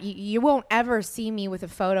 You won't ever see me with a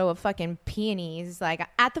photo of fucking peonies, like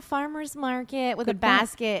at the farmer's market with a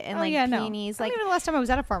basket and like peonies. I don't Like even know the last time I was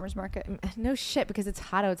at a farmer's market. no shit, because it's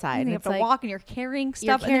hot outside. And you It's have to like, walk and you're carrying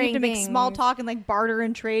stuff, and then you carrying have to make small things. talk and like barter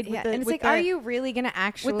and trade Yeah, with the. and it's with like, the, are you really gonna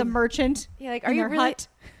actually with the merchant? Yeah, like, in are you their really? hut?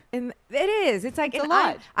 And it is. It's like It's a and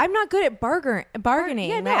lot. I'm not good at bargaining.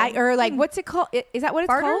 Yeah, no. Like, or like, what's it called? Is that what it's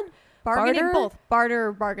Barter? called? Bargaining, Barter? both barter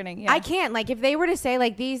or bargaining. Yeah. I can't. Like, if they were to say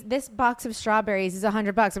like this box of strawberries is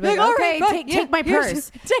 $100, I'd be Like, like, all okay, right, fine. take my Here's-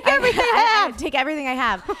 purse. take everything I have. Take everything I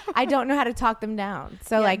have. I don't know how to talk them down.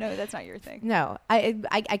 So Yeah, like, no, that's not your thing. no,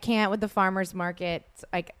 I can't with the farmers market.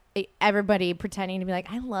 Like everybody pretending to be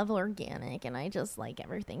like, I love organic and I just like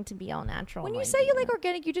everything to be all natural. When I'm you like, say you like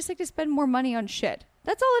organic, you just like to spend more money on shit.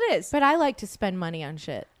 That's all it is. but I like to spend money on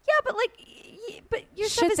shit. Yeah, but like but your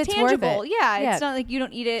Shit stuff is that's worth tangible. it. Yeah, Yeah. it's not like you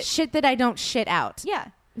don't eat it. Shit that I don't shit out. Yeah.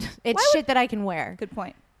 It's shit that I can wear. Good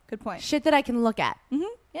point. Good point. Shit that I can look at. Mm-hmm.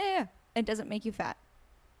 Yeah. It doesn't make you fat.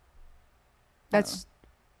 That's.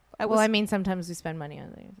 Well, I mean, sometimes we spend money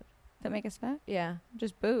on things that make us fat. Yeah,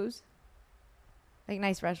 just booze. Like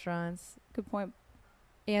nice restaurants. Good point.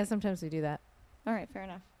 Yeah, sometimes we do that. All right, fair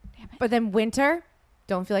enough. Damn it. But then winter,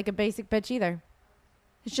 don't feel like a basic bitch either.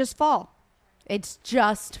 It's just fall. It's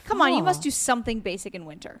just Come on, you must do something basic in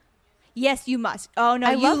winter. Yes, you must. Oh no,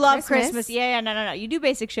 I you love Christmas. Yeah, no. You do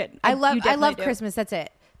basic shit. I You love definitely do. Christmas. That's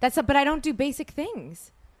it. But I don't do basic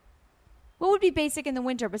things. What would be basic in the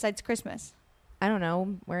winter besides Christmas? I don't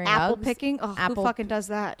know. Wearing Apple Uggs, picking. Oh, who fucking does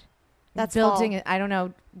that? That's building. fall. I don't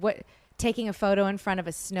know what. Taking a photo in front of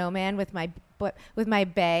a snowman with my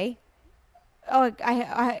bae. Oh,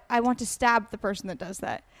 I want to stab the person that does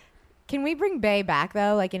that. Can we bring bae back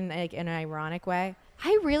though, like in an ironic way?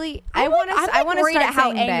 I want to worried at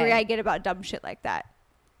how saying angry bae. I get about dumb shit like that.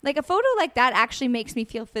 Like a photo like that actually makes me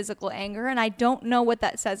feel physical anger, and I don't know what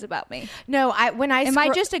that says about me. No, am I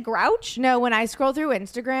just a grouch? No, when I scroll through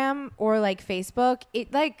Instagram or like Facebook,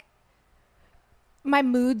 it like my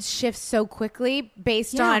moods shift so quickly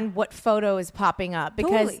based on what photo is popping up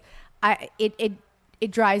because it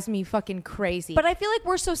drives me fucking crazy. But I feel like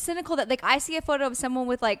we're so cynical that like I see a photo of someone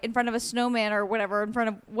with like in front of a snowman or whatever, in front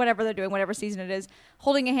of whatever they're doing, whatever season it is,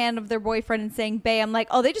 holding a hand of their boyfriend and saying bae. I'm like,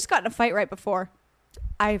 oh, they just got in a fight right before.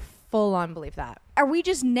 I full on believe that. Are we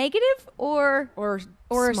just negative or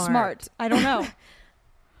smart? I don't know.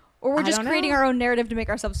 Or we're just creating our own narrative to make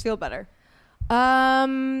ourselves feel better.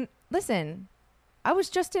 Listen, I was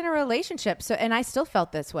just in a relationship, and I still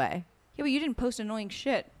felt this way. Yeah, but you didn't post annoying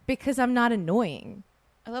shit. Because I'm not annoying.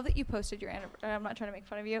 I love that you posted your anniversary. I'm not trying to make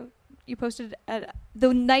fun of you. You posted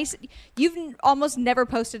you've almost never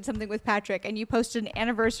posted something with Patrick, and you posted an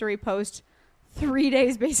anniversary post 3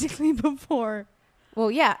 days basically before. Well,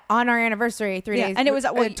 yeah, on our anniversary, 3 days. And it was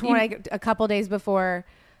a couple days before.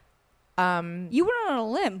 You went on a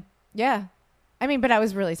limb. Yeah. I mean, but I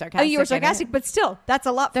was really sarcastic. Oh, you were sarcastic, but still, that's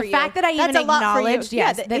a lot for you. The fact that I even acknowledged,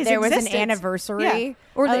 that there was an anniversary. Yeah.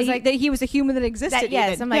 Or that he was a human that existed.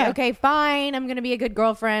 Yes, I'm like, okay, fine. I'm going to be a good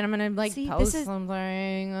girlfriend. I'm going to post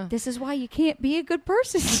something. This is why you can't be a good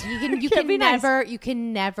person. You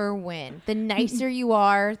can never win. The nicer you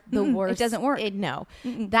are, the worse. It doesn't work.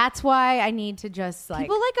 That's why I need to just like.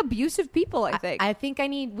 People like abusive people, I think. I think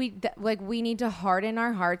we need to harden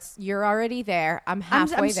our hearts. You're already there. I'm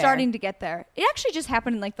halfway there. I'm starting to get there. It actually just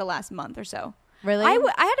happened in like the last month or so. Really? I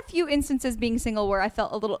had a few instances being single where I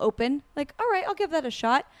felt a little open. Like, all right, I'll give that a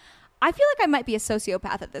shot. I feel like I might be a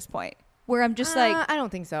sociopath at this point, where I'm just like, I don't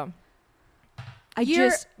think so.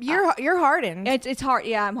 You're hardened. It's hard.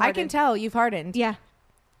 Yeah, I'm hardened. I can tell you've hardened. Yeah,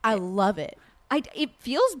 I love it. It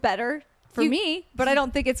feels better for me, but I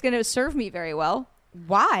don't think it's going to serve me very well.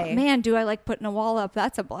 Why? But man, do I like putting a wall up?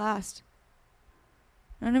 That's a blast.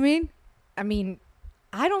 You know what I mean? I mean,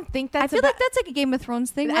 I don't think that's. I feel like that's like a Game of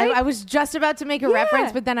Thrones thing. Right? I was just about to make a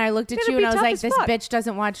reference, but then I looked at you and I was like, "This bitch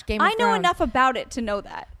doesn't watch Game of Thrones." I know enough about it to know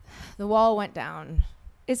that the wall went down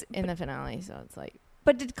in the finale, so it's like.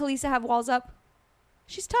 But did Khaleesi have walls up?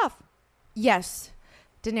 She's tough. Yes,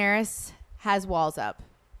 Daenerys has walls up,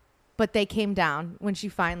 but they came down when she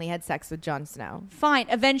finally had sex with Jon Snow. Fine,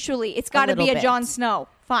 eventually it's got to be a Jon Snow.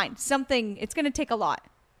 Fine, something. It's going to take a lot.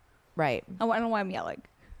 Right. I don't know why I'm yelling.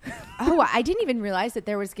 Oh, I didn't even realize that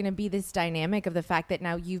there was going to be this dynamic of the fact that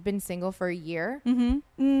now you've been single for a year. Mm-hmm.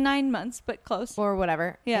 9 months, but close. Or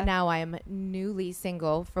whatever. Yeah. And now I am newly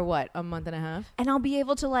single for a month and a half? And I'll be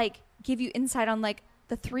able to like give you insight on like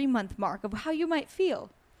the 3-month mark of how you might feel.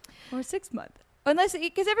 Or 6 month.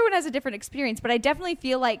 Because everyone has a different experience. But I definitely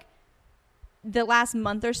feel like the last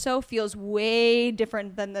month or so feels way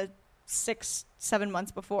different than the 6-7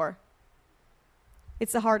 months before.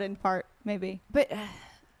 It's the hardened part, maybe. But...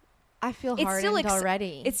 I feel hardened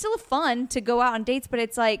already. It's still fun to go out on dates, but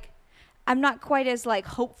it's like I'm not quite as like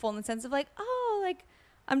hopeful in the sense of like, oh, like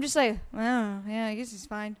I'm just like, oh, yeah, I guess he's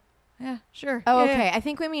fine. Yeah, sure. Oh, yeah, okay. yeah. I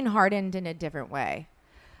think we mean hardened in a different way.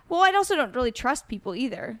 Well, I also don't really trust people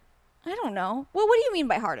either. I don't know. Well, what do you mean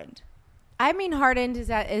by hardened? I mean hardened is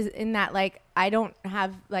in that like I don't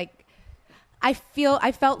have like I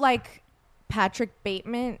felt like Patrick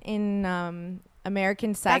Bateman in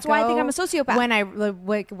American Psycho. That's why I think I'm a sociopath. When I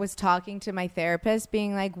was talking to my therapist,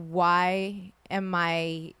 being like, why am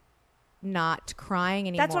I not crying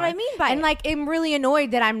anymore. That's what I mean by and it. like I'm really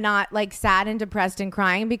annoyed that I'm not like sad and depressed and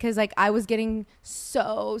crying because like I was getting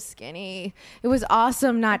so skinny. It was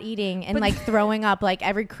awesome not eating and like throwing up like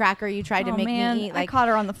every cracker you tried to make me eat. Like I caught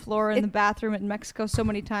her on the floor in the bathroom in Mexico so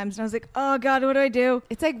many times, and I was like, "Oh God, what do I do?"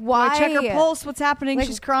 It's like, why? Do I check her pulse? What's happening? Like,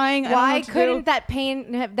 She's crying. Why couldn't that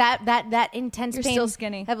pain have that intense You're pain still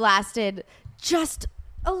skinny. have lasted just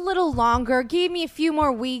a little longer? Give me a few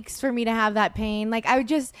more weeks for me to have that pain. Like I would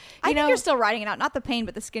just, I know, think you're still riding it out. Not the pain,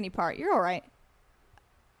 but the skinny part. You're all right.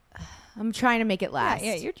 I'm trying to make it last.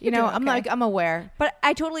 Yeah, you're you know, doing I'm okay. like, I'm aware. But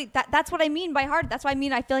I totally, that's what I mean by hard. That's what I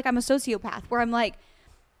mean. I feel like I'm a sociopath where I'm like,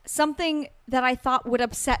 something that I thought would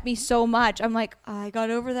upset me so much. I'm like, I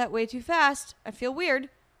got over that way too fast. I feel weird.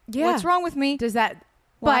 Yeah. What's wrong with me? Does that,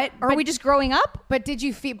 What? but Are we just growing up? But did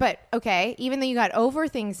you feel, but okay, even though you got over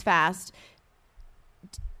things fast,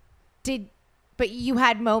 but you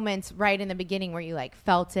had moments right in the beginning where you like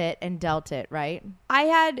felt it and dealt it, right? I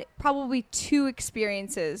had probably 2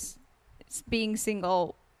 experiences being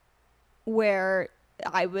single where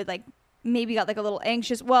I would like maybe got like a little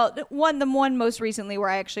anxious. Well, the one most recently where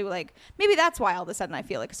I actually like, maybe that's why all of a sudden I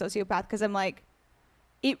feel like a sociopath, because I'm like,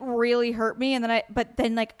 it really hurt me. And then but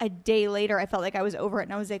then like a day later, I felt like I was over it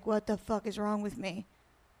and I was like, what the fuck is wrong with me?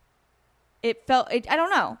 I don't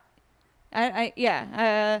know. I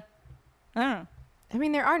don't know. I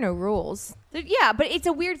mean, there are no rules. Yeah, but it's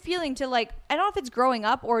a weird feeling to like, I don't know if it's growing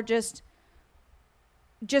up or just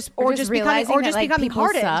realizing that, like, becoming people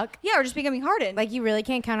hardened. suck. Yeah, or just becoming hardened. Like you really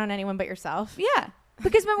can't count on anyone but yourself. Yeah,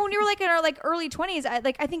 because remember when you were like in our like early 20s, I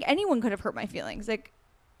think anyone could have hurt my feelings. Like,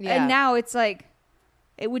 Yeah. and now it's like,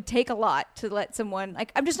 it would take a lot to let someone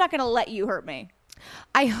like. I'm just not gonna let you hurt me.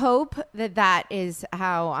 I hope that is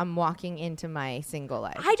how I'm walking into my single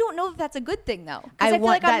life. I don't know if that's a good thing though, because I feel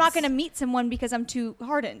like I'm not gonna meet someone because I'm too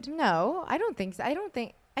hardened. No, I don't think so.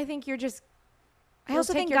 I think you're just. I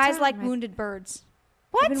also think guys like wounded birds.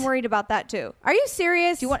 What? I've been worried about that too. Are you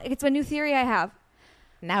serious? Do you want? It's a new theory I have.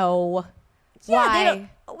 No. Yeah,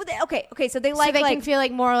 Why? Okay. So they like so they can feel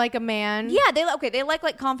like more like a man. Yeah, they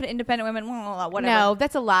like confident, independent women. Whatever. No,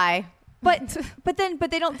 that's a lie. But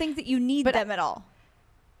they don't think that you need them at all.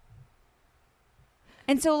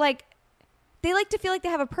 And so like, they like to feel like they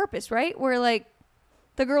have a purpose, right? Where like,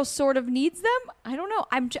 the girl sort of needs them. I don't know.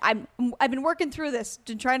 I've been working through this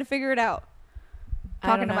and trying to figure it out.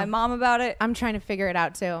 Talking to my mom about it. I'm trying to figure it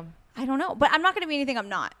out too. I don't know, but I'm not going to be anything I'm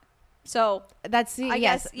not. So that's I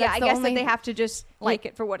guess that they have to just like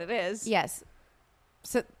it for what it is. Yes.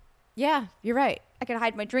 So yeah, you're right. I can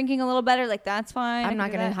hide my drinking a little better. Like that's fine. I'm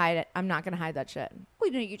not gonna hide it. I'm not gonna hide that shit.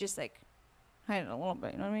 Well, you just like hide it a little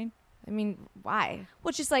bit. You know what I mean? I mean, why? Well,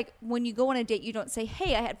 it's just like when you go on a date, you don't say,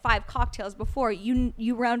 "Hey, I had 5 cocktails before."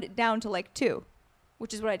 You round it down to like 2,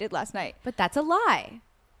 which is what I did last night. But that's a lie.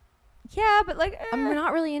 Yeah, but like I'm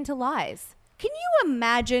not really into lies. Can you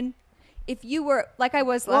imagine if you were like I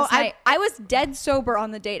was last night? I was dead sober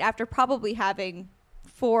on the date after probably having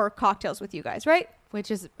 4 cocktails with you guys, right? Which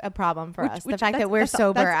is a problem for us. The fact that we're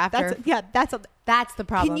sober after. That's the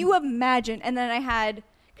problem. Can you imagine? And then I had,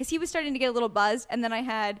 because he was starting to get a little buzzed, and then I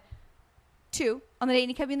had 2 on the date, and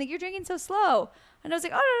he kept being like, "You're drinking so slow," and I was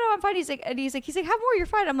like, "Oh no, I'm fine." He's like, "Have more. You're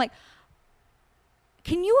fine." I'm like,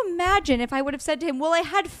 can you imagine if I would have said to him, "Well, I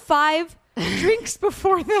had 5 drinks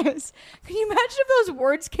before this"? Can you imagine if those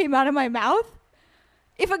words came out of my mouth?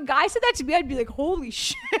 If a guy said that to me, I'd be like, "Holy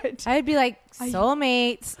shit!" I'd be like,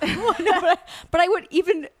 soulmates. but I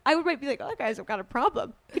would be like, "Oh, guys, I've got a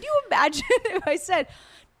problem." Could you imagine if I said,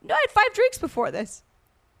 "No, I had 5 drinks before this"?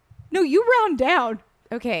 No, you round down.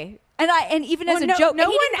 Okay. And even as a joke, no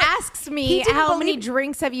one asks me how many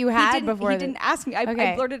drinks have you had before. He didn't ask me.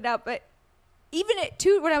 I blurted it out, but even at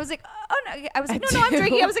 2, when I was like, "Oh no," I was like, "No, I'm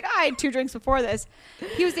drinking." I was like, "I had 2 drinks before this."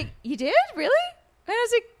 He was like, "You did? Really?" And I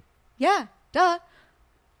was like, "Yeah, duh."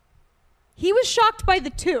 He was shocked by the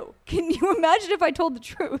 2. Can you imagine if I told the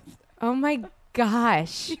truth? Oh my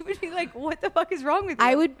gosh. He would be like, "What the fuck is wrong with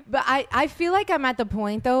you?" But I feel like I'm at the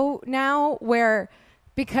point though now where,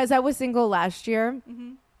 because I was single last year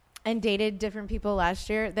and dated different people last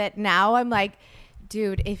year, that now I'm like,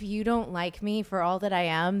 dude, if you don't like me for all that I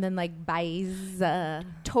am, then like bye.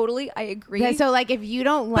 Totally, I agree. Yeah, so like if you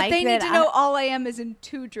don't like, but they need to know all I am is in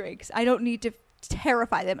 2 drinks. I don't need to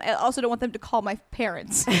terrify them. I also don't want them to call my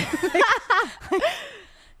parents.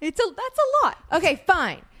 That's a lot. Okay,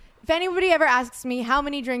 fine. If anybody ever asks me how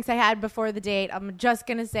many drinks I had before the date, I'm just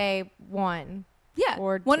gonna say 1. Yeah,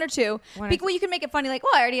 or 1 or 2. Well, you can make it funny, like,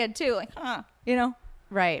 "Well, I already had 2." Like, you know,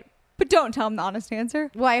 right? But don't tell them the honest answer.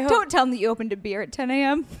 Well, don't tell them that you opened a beer at 10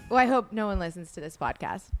 a.m. Well, I hope no one listens to this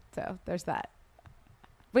podcast. So there's that.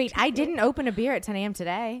 Wait, I didn't open a beer at 10 a.m.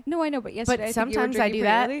 today. No, I know, but yesterday. But sometimes I do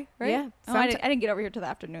that. Early, right? Yeah. Oh, I didn't get over here till the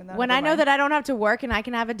afternoon. Though. When I know that I don't have to work and I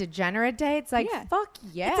can have a degenerate day, it's like, fuck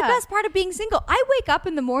yeah. It's the best part of being single. I wake up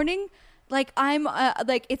in the morning like I'm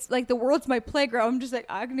like it's like the world's my playground. I'm just like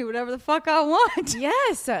I can do whatever the fuck I want.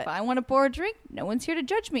 Yes. If I want to pour a drink, no one's here to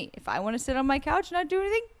judge me. If I want to sit on my couch and not do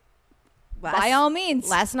anything, by all means.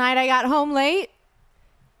 Last night I got home late,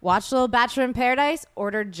 watched a little Bachelor in Paradise,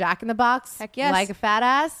 ordered Jack in the Box. Heck yes. Like a fat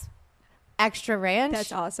ass. Extra ranch.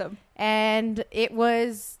 That's awesome. And it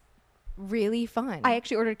was really fun. I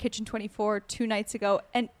actually ordered Kitchen 24 2 nights ago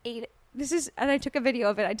and ate it. And I took a video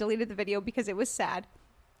of it. I deleted the video because it was sad.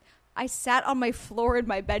 I sat on my floor in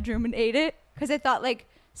my bedroom and ate it because I thought like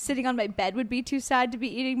sitting on my bed would be too sad to be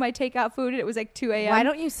eating my takeout food. And it was like 2 a.m. Why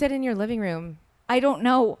don't you sit in your living room? I don't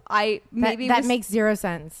know. That makes zero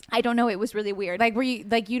sense. I don't know. It was really weird. Like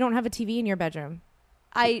you don't have a TV in your bedroom.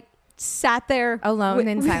 I sat there alone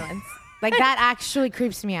in silence. Like that actually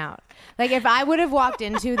creeps me out. Like if I would have walked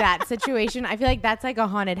into that situation, I feel like that's like a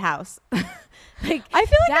haunted house. Like I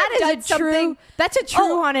feel like that is a true. That's a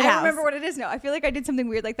true haunted house. I remember what it is now. I feel like I did something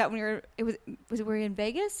weird like that when was it we were in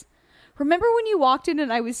Vegas? Remember when you walked in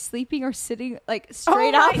and I was sleeping or sitting like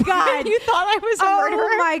straight up? Oh my god! You thought I was a murderer?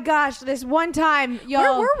 Oh my gosh! This one time,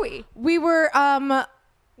 where were we? We were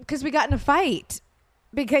because we got in a fight.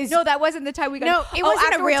 Because no, that wasn't the time we got. No, it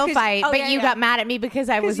wasn't a real fight. But you got mad at me because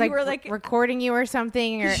I was like recording you or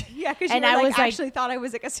something, or yeah, because you I was actually thought I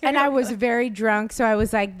was like a serial and I was very drunk, so I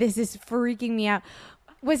was like, "This is freaking me out."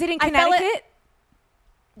 Was it in Connecticut?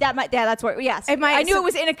 That's where. Yes, I knew it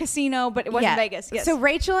was in a casino, but it wasn't Vegas. Yes. So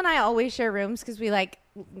Rachel and I always share rooms because we like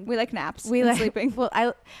naps. We like sleeping. Well,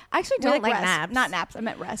 I actually don't like naps. Not naps. I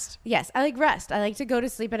meant rest. Yes, I like rest. I like to go to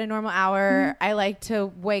sleep at a normal hour. I like to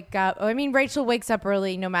wake up. I mean, Rachel wakes up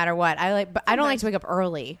early no matter what. But I don't like to wake up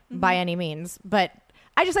early by any means. But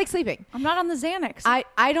I just like sleeping. I'm not on the Xanax.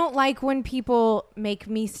 I don't like when people make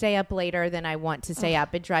me stay up later than I want to stay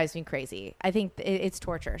up. It drives me crazy. I think it's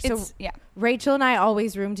torture. So Rachel and I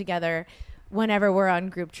always room together whenever we're on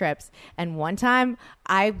group trips. And one time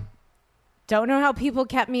I don't know how people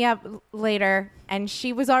kept me up later, and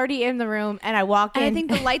she was already in the room, and I walked in. I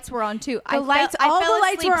think the lights were on too. All the lights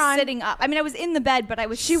were on. Sitting up. I mean, I was in the bed, but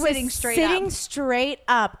she was sitting straight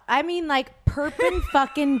up. I mean, like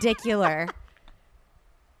perpendicular.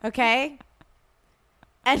 Okay,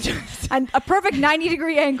 and a perfect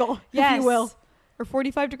 90-degree angle, yes. if you will, or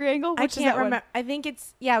 45-degree angle. I can't remember. I think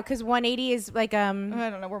it's because 180 is like I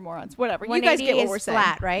don't know. We're morons. Whatever. You guys get what we're saying.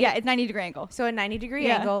 Flat, right? Yeah, it's 90-degree angle. So a 90-degree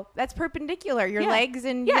angle that's perpendicular. Your legs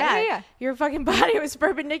and your fucking body was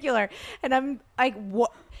perpendicular, and I'm like,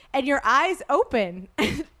 what? And your eyes open.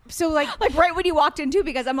 So like right when you walked in too,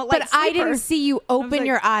 because I'm a light sleeper. I didn't see you open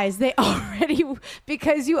your eyes. They already,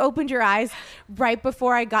 because you opened your eyes right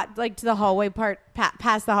before I got like to the hallway part,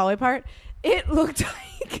 past the hallway part. It looked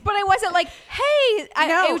like, but I wasn't like, hey,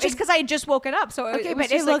 no, it was just because I had just woken up. So okay,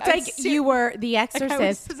 but it looked like you were the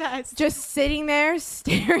Exorcist, just sitting there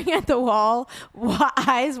staring at the wall,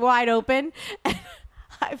 eyes wide open. And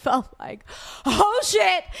I felt like, oh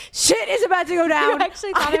shit is about to go down. You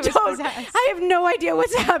actually thought I was possessed. I have no idea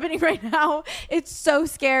what's happening right now. It's so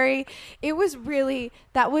scary. It was really,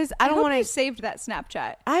 I don't want to. Saved that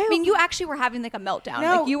Snapchat. I mean, you actually were having like a meltdown.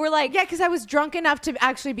 No, like you were like, yeah, because I was drunk enough to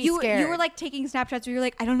actually be scared. You were like taking Snapchats where you're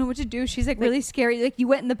like, I don't know what to do. She's like really scary. Like you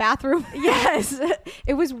went in the bathroom. Yes,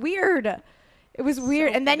 it was weird. It was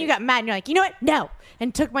weird. So and then you got mad and you're like, you know what? No.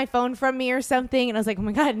 And took my phone from me or something. And I was like, oh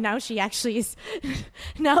my God, now she actually is.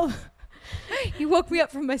 No. You woke me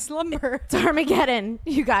up from my slumber. It's Armageddon.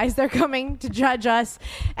 You guys, they're coming to judge us.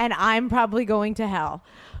 And I'm probably going to hell.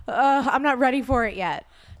 I'm not ready for it yet.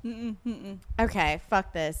 Okay,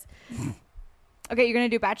 fuck this. Okay, you're going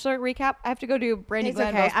to do Bachelor recap? I have to go do Brandy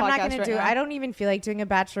Glanville's podcast. I'm not going to do it. Now. I don't even feel like doing a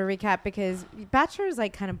Bachelor recap because Bachelor is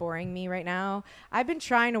like kind of boring me right now. I've been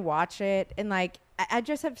trying to watch it and like I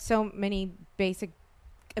just have so many basic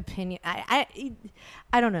opinions. I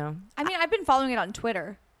don't know. I mean, I've been following it on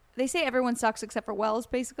Twitter. They say everyone sucks except for Wells,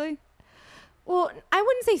 basically. Well, I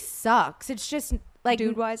wouldn't say sucks. It's just like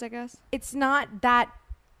dude-wise, I guess. It's not that.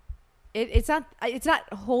 It's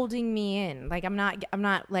not holding me in. Like I'm not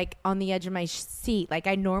like on the edge of my seat like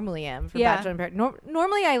I normally am for Bachelor in Paradise.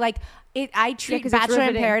 Normally I like it. I treat Bachelor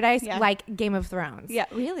in Paradise like Game of Thrones. Yeah,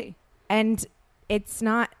 really. And it's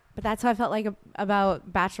not. But that's how I felt like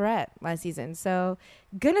about Bachelorette last season. So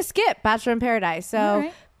gonna skip Bachelor in Paradise.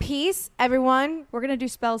 So peace, everyone. We're gonna do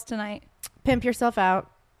spells tonight. Pimp yourself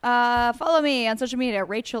out. Follow me on social media,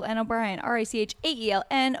 Rachel N. O'Brien, RACHAELNOBRIEN.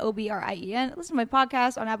 Listen to my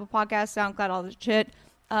podcast on Apple Podcasts, SoundCloud, all this shit.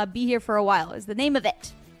 Be Here for a While is the name of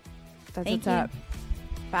it. That's what's up.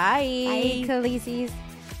 Bye. Bye, Khaleesi's.